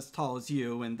about as tall as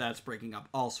you and that's breaking up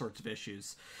all sorts of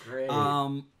issues, Great.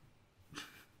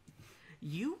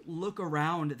 you look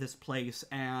around this place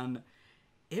and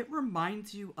it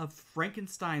reminds you of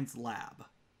Frankenstein's lab.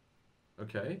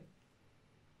 Okay.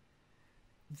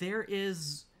 There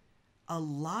is a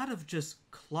lot of just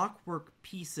clockwork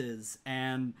pieces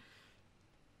and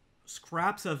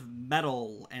scraps of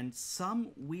metal and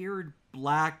some weird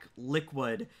black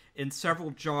liquid in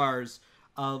several jars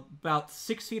about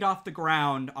 6 feet off the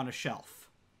ground on a shelf.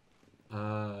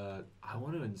 I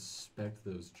want to inspect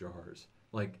those jars.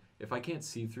 Like, if I can't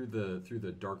see through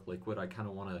the dark liquid, I kind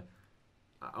of want to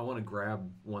I want to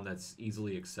grab one that's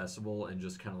easily accessible and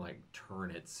just kind of like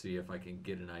turn it, see if I can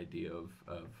get an idea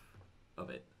of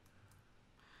it.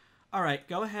 All right,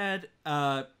 go ahead.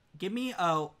 Give me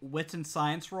a wits and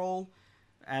science roll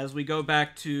as we go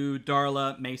back to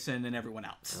Darla, Mason, and everyone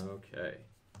else. Okay.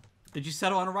 Did you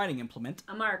settle on a writing implement?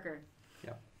 A marker.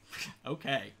 Yeah.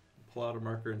 Okay. Pull out a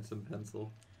marker and some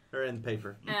pencil. Or in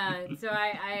paper. So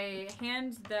I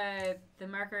hand the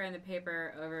marker and the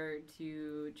paper over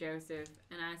to Joseph,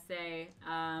 and I say,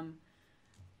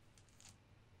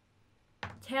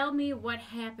 tell me what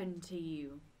happened to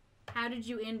you. How did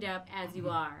you end up as you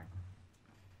are?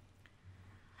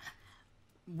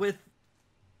 With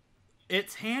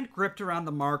its hand gripped around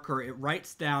the marker, it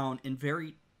writes down in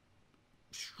very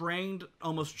strained,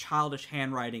 almost childish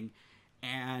handwriting,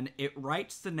 and it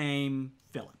writes the name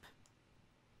Philip.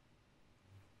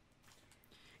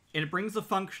 And it brings the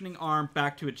functioning arm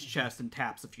back to its chest and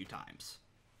taps a few times.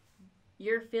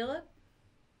 You're Philip?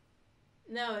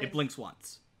 No, It blinks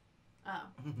once. Oh.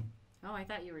 Oh, I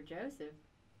thought you were Joseph.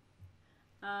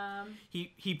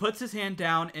 He puts his hand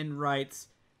down and writes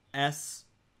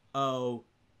S-O-N.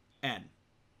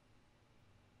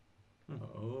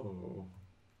 Oh.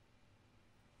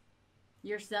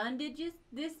 Your son did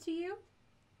this to you?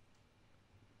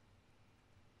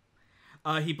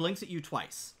 He blinks at you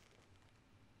twice.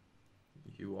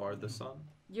 You are the son?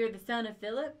 You're the son of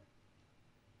Philip?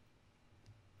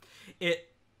 It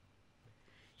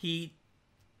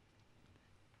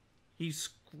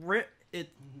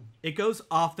goes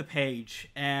off the page,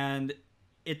 and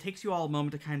it takes you all a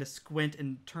moment to kind of squint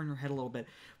and turn your head a little bit.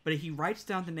 But he writes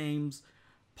down the names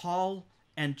Paul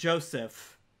and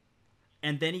Joseph,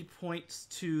 and then he points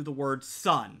to the word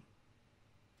son.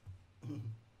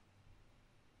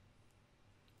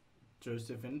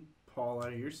 Joseph and Paul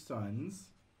are your sons.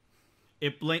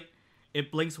 It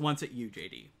blinks once at you,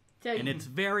 JD. So And it's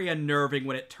very unnerving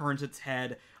when it turns its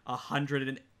head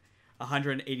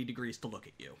 180 degrees to look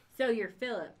at you. So you're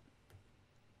Philip.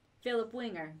 Philip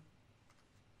Winger.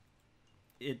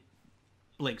 It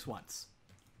blinks once.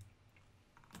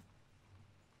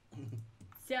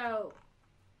 So,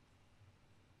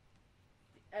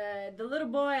 the little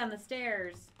boy on the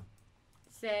stairs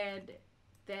said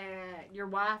that your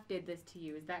wife did this to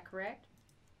you. Is that correct?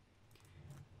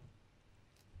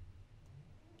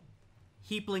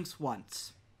 He blinks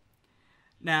once.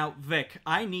 Now, Vic,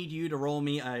 I need you to roll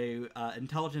me a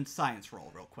intelligence science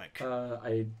roll real quick.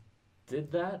 I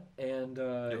did that, and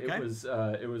Okay. it was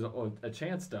a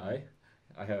chance die.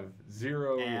 I have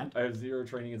zero. And? I have zero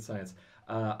training in science.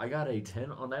 I got a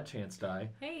 10 on that chance die.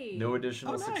 Hey. No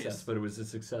additional Oh, nice. success, but it was a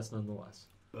success nonetheless.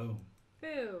 Boom.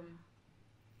 Boom.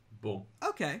 Boom.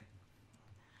 Okay.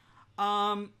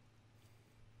 Now,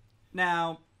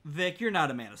 Vic, you're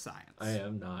not a man of science. I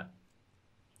am not.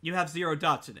 You have 0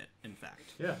 dots in it, in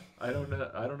fact. Yeah, I don't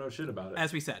know shit about it.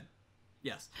 As we said.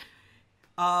 Yes.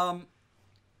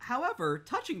 However,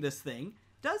 touching this thing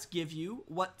does give you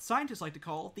what scientists like to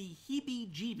call the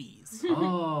heebie-jeebies.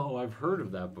 Oh, I've heard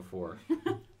of that before.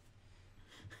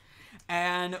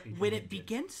 And when it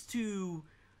begins to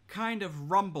kind of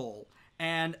rumble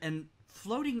and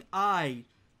floating eye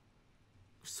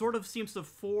sort of seems to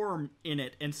form in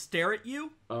it and stare at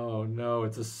you, Oh no,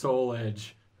 it's a soul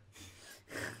edge.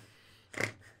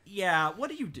 yeah, what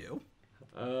do you do?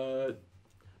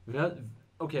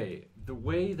 Okay, the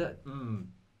way that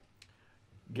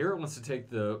Garrett wants to take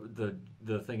the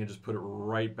thing and just put it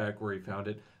right back where he found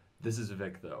it. This is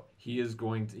Vic though. He is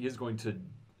going to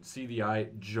see the eye,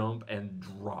 jump, and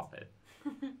drop it.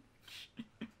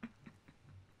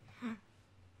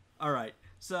 All right,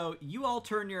 so you all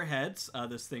turn your heads,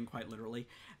 this thing quite literally,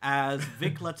 as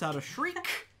Vic lets out a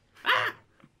shriek.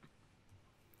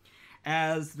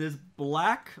 As this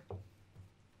black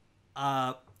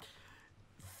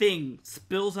thing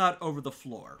spills out over the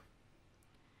floor.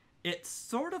 It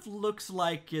sort of looks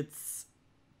like it's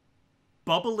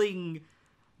bubbling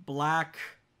black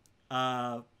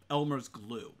Elmer's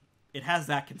glue. It has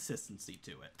that consistency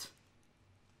to it.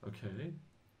 Okay.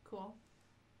 Cool.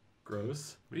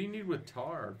 Gross. What do you need with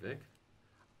tar, Vic?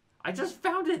 I just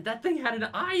found it. That thing had an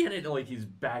eye in it. Like he's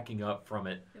backing up from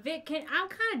it. Vic, I'm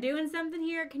kind of doing something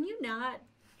here. Can you not?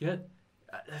 Yet.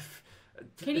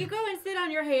 Can you go and sit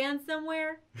on your hands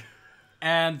somewhere?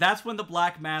 And that's when the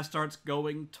black mass starts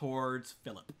going towards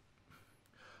Philip.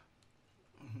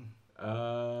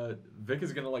 Vic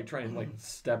is gonna like try and like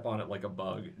step on it like a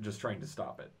bug, just trying to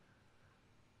stop it.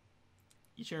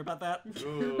 You sure about that?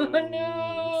 Oh,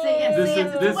 no. Say yes, This say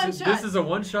yes, is it's a one shot. this is a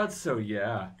one shot, so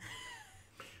yeah.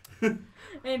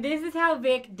 And this is how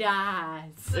Vic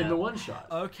dies. In the one shot.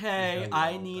 Okay, Okay,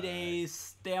 I well, need a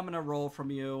stamina roll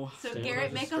from you. So Stand Garrett, on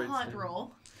the make a straight haunt stand.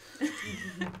 roll.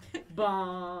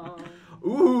 Bong.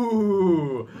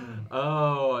 Ooh.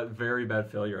 Oh, very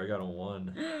bad failure. I got a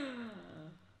 1.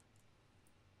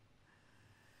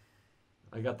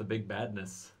 I got the big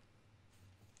badness.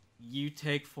 You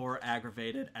take 4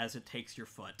 aggravated as it takes your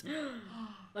foot.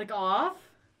 Like off?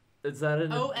 Is that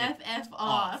an OFF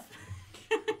off.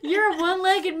 You're a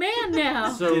one-legged man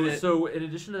now. So in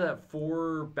addition to that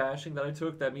 4 bashing that I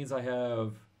took, that means I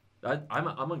have I'm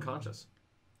unconscious.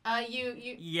 You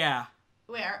Yeah.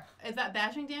 where is that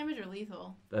bashing damage or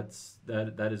lethal?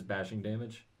 That is bashing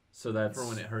damage. So that's For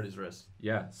when it hurt his wrist.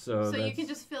 Yeah, so So that's, you can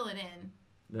just fill it in.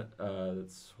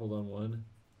 that's hold on one.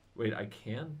 Wait, I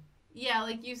can? Yeah,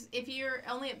 like if you're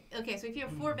only okay, so if you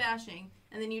have 4 bashing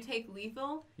and then you take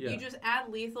lethal, Yeah. you just add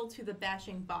lethal to the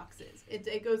bashing boxes.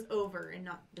 It goes over and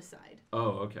not beside.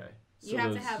 Oh, okay. So You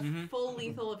have to those- have Mhm. full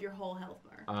lethal of your whole health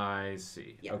bar. I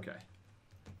see. Yeah. Okay.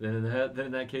 Then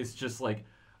in that case, just like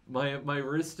my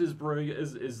wrist is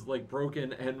like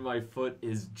broken and my foot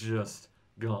is just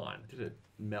gone. Did it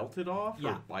melt it off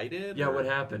Yeah. or bite it? Yeah, or? what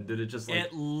happened? Did it just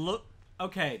like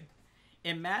Okay.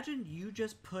 Imagine you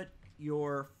just put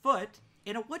your foot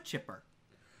in a wood chipper.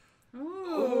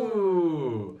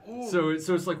 Ooh. So it's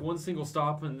like one single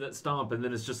stomp and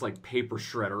then it's just like paper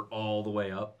shredder all the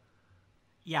way up.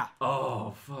 Yeah.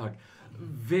 Oh fuck.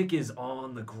 Vic is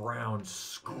on the ground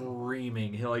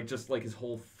screaming. He his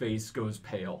whole face goes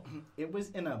pale. It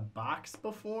was in a box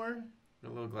before. A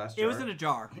little glass jar. It was in a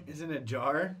jar. Is it a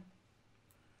jar?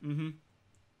 Mm-hmm.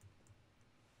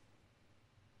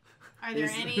 Are there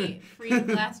any free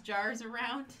glass jars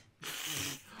around?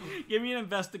 Give me an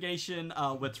investigation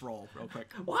wits roll real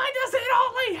quick. Why does it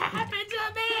only happen to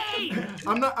me?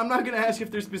 I'm not gonna ask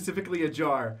if there's specifically a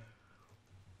jar.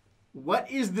 What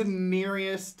is the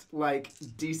nearest like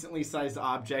decently sized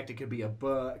object? It could be a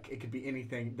book. It could be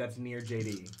anything that's near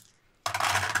JD.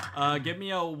 Give me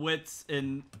a wits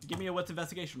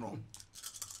investigation roll.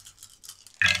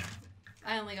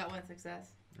 I only got 1 success.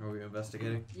 Are we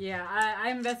investigating? Yeah,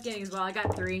 I'm investigating as well. I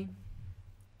got 3.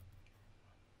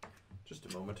 Just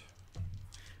a moment.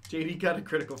 JD got a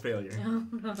critical failure.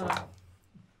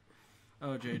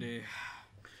 Oh, JD.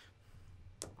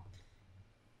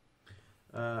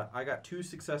 I got 2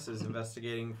 successes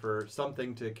investigating for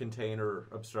something to contain or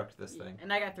obstruct this thing.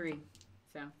 And I got 3.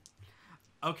 So.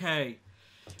 Okay.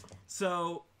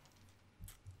 So,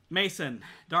 Mason,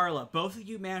 Darla, both of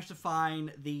you managed to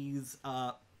find these.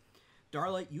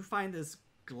 Darla, you find this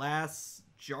glass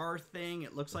jar thing.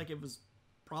 It looks like it was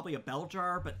probably a bell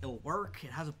jar, but it'll work.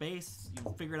 It has a base.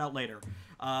 You'll figure it out later.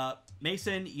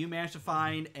 Mason, you managed to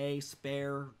find a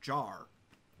spare jar.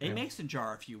 A Yeah. mason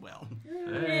jar, if you will.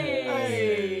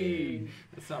 Hey.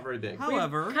 It's not very big.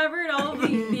 However, Covered all the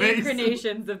Mason.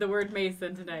 incarnations of the word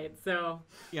Mason tonight, so.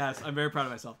 yes, I'm very proud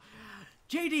of myself.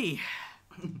 JD,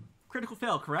 critical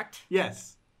fail, correct?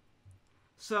 Yes.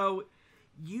 So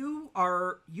you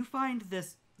find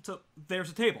this. So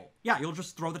there's a table. Yeah, you'll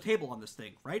just throw the table on this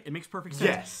thing, right? It makes perfect sense.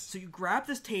 Yes. So you grab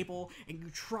this table and you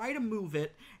try to move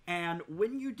it, and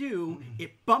when you do,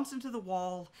 it bumps into the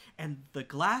wall, and the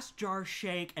glass jars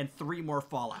shake, and 3 more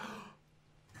fall out.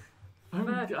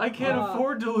 I can't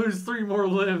afford to lose 3 more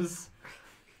limbs.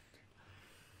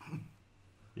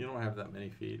 You don't have that many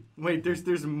feet. Wait,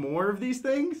 there's more of these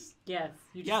things? Yes.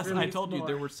 You just Yes, I released told you more.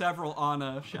 there were several on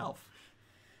a shelf.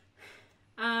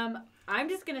 I'm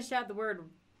just gonna shout the word.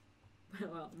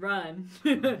 Well, run.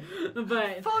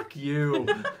 But Fuck you.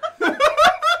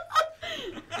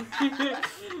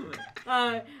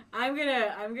 I'm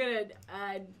gonna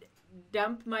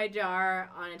dump my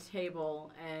jar on a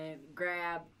table and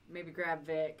grab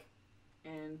Vic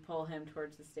and pull him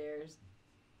towards the stairs.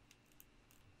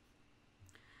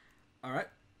 All right.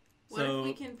 What So if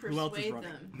we can who else is persuade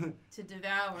running? them to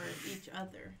devour each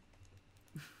other?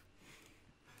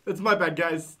 That's my bad,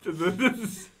 guys.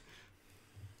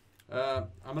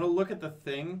 I'm gonna look at the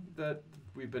thing that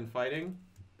we've been fighting.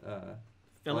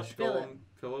 Philip. Flesh Golem.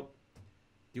 Philip, do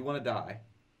you want to die?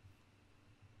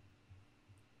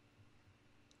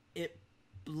 It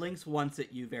blinks once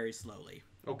at you very slowly.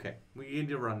 Okay, we need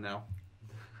to run now.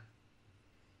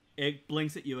 It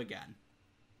blinks at you again.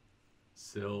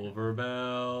 Silver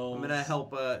bells. I'm gonna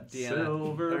help Deanna.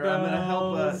 Silver or I'm gonna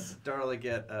help bells. Darla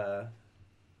get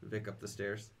Vic up the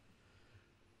stairs.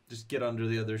 Just get under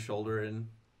the other shoulder and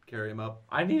carry him up.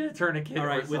 I need a tourniquet All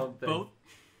right, or something.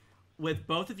 with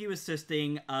both of you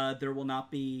assisting, there will not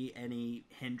be any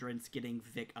hindrance getting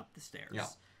Vic up the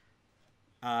stairs.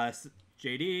 Yeah.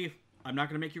 JD, I'm not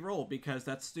going to make you roll because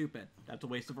that's stupid. That's a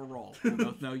waste of a roll. We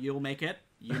both know you'll make it.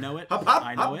 You know it. Hop, hop,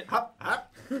 I know hop, it. hop,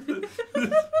 hop.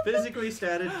 Physically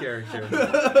statted character.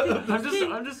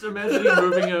 I'm just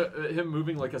imagining him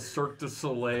moving like a Cirque du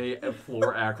Soleil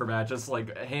floor acrobat, just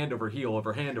like hand over heel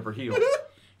over hand over heel.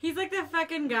 He's like the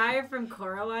fucking guy from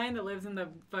Coraline that lives in the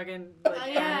fucking like, Oh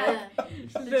yeah,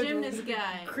 the the gymnast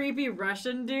guy. creepy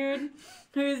Russian dude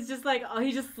who's just like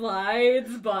he just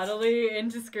slides bodily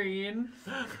into screen.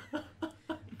 All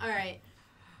right.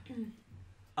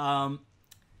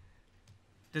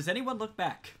 Does anyone look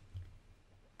back?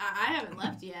 I haven't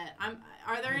left yet.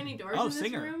 Are there any doors in this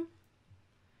Singer. room?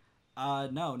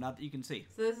 No, not that you can see.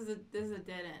 So this is a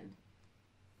dead end.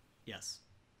 Yes.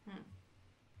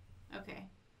 Okay.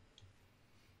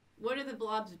 What do the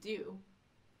blobs do?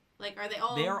 Like, are they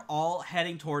all? They are all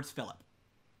heading towards Philip.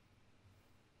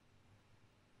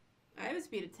 I have a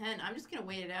speed of 10. I'm just gonna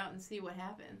wait it out and see what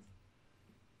happens.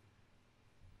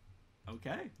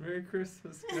 Okay. Merry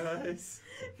Christmas, guys.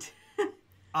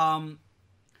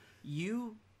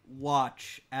 You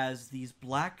watch as these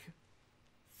black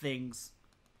things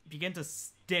begin to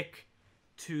stick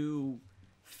to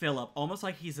Philip, almost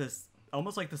like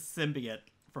almost like the symbiote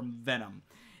from Venom.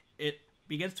 It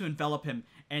begins to envelop him,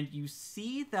 and you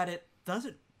see that it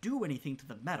doesn't do anything to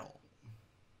the metal.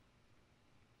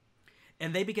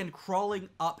 And they begin crawling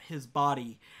up his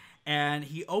body, and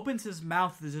he opens his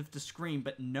mouth as if to scream,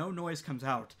 but no noise comes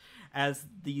out as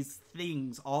these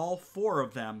things, all four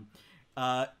of them,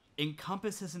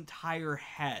 encompass his entire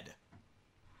head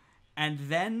and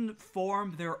then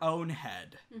form their own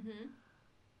head. Mm-hmm.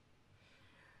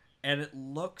 And it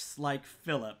looks like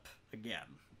Philip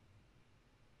again.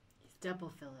 He's double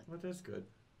Philip. Well, that's good.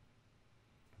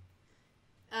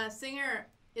 Singer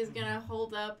is gonna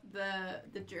hold up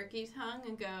the jerky tongue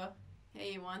and go,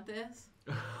 "Hey, you want this?"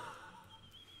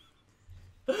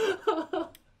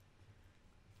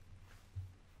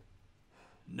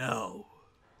 No.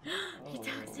 He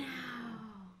talks now.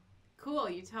 Cool,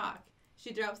 you talk.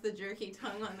 She drops the jerky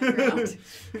tongue on the ground.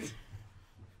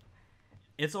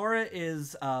 Its aura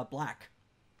is black.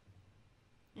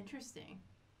 Interesting.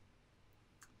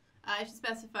 I should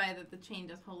specify that the chain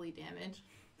does holy damage.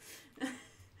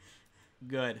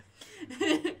 Good.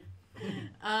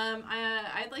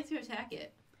 I'd like to attack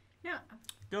it. Yeah.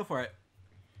 Go for it.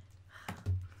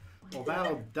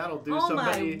 Well, that'll do All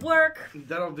somebody. my work.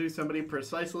 That'll do somebody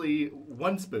precisely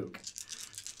one spook.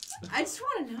 I just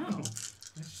want to know.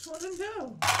 I just want to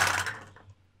know.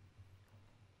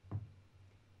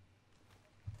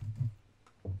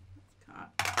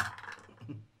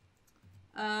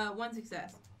 One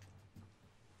success.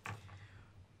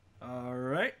 All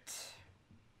right.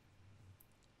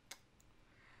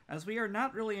 As we are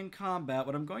not really in combat,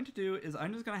 what I'm going to do is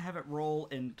I'm just going to have it roll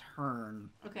in turn.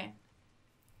 Okay.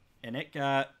 And it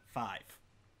got 5.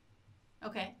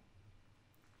 Okay.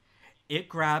 It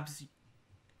grabs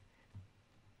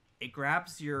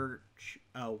your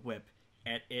whip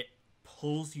and it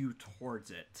pulls you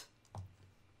towards it.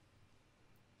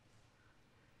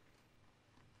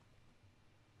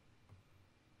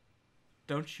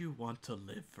 Don't you want to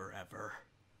live forever?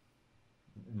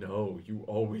 No, you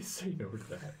always say no to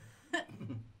that.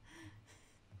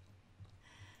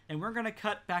 And we're going to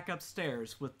cut back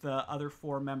upstairs with the other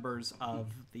 4 members of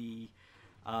the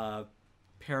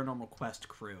Paranormal Quest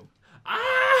crew.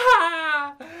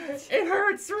 Ah! It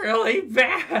hurts really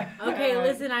bad. Okay,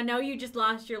 listen, I know you just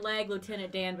lost your leg,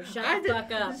 Lieutenant Dan, but shut the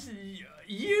fuck up. Did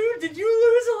you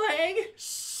lose a leg?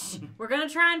 Shh. We're gonna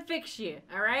try and fix you,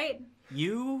 alright?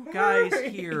 You guys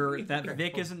hear that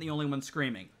Vic isn't the only one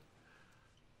screaming.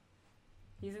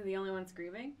 He's the only one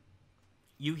screaming?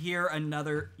 You hear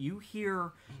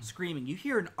screaming. You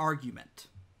hear an argument.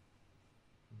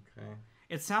 Okay.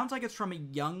 It sounds like it's from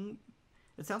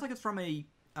a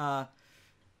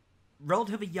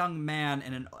relatively young man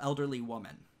and an elderly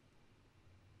woman.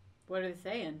 What are they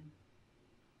saying?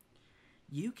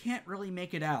 You can't really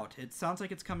make it out. It sounds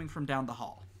like it's coming from down the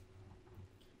hall.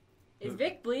 Is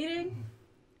Vic bleeding?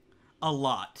 A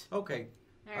lot. Okay.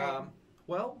 Alright.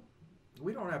 Well,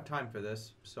 we don't have time for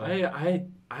this, so.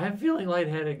 I'm feeling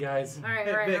lightheaded, guys. Alright,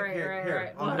 Hey, Vic, alright.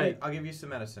 here, What? I'll give you some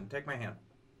medicine. Take my hand.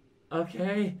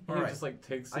 Okay. All He right. just like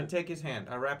takes I it. take his hand.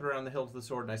 I wrap it around the hilt of the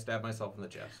sword, and I stab myself in the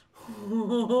chest.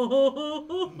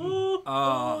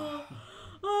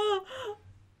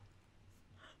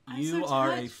 I'm You so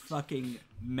are a touched. fucking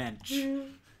mensch,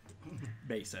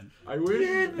 Mason. I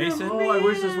wish. Mason? Oh, I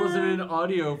wish this wasn't in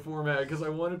audio format because I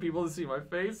wanted people to see my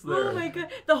face there. Oh my god.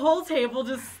 The whole table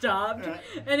just stopped,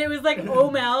 and it was like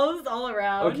oh-mouths all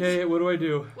around. Okay, what do I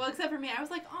do? Well, except for me, I was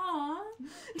like, "Aw."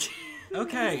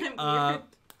 Okay. Isn't that weird?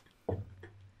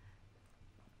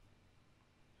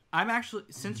 I'm actually,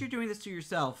 since you're doing this to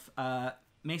yourself,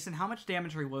 Mason, how much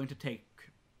damage are you willing to take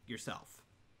yourself?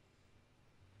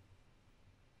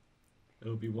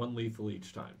 It'll be 1 lethal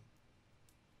each time.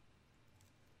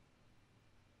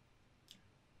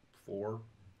 4.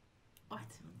 What?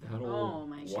 Oh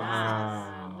my god.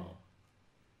 Wow.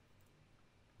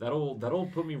 That'll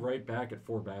put me right back at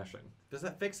 4 bashing. Does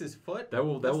that fix his foot? That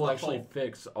will That's the actually hope.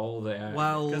 fix all the action.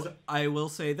 Well, I will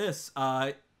say this.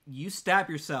 You stab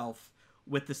yourself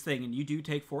with this thing, and you do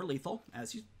take 4 lethal,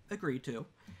 as you agreed to.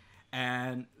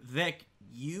 And Vic,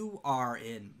 you are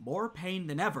in more pain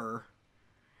than ever,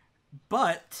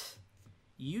 but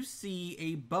you see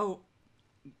a boat.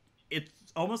 It's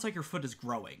almost like your foot is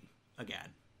growing again.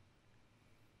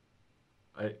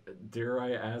 Dare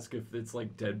I ask if it's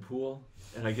like Deadpool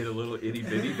and I get a little itty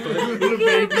bitty foot? Little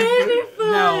baby.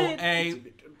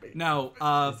 No.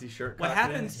 Is he shirt What cocked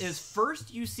happens in? is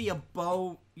first you see a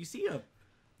bone. You see a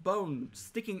bone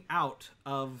sticking out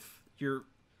of your.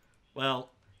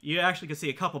 Well, you actually can see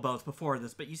a couple bones before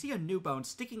this, but you see a new bone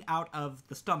sticking out of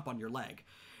the stump on your leg,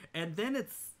 and then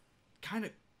it's kind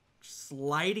of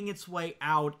sliding its way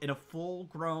out, and a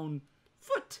full-grown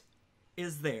foot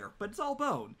is there, but it's all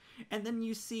bone. And then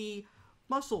you see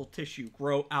muscle tissue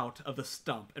grow out of the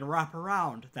stump and wrap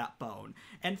around that bone,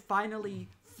 and finally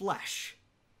flesh.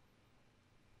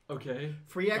 Okay.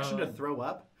 Free action to throw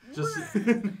up.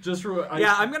 Just for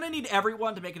I'm gonna need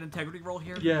everyone to make an integrity roll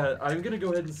here. Yeah, I'm gonna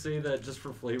go ahead and say that just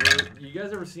for flavor. You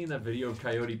guys ever seen that video of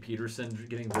Coyote Peterson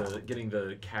getting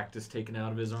the cactus taken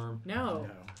out of his arm? No.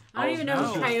 No. I don't even know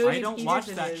No, who Coyote I don't watch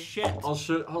Peterson that is. shit. I'll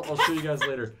show you guys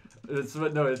later.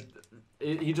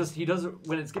 He doesn't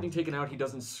when it's getting taken out. He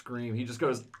doesn't scream. He just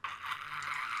goes.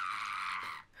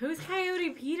 Who's Coyote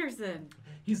Peterson?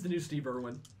 He's the new Steve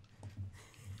Irwin.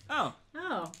 Oh,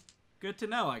 Oh, good to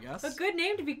know, I guess. a good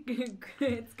name to be.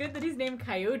 It's good that he's named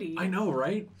Coyote. I know,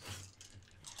 right?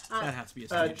 That has to be a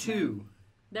stage name. 2.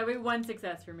 That would be 1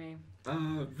 success for me.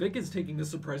 Vic is taking this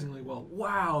surprisingly well.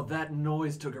 Wow, that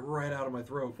noise took it right out of my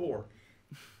throat. 4.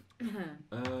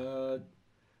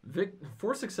 Vic,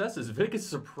 4 successes. Vic is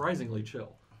surprisingly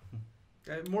chill.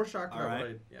 More shocked All about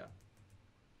right. what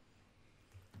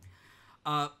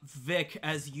yeah. Vic,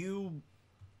 as you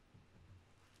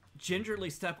gingerly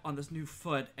step on this new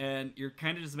foot and you're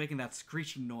kind of just making that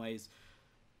screeching noise,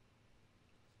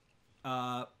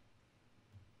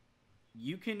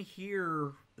 you can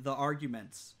hear the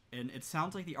arguments, and it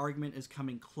sounds like the argument is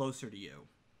coming closer to you.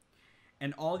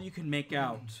 And all you can make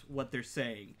out what they're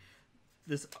saying.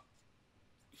 This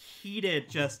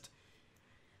heated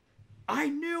I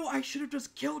knew I should have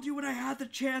just killed you when I had the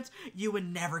chance. You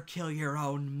would never kill your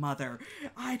own mother.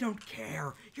 I don't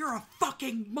care. You're a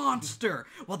fucking monster.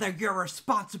 Well, they're your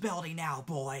responsibility now,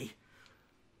 boy.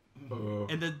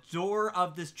 And the door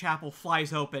of this chapel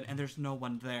flies open, and there's no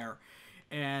one there.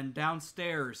 And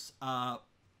downstairs,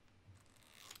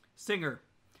 Singer,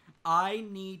 I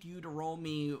need you to roll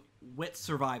me wit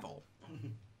survival.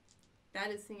 That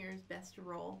is Singer's best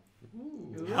roll.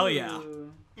 Hell yeah.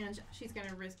 Ooh. And she's going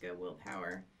to risk a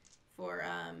willpower for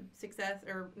success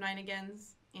or 9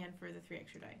 agains and for the 3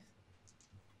 extra dice.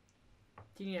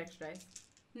 Do you need extra dice?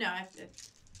 No,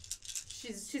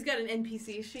 she's got an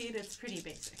NPC sheet. It's pretty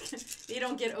basic. You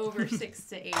don't get over 6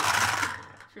 to 8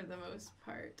 for the most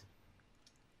part.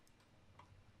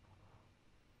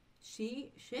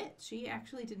 She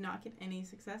actually did not get any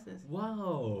successes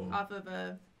Wow. off of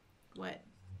a what?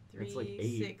 That's 3, like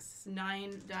 8. 6,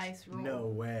 9 dice roll. No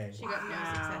way. She got no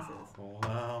successes.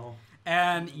 Wow.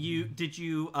 And did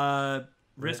you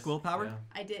risk willpower? Yeah.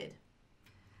 I did.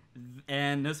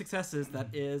 And no successes.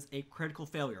 That is a critical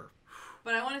failure.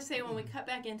 But I want to say when we cut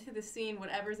back into the scene,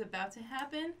 whatever's about to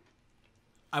happen,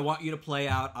 I want you to play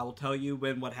out. I will tell you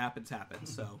when what happens.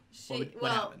 So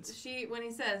what happens? when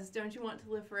he says, "Don't you want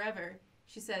to live forever?"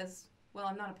 She says, "Well,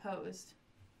 I'm not opposed."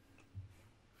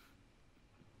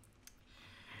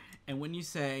 And when you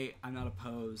say I'm not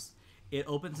opposed, it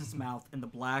opens its mouth and the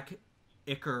black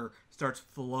ichor starts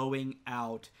flowing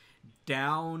out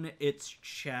down its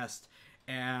chest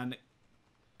and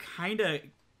kind of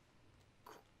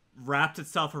wraps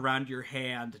itself around your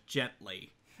hand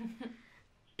gently.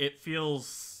 It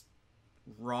feels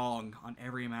wrong on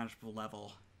every imaginable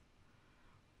level.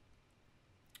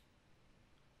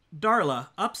 Darla,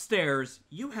 upstairs,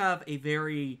 you have a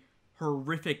very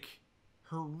horrific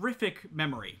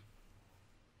memory.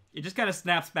 It just kind of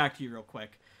snaps back to you real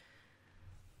quick.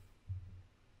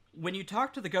 When you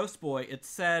talked to the ghost boy, it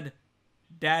said,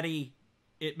 Daddy,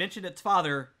 it mentioned its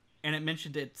father, and it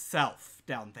mentioned itself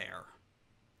down there.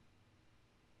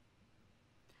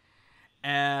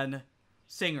 And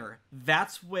Singer,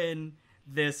 that's when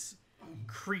this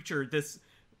creature, this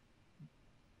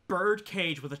bird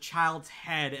cage with a child's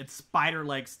head and spider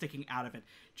legs sticking out of it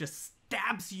just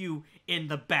stabs you in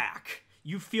the back.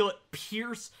 You feel it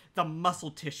pierce the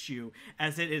muscle tissue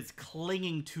as it is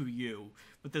clinging to you,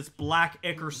 with this black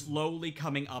ichor slowly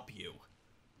coming up you.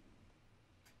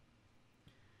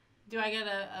 Do I get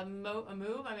a move? I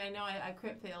mean, I know I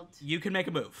crit failed. You can make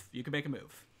a move.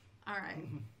 All right.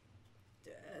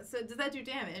 So does that do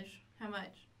damage? How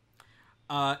much?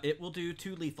 It will do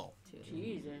 2 lethal.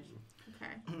 Jesus.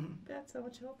 Okay. That's how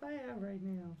much help I have right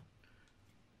now.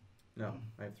 No,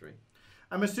 I have 3.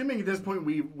 I'm assuming at this point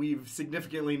we've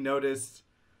significantly noticed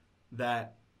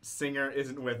that Singer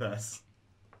isn't with us.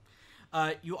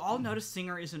 You all notice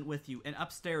Singer isn't with you, and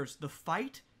upstairs, the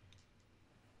fight...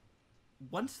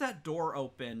 Once that door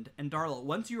opened, and Darla,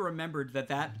 once you remembered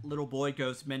that little boy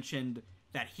ghost mentioned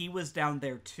that he was down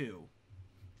there too,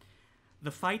 the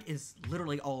fight is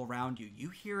literally all around you. You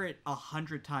hear it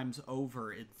 100 times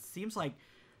over. It seems like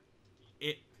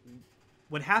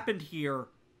what happened here,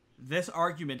 this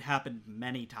argument happened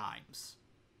many times.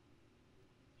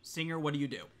 Singer, what do you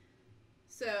do?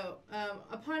 So,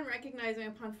 upon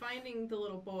finding the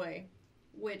little boy,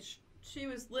 which she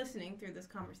was listening through this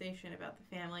conversation about the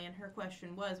family, and her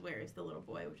question was, where is the little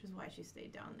boy, which is why she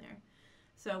stayed down there.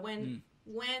 So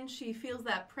when she feels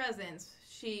that presence,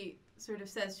 she sort of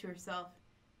says to herself,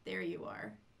 there you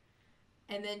are.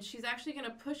 And then she's actually going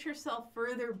to push herself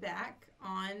further back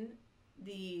on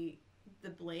the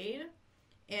blade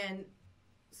and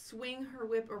swing her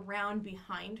whip around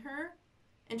behind her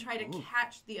and try to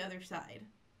catch the other side.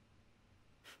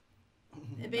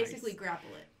 And basically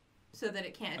grapple it so that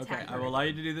it can't attack her. I will allow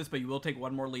you to do this, but you will take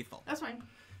 1 more lethal. That's fine.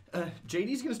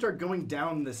 JD's gonna start going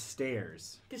down the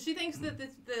stairs. Because she thinks that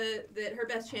that her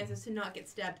best chance is to not get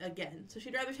stabbed again. So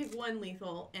she'd rather take 1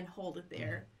 lethal and hold it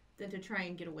there than to try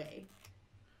and get away.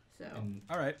 So.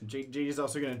 All right. JD's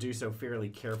also gonna do so fairly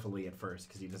carefully at first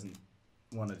because he doesn't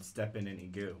want to step in any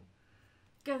goo.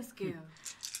 Ghost goo.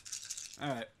 All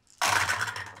right.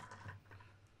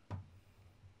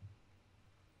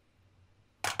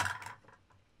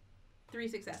 3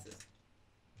 successes.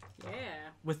 Yeah.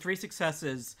 With 3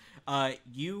 successes,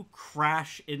 you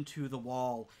crash into the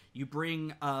wall. You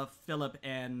bring Philip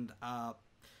and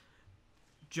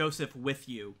Joseph with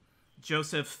you.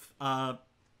 Joseph,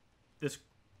 this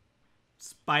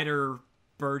spider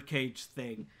birdcage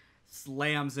thing,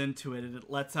 slams into it, and it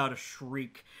lets out a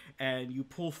shriek, and you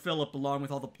pull Philip along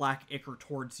with all the black ichor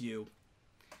towards you.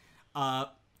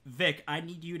 Vic, I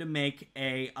need you to make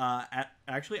a,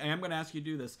 actually, I am going to ask you to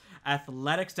do this,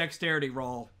 athletics dexterity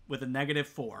roll with a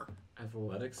 -4.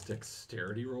 Athletics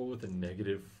dexterity roll with a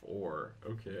 -4.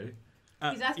 Okay.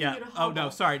 He's asking you to hobble. Oh,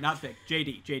 no, sorry, not Vic.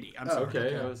 JD. I'm sorry.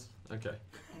 Okay.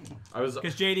 I was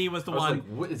Because JD was the one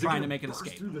trying to make an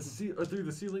escape. Through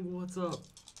the ceiling. What's up?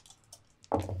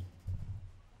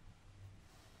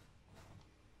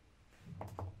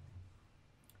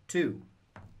 Two.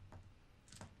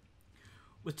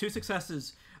 With 2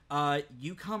 successes,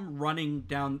 you come running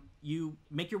down. You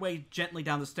make your way gently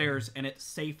down the stairs, and it's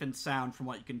safe and sound from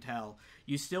what you can tell.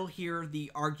 You still hear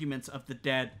the arguments of the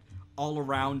dead all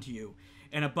around you.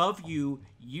 And above you,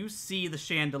 you see the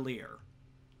chandelier.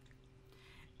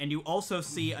 And you also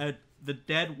see the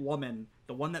dead woman,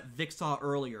 the one that Vic saw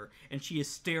earlier, and she is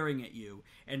staring at you.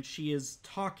 And she is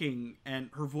talking,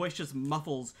 and her voice just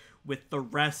muffles with the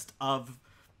rest of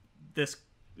this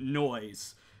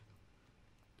noise.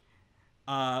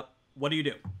 What do you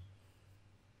do?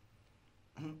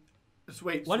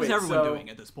 What is everyone doing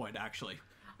at this point, actually?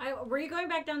 Were you going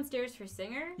back downstairs for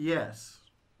Singer? Yes.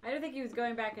 I don't think he was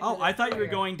going back into the I thought you were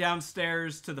foyer. going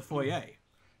downstairs to the foyer.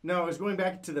 No, I was going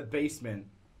back to the basement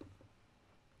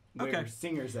where Okay.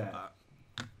 Singer's at.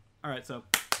 All right, so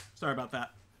sorry about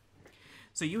that.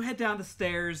 So you head down the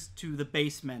stairs to the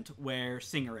basement where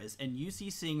Singer is, and you see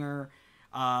Singer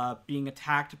being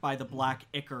attacked by the black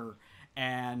ichor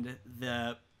and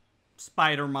the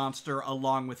spider monster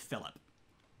along with Philip.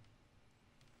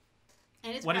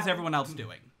 And What is everyone else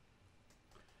doing?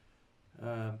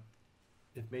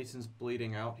 If Mason's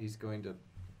bleeding out, he's going to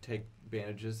take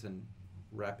bandages and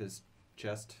wrap his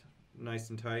chest nice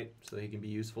and tight so he can be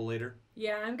useful later.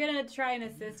 Yeah, I'm gonna try and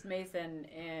assist Mason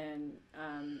in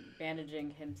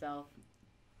bandaging himself.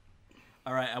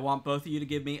 All right, I want both of you to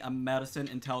give me a medicine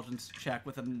intelligence check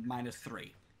with a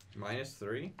 -3.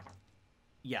 -3?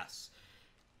 Yes.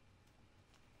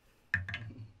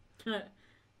 That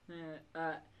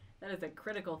is a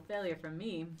critical failure from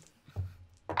me.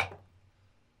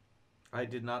 I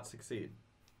did not succeed.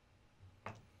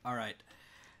 All right.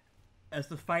 As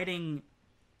the fighting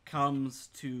comes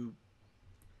to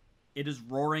it is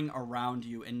roaring around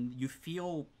you, and you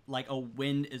feel like a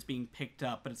wind is being picked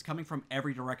up, but it's coming from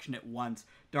every direction at once.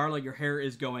 Darla, your hair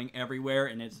is going everywhere,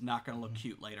 and it's not going to look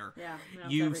cute later. Yeah,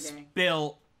 You every day.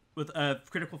 spill, with a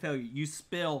critical failure, you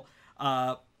spill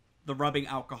the rubbing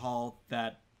alcohol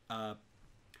that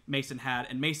Mason had.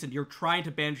 And Mason, you're trying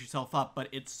to bandage yourself up, but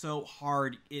it's so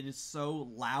hard. It is so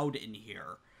loud in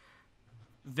here.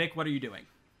 Vic, what are you doing?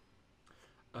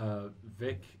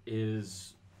 Vic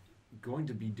is going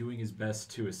to be doing his best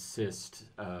to assist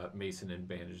Mason in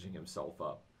bandaging himself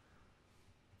up.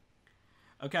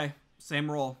 Okay, same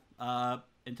roll.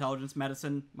 Intelligence,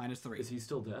 medicine, -3. Is he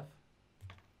still deaf?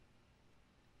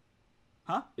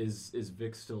 Huh? Is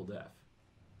Vic still deaf?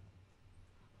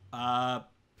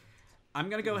 I'm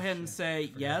gonna go ahead and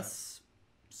say yes.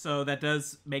 So that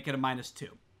does make it a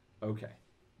 -2. Okay.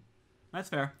 That's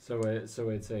fair. So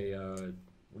it's a.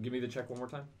 Give me the check one more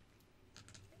time.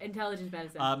 Intelligence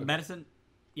medicine. Medicine,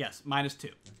 yes, -2.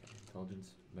 Okay.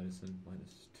 Intelligence, medicine,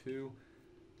 -2.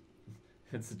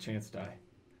 It's a chance die.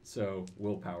 So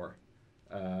willpower.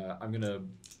 I'm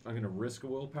gonna risk a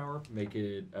willpower. Make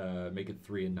it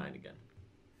 3 and 9 again.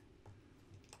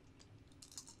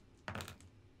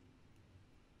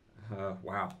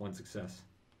 Wow, 1 success.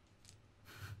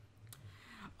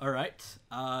 All right.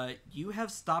 You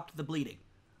have stopped the bleeding.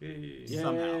 Yay!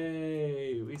 Somehow.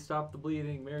 We stopped the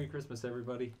bleeding. Merry Christmas,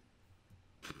 everybody.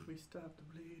 We stopped the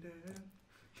bleeding.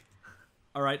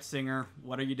 All right, Singer,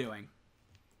 what are you doing?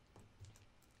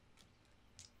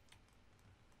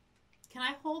 Can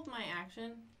I hold my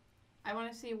action? I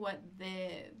want to see what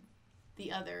the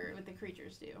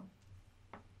creatures do.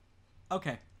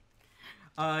 Okay.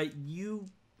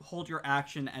 You hold your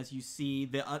action as you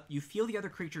see you feel the other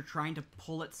creature trying to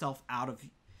pull itself out of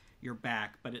your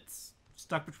back, but it's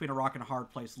stuck between a rock and a hard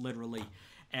place, literally,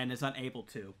 and is unable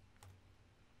to.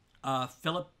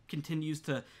 Philip continues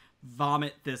to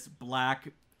vomit this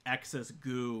black excess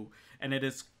goo, and it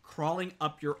is crawling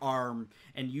up your arm,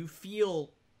 and you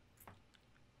feel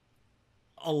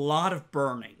a lot of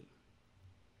burning.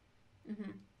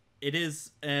 Mm-hmm. It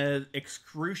is an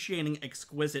excruciating,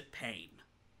 exquisite pain.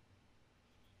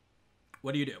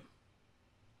 What do you do?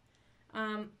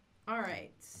 All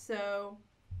right. So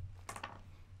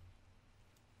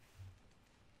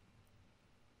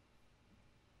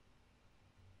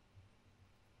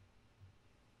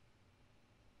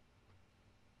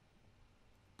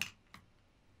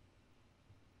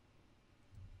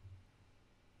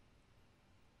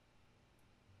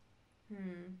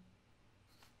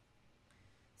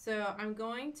So I'm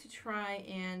going to try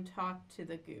and talk to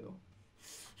the goo.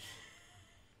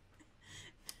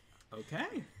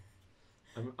 Okay.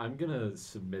 I'm gonna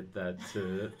submit that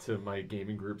to my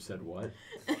gaming group. Said what?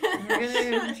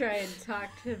 We're gonna try and talk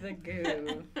to the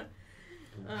goo.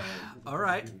 All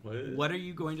right. What are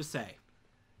you going to say?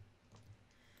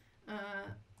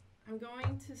 I'm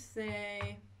going to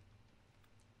say.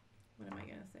 What am I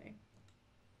gonna say?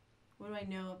 What do I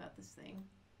know about this thing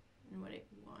and what it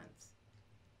wants?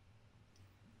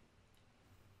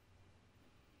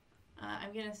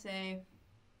 I'm gonna say.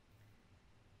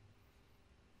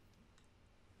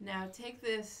 Now take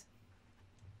this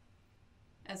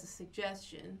as a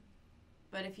suggestion,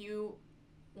 but if you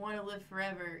want to live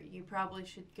forever, you probably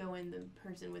should go in the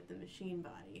person with the machine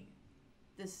body.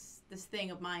 This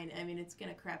thing of mine, I mean, it's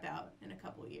gonna crap out in a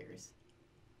couple years.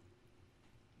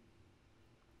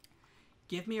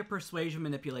 Give me a persuasion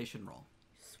manipulation roll.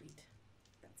 Sweet.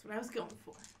 That's what I was going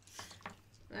for.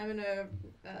 I'm gonna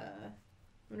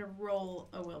roll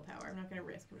a willpower. I'm not gonna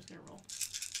risk. I'm just gonna roll.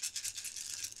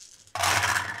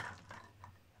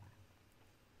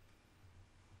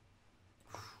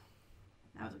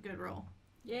 That was a good roll.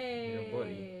 Yay! Yeah,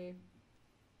 buddy.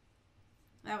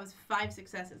 That was 5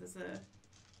 successes. It's a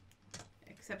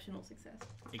exceptional success.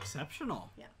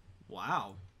 Exceptional. Yeah.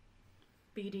 Wow.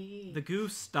 BD. The goo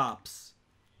stops,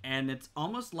 and it's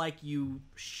almost like you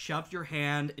shoved your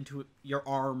hand into your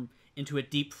arm into a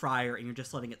deep fryer, and you're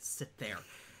just letting it sit there.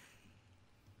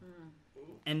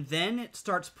 And then it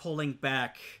starts pulling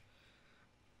back.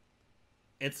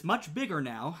 It's much bigger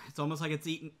now. It's almost like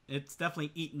it's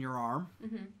definitely eaten your arm.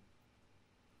 Mm-hmm.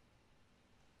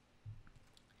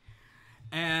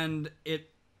 And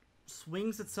it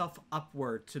swings itself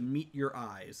upward to meet your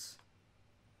eyes.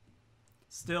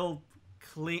 Still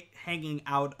hanging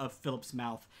out of Philip's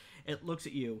mouth. It looks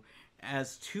at you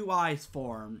as 2 eyes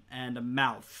form and a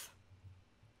mouth.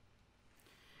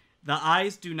 The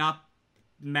eyes do not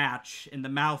match, and the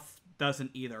mouth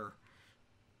doesn't either.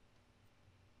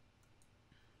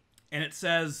 And it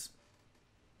says,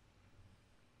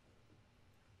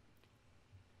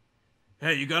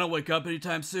 "Hey, you gonna wake up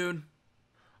anytime soon?"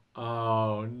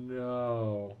 Oh no.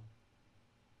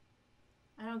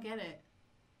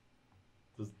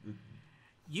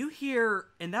 You hear,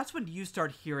 and that's when you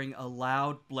start hearing a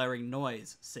loud, blaring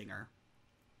noise, Singer.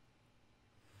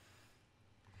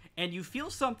 And you feel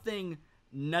something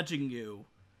nudging you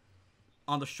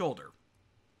on the shoulder.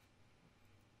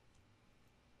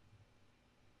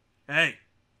 Hey,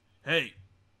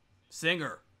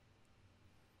 Singer.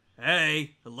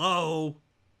 Hey, hello.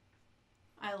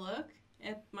 I look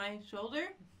at my shoulder.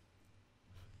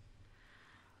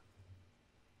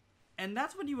 And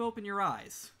that's when you open your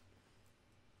eyes.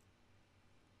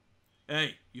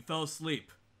 Hey, you fell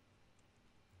asleep.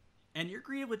 And you're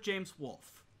greeted with James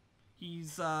Wolfe.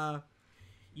 He's,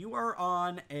 you are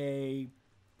on a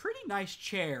pretty nice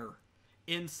chair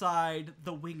inside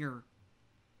the Winger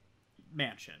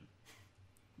mansion.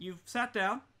 You've sat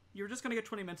down. You were just going to get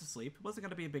 20 minutes of sleep. It wasn't going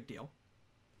to be a big deal.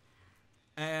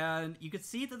 And you can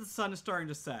see that the sun is starting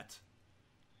to set.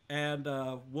 And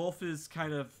Wolf is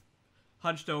kind of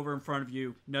hunched over in front of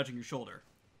you, nudging your shoulder.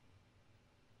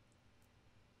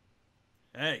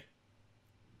 Hey.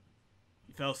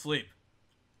 You fell asleep.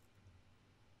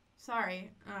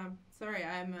 Sorry, I'm,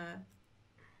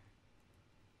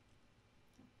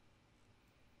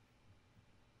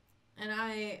 And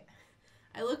I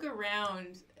look around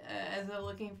as though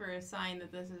looking for a sign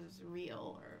that this is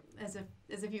real, or as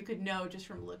if you could know just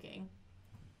from looking.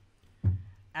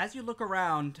 As you look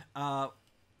around,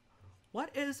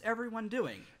 what is everyone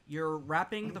doing? You're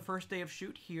wrapping the first day of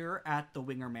shoot here at the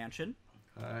Winger Mansion.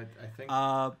 I think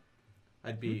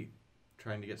I'd be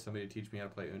trying to get somebody to teach me how to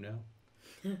play Uno.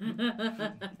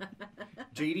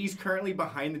 JD's currently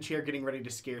behind the chair getting ready to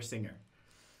scare Singer.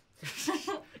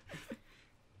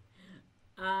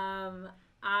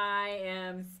 I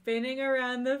am spinning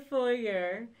around the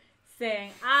foyer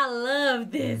saying, I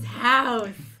love this house.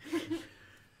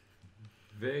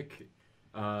 Vic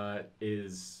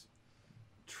is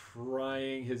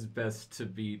trying his best to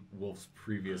beat Wolf's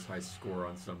previous high score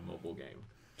on some mobile game.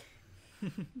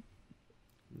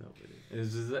 Nobody.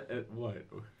 Is that what?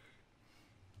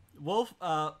 Wolf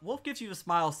gives you a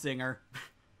smile, Singer.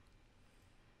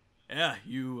 Yeah,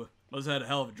 you must have had a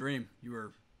hell of a dream. You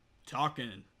were talking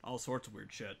and all sorts of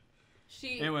weird shit.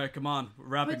 She Anyway, come on, we're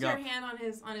wrapping puts up. her hand on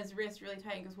his wrist really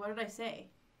tight and goes, "What did I say?"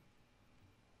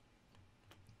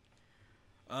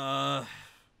 I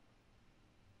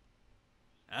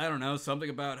don't know, something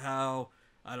about how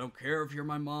I don't care if you're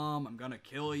my mom, I'm gonna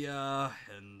kill ya,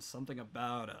 and something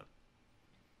about a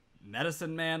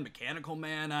medicine man, mechanical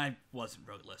man. I wasn't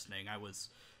really listening.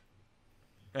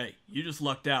 Hey, you just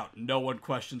lucked out. No one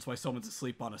questions why someone's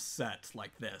asleep on a set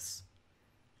like this.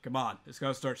 Come on, it's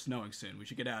gonna start snowing soon. We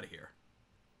should get out of here.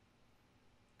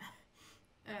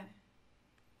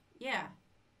 Yeah,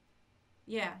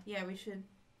 we should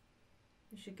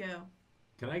go.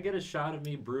 Can I get a shot of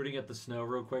me brooding at the snow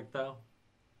real quick, though?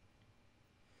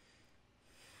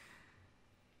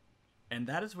 And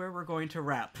that is where we're going to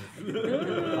wrap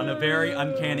on a very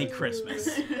uncanny Christmas.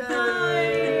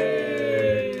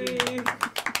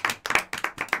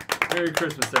 Merry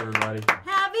Christmas, everybody.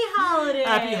 Happy holidays.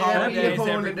 Happy holidays,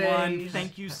 Happy everyone. holidays.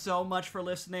 Thank you so much for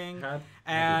listening. Happy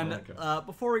And Hanukkah.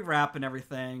 before we wrap and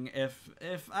everything,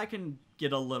 if I can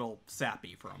get a little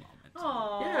sappy for a moment.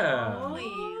 Aww. Yeah.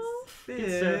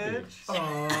 Please. Get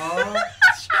Aww.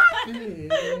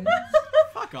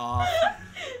 Fuck off.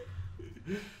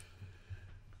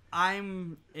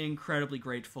 I'm incredibly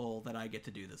grateful that I get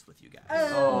to do this with you guys.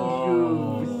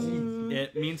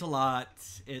 It means a lot.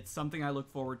 It's something I look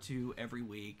forward to every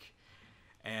week.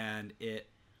 And it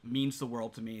means the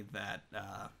world to me that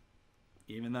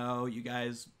even though you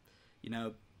guys,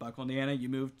 Buckle and Deanna, you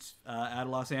moved out of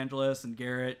Los Angeles, and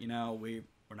Garrett,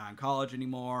 we're not in college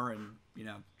anymore, and,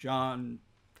 John,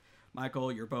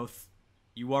 Michael,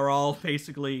 you are all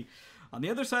basically on the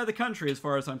other side of the country as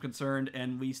far as I'm concerned,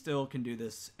 and we still can do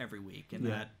this every week, and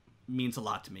that means a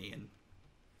lot to me, and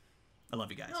I love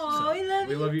you guys. Oh,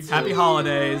 we love you too. Happy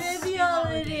holidays. Happy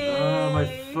holidays. Oh, my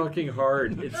fucking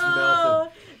heart. It's Oh,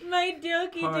 melted. my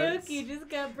dokie Hearts. dokie just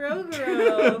got broke.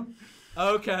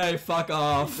 Okay, fuck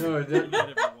off. No,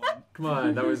 come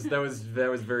on, that was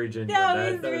very genuine.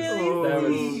 That was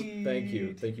really sweet.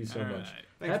 Thank you so All much. right.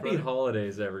 Thanks, Happy brother.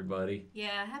 holidays, everybody.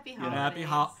 Yeah, happy Yeah,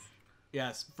 holidays.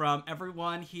 Yes, from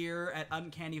everyone here at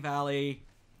Uncanny Valley,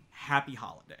 happy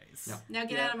holidays. Yeah. Now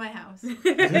get out of my house.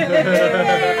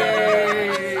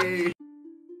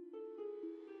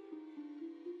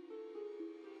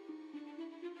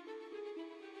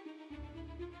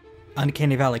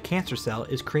 Uncanny Valley Cancer Cell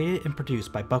is created and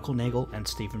produced by Buckle Nagel and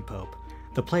Stephen Pope.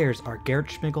 The players are Garrett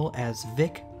Schmigel as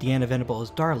Vic, Deanna Venable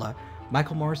as Darla,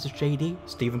 Michael Morris as JD,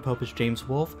 Stephen Pope as James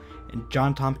Wolfe, and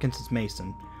John Tompkins as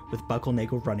Mason, with Buckle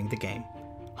Nagel running the game.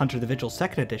 Hunter the Vigil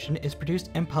 2nd Edition is produced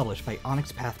and published by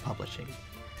Onyx Path Publishing.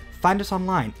 Find us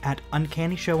online at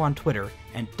Uncanny Show on Twitter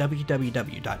and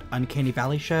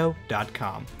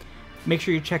www.uncannyvalleyshow.com. Make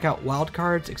sure you check out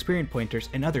Wildcards, Experience Pointers,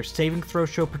 and other Saving Throw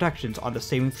Show productions on the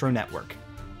Saving Throw Network.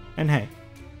 And hey,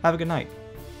 have a good night.